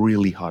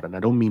really hard. And I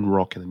don't mean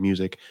rock in the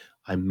music.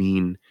 I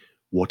mean,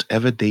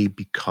 whatever they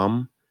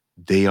become,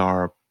 they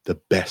are the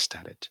best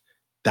at it.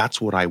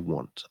 That's what I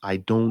want. I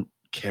don't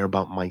care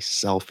about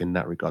myself in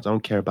that regard. I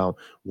don't care about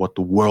what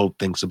the world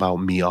thinks about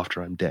me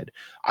after I'm dead.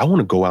 I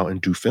want to go out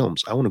and do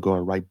films. I want to go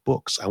and write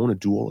books. I want to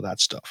do all of that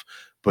stuff.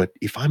 But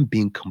if I'm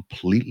being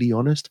completely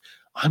honest,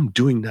 I'm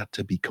doing that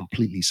to be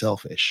completely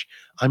selfish.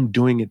 I'm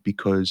doing it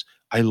because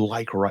I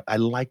like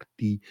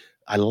the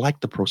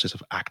process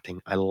of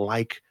acting. I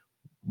like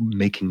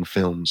making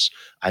films.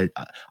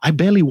 I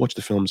barely watch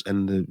the films,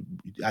 and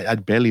I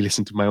barely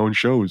listen to my own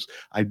shows.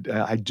 I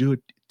do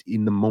it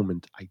in the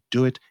moment. I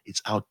do it.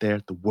 It's out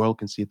there. The world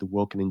can see it. The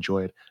world can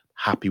enjoy it.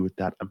 Happy with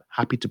that. I'm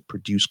happy to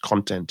produce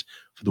content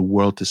for the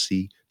world to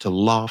see, to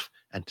laugh,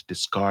 and to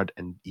discard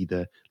and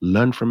either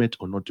learn from it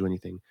or not do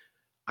anything.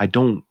 I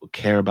don't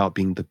care about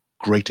being the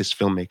greatest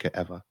filmmaker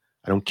ever.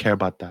 I don't care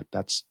about that.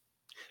 That's,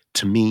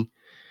 to me,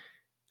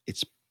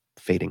 it's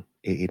fading.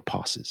 It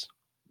passes.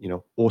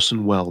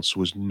 Orson Welles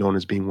was known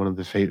as being one of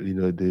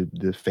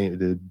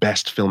the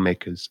best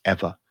filmmakers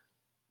ever.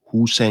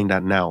 Who's saying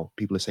that now?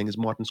 People are saying it's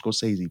Martin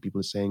Scorsese. People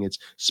are saying it's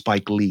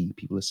Spike Lee.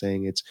 People are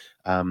saying it's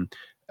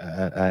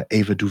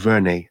Ava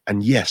DuVernay.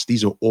 And yes,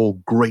 these are all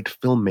great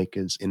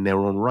filmmakers in their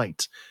own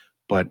right.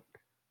 But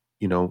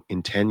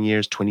in 10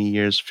 years, 20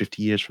 years,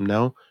 50 years from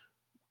now,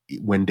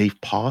 when they've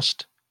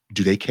passed,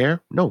 do they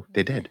care? No,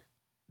 they're dead.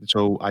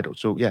 So I don't.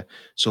 So yeah.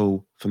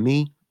 So for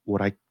me,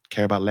 what I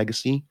care about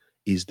legacy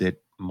is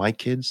that my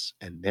kids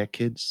and their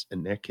kids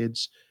and their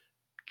kids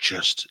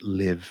just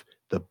live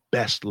the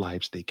best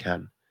lives they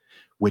can,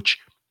 which,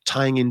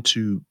 tying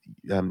into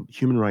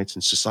human rights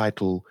and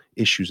societal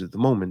issues at the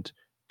moment,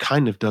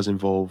 kind of does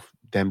involve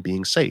them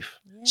being safe.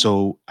 Yeah.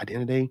 So at the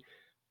end of the day,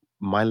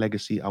 my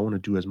legacy, I want to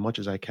do as much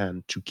as I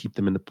can to keep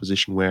them in the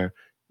position where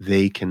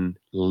they can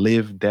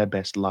live their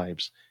best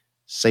lives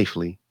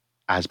safely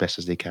as best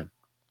as they can.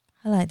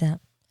 I like that.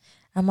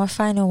 And my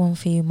final one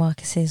for you,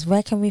 Marcus, is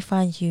where can we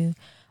find you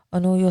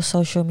on all your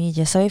social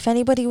media? So if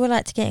anybody would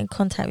like to get in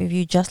contact with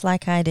you just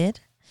like I did,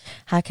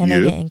 how can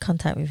they get in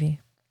contact with you?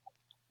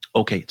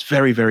 Okay, it's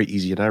very, very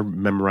easy, and I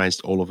memorized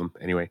all of them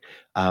anyway.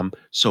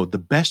 So the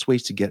best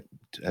ways to get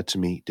to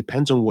me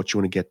depends on what you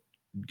want to get.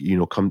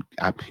 Come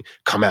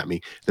at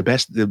me.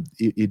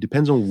 It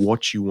depends on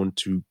what you want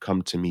to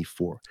come to me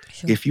for.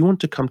 Sure. If you want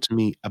to come to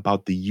me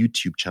about the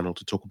YouTube channel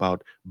to talk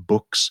about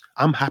books,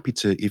 I'm happy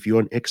to. If you're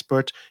an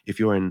expert, if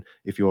you're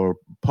a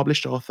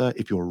published author,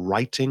 if you're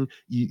writing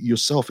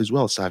yourself as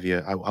well,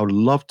 Savia, I would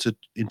love to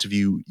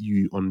interview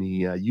you on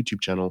the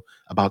YouTube channel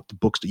about the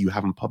books that you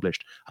haven't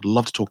published. I'd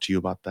love to talk to you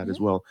about that as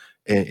well.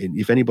 And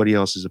if anybody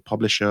else is a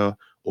publisher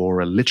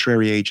or a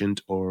literary agent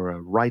or a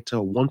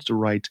writer wants to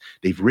write,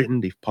 they've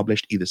written, they've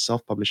published, either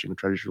self-publishing or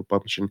traditional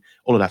publishing,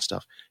 all of that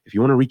stuff. If you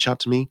want to reach out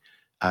to me,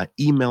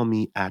 email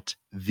me at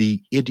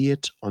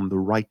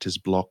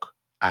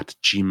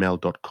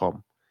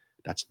theidiotOnTheWritersBlock@gmail.com.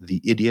 That's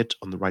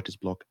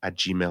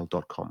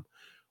theidiotOnTheWritersBlock@gmail.com.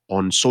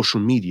 On social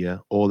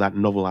media, all that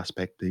novel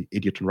aspect, the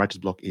Idiot on Writer's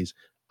Block is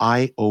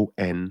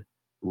ION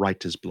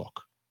Writer's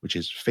Block, which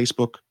is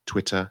Facebook,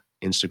 Twitter,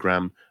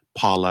 Instagram,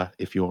 Parler,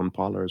 if you're on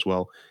Parler as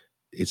well.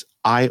 It's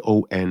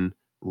ION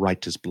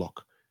Writer's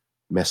Block.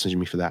 Message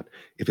me for that.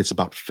 If it's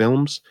about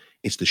films,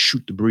 it's the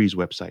Shoot the Breeze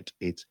website.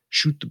 It's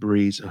Shoot the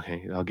Breeze.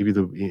 Okay, I'll give you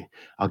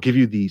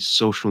the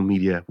social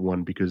media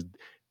one because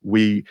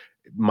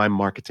my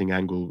marketing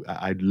angle,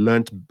 I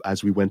learned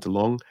as we went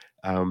along.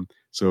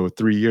 So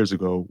 3 years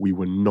ago, we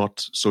were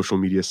not social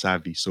media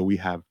savvy. So we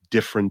have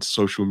different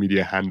social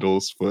media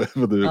handles for the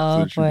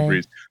Shoot the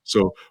Breeze.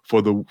 So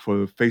for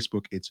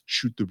Facebook, it's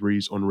Shoot the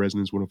Breeze on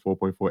Resonance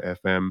 104.4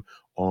 FM.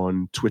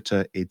 On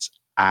Twitter, it's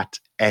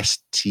at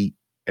STB_Resonance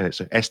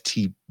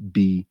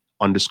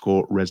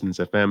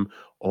FM.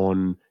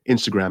 On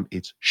Instagram,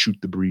 it's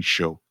Shoot the Breeze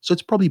Show. So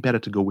it's probably better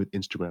to go with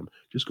Instagram.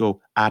 Just go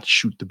at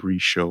Shoot the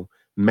Breeze Show.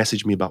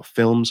 Message me about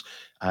films.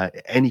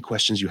 Any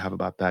questions you have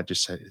about that,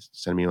 just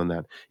send me on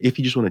that. If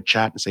you just want to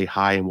chat and say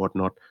hi and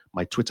whatnot,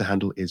 my Twitter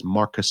handle is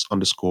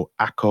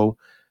Marcus_Acko.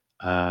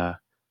 I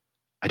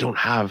don't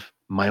have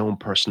my own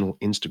personal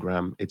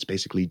Instagram. It's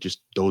basically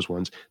just those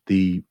ones.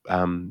 The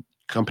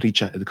company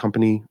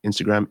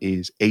Instagram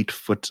is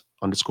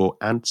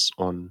 8foot_ants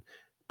on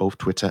both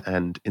Twitter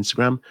and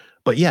Instagram.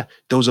 But yeah,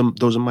 those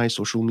are my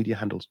social media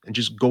handles. And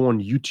just go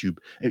on YouTube.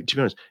 And to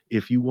be honest,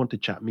 if you want to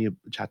chat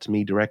to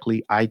me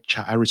directly, I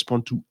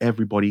respond to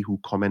everybody who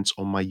comments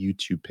on my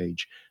YouTube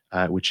page,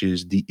 which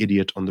is The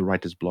Idiot on the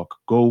Writer's Block.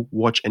 Go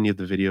watch any of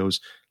the videos,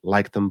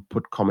 like them,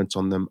 put comments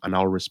on them, and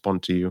I'll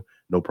respond to you.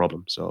 No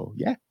problem. So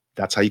yeah,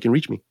 that's how you can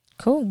reach me.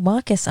 Cool.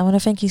 Marcus, I want to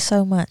thank you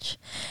so much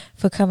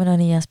for coming on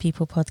the Yes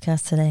People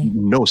podcast today.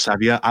 No,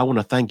 Savia, I want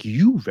to thank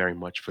you very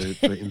much for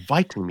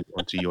inviting me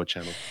onto your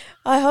channel.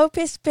 I hope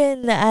it's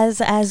been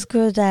as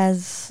good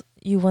as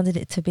you wanted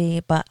it to be,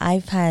 but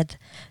I've had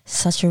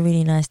such a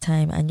really nice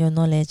time, and your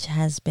knowledge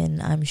has been,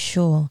 I'm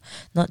sure,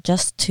 not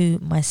just to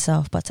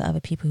myself but to other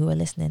people who are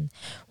listening,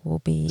 will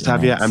be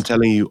Savia, immense. I'm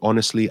telling you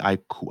honestly, I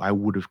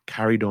would have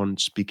carried on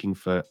speaking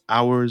for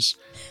hours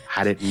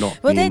had it not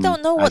well, been they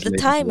don't know what as the late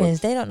as time it was.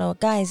 is. They don't know,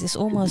 guys. It's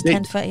almost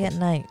 10:30 at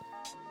night.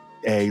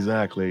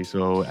 Exactly.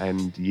 So,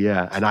 and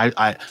yeah, and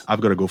I've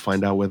got to go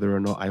find out whether or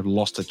not I've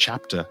lost a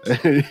chapter,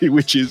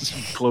 which is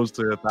close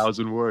to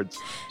 1,000 words.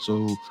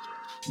 So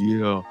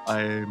yeah,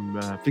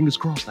 I'm fingers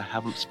crossed. I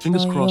haven't.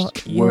 Fingers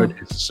crossed. Word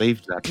has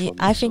saved that.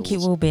 I think it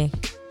will be.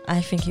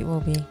 I think it will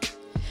be.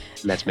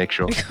 Let's make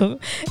sure. Cool.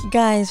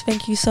 Guys,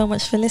 thank you so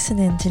much for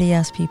listening to the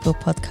Ask People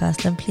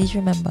podcast. And please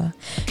remember,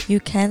 you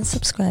can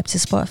subscribe to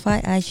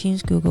Spotify,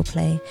 iTunes, Google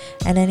Play,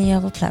 and any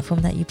other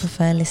platform that you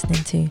prefer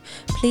listening to.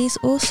 Please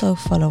also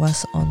follow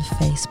us on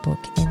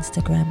Facebook,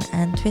 Instagram,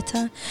 and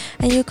Twitter.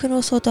 And you can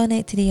also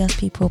donate to the Ask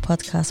People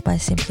podcast by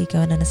simply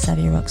going on the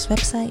Savvy Rocks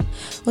website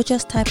or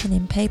just typing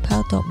in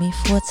paypal.me/Us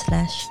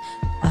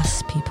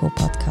People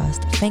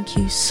podcast. Thank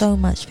you so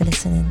much for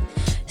listening.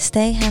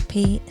 Stay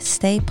happy,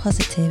 stay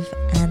positive,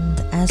 and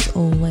as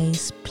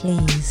always,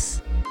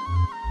 please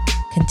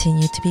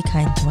continue to be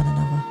kind to one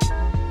another.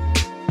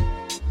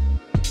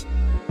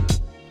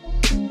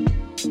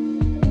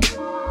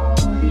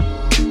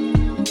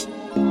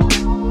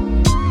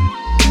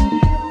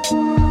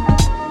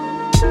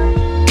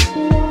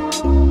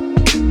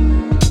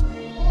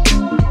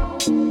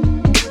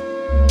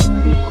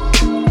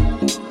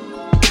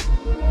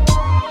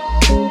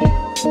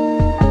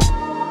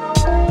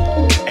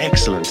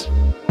 Excellent.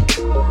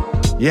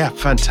 Yeah,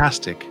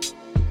 fantastic.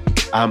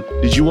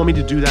 Did you want me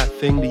to do that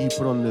thing that you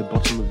put on the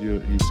bottom of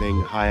you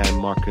saying, "Hi, I'm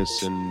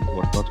Marcus," and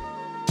whatnot?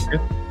 Okay.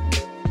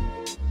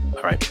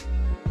 All right.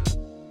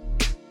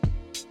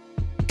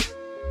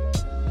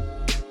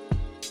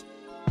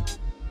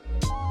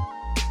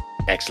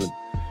 Excellent.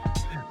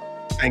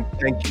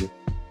 Thank you.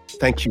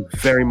 Thank you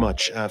very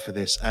much for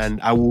this, and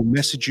I will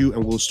message you,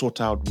 and we'll sort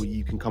out.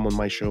 You can come on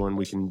my show, and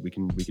we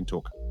can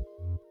talk.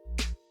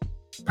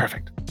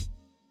 Perfect.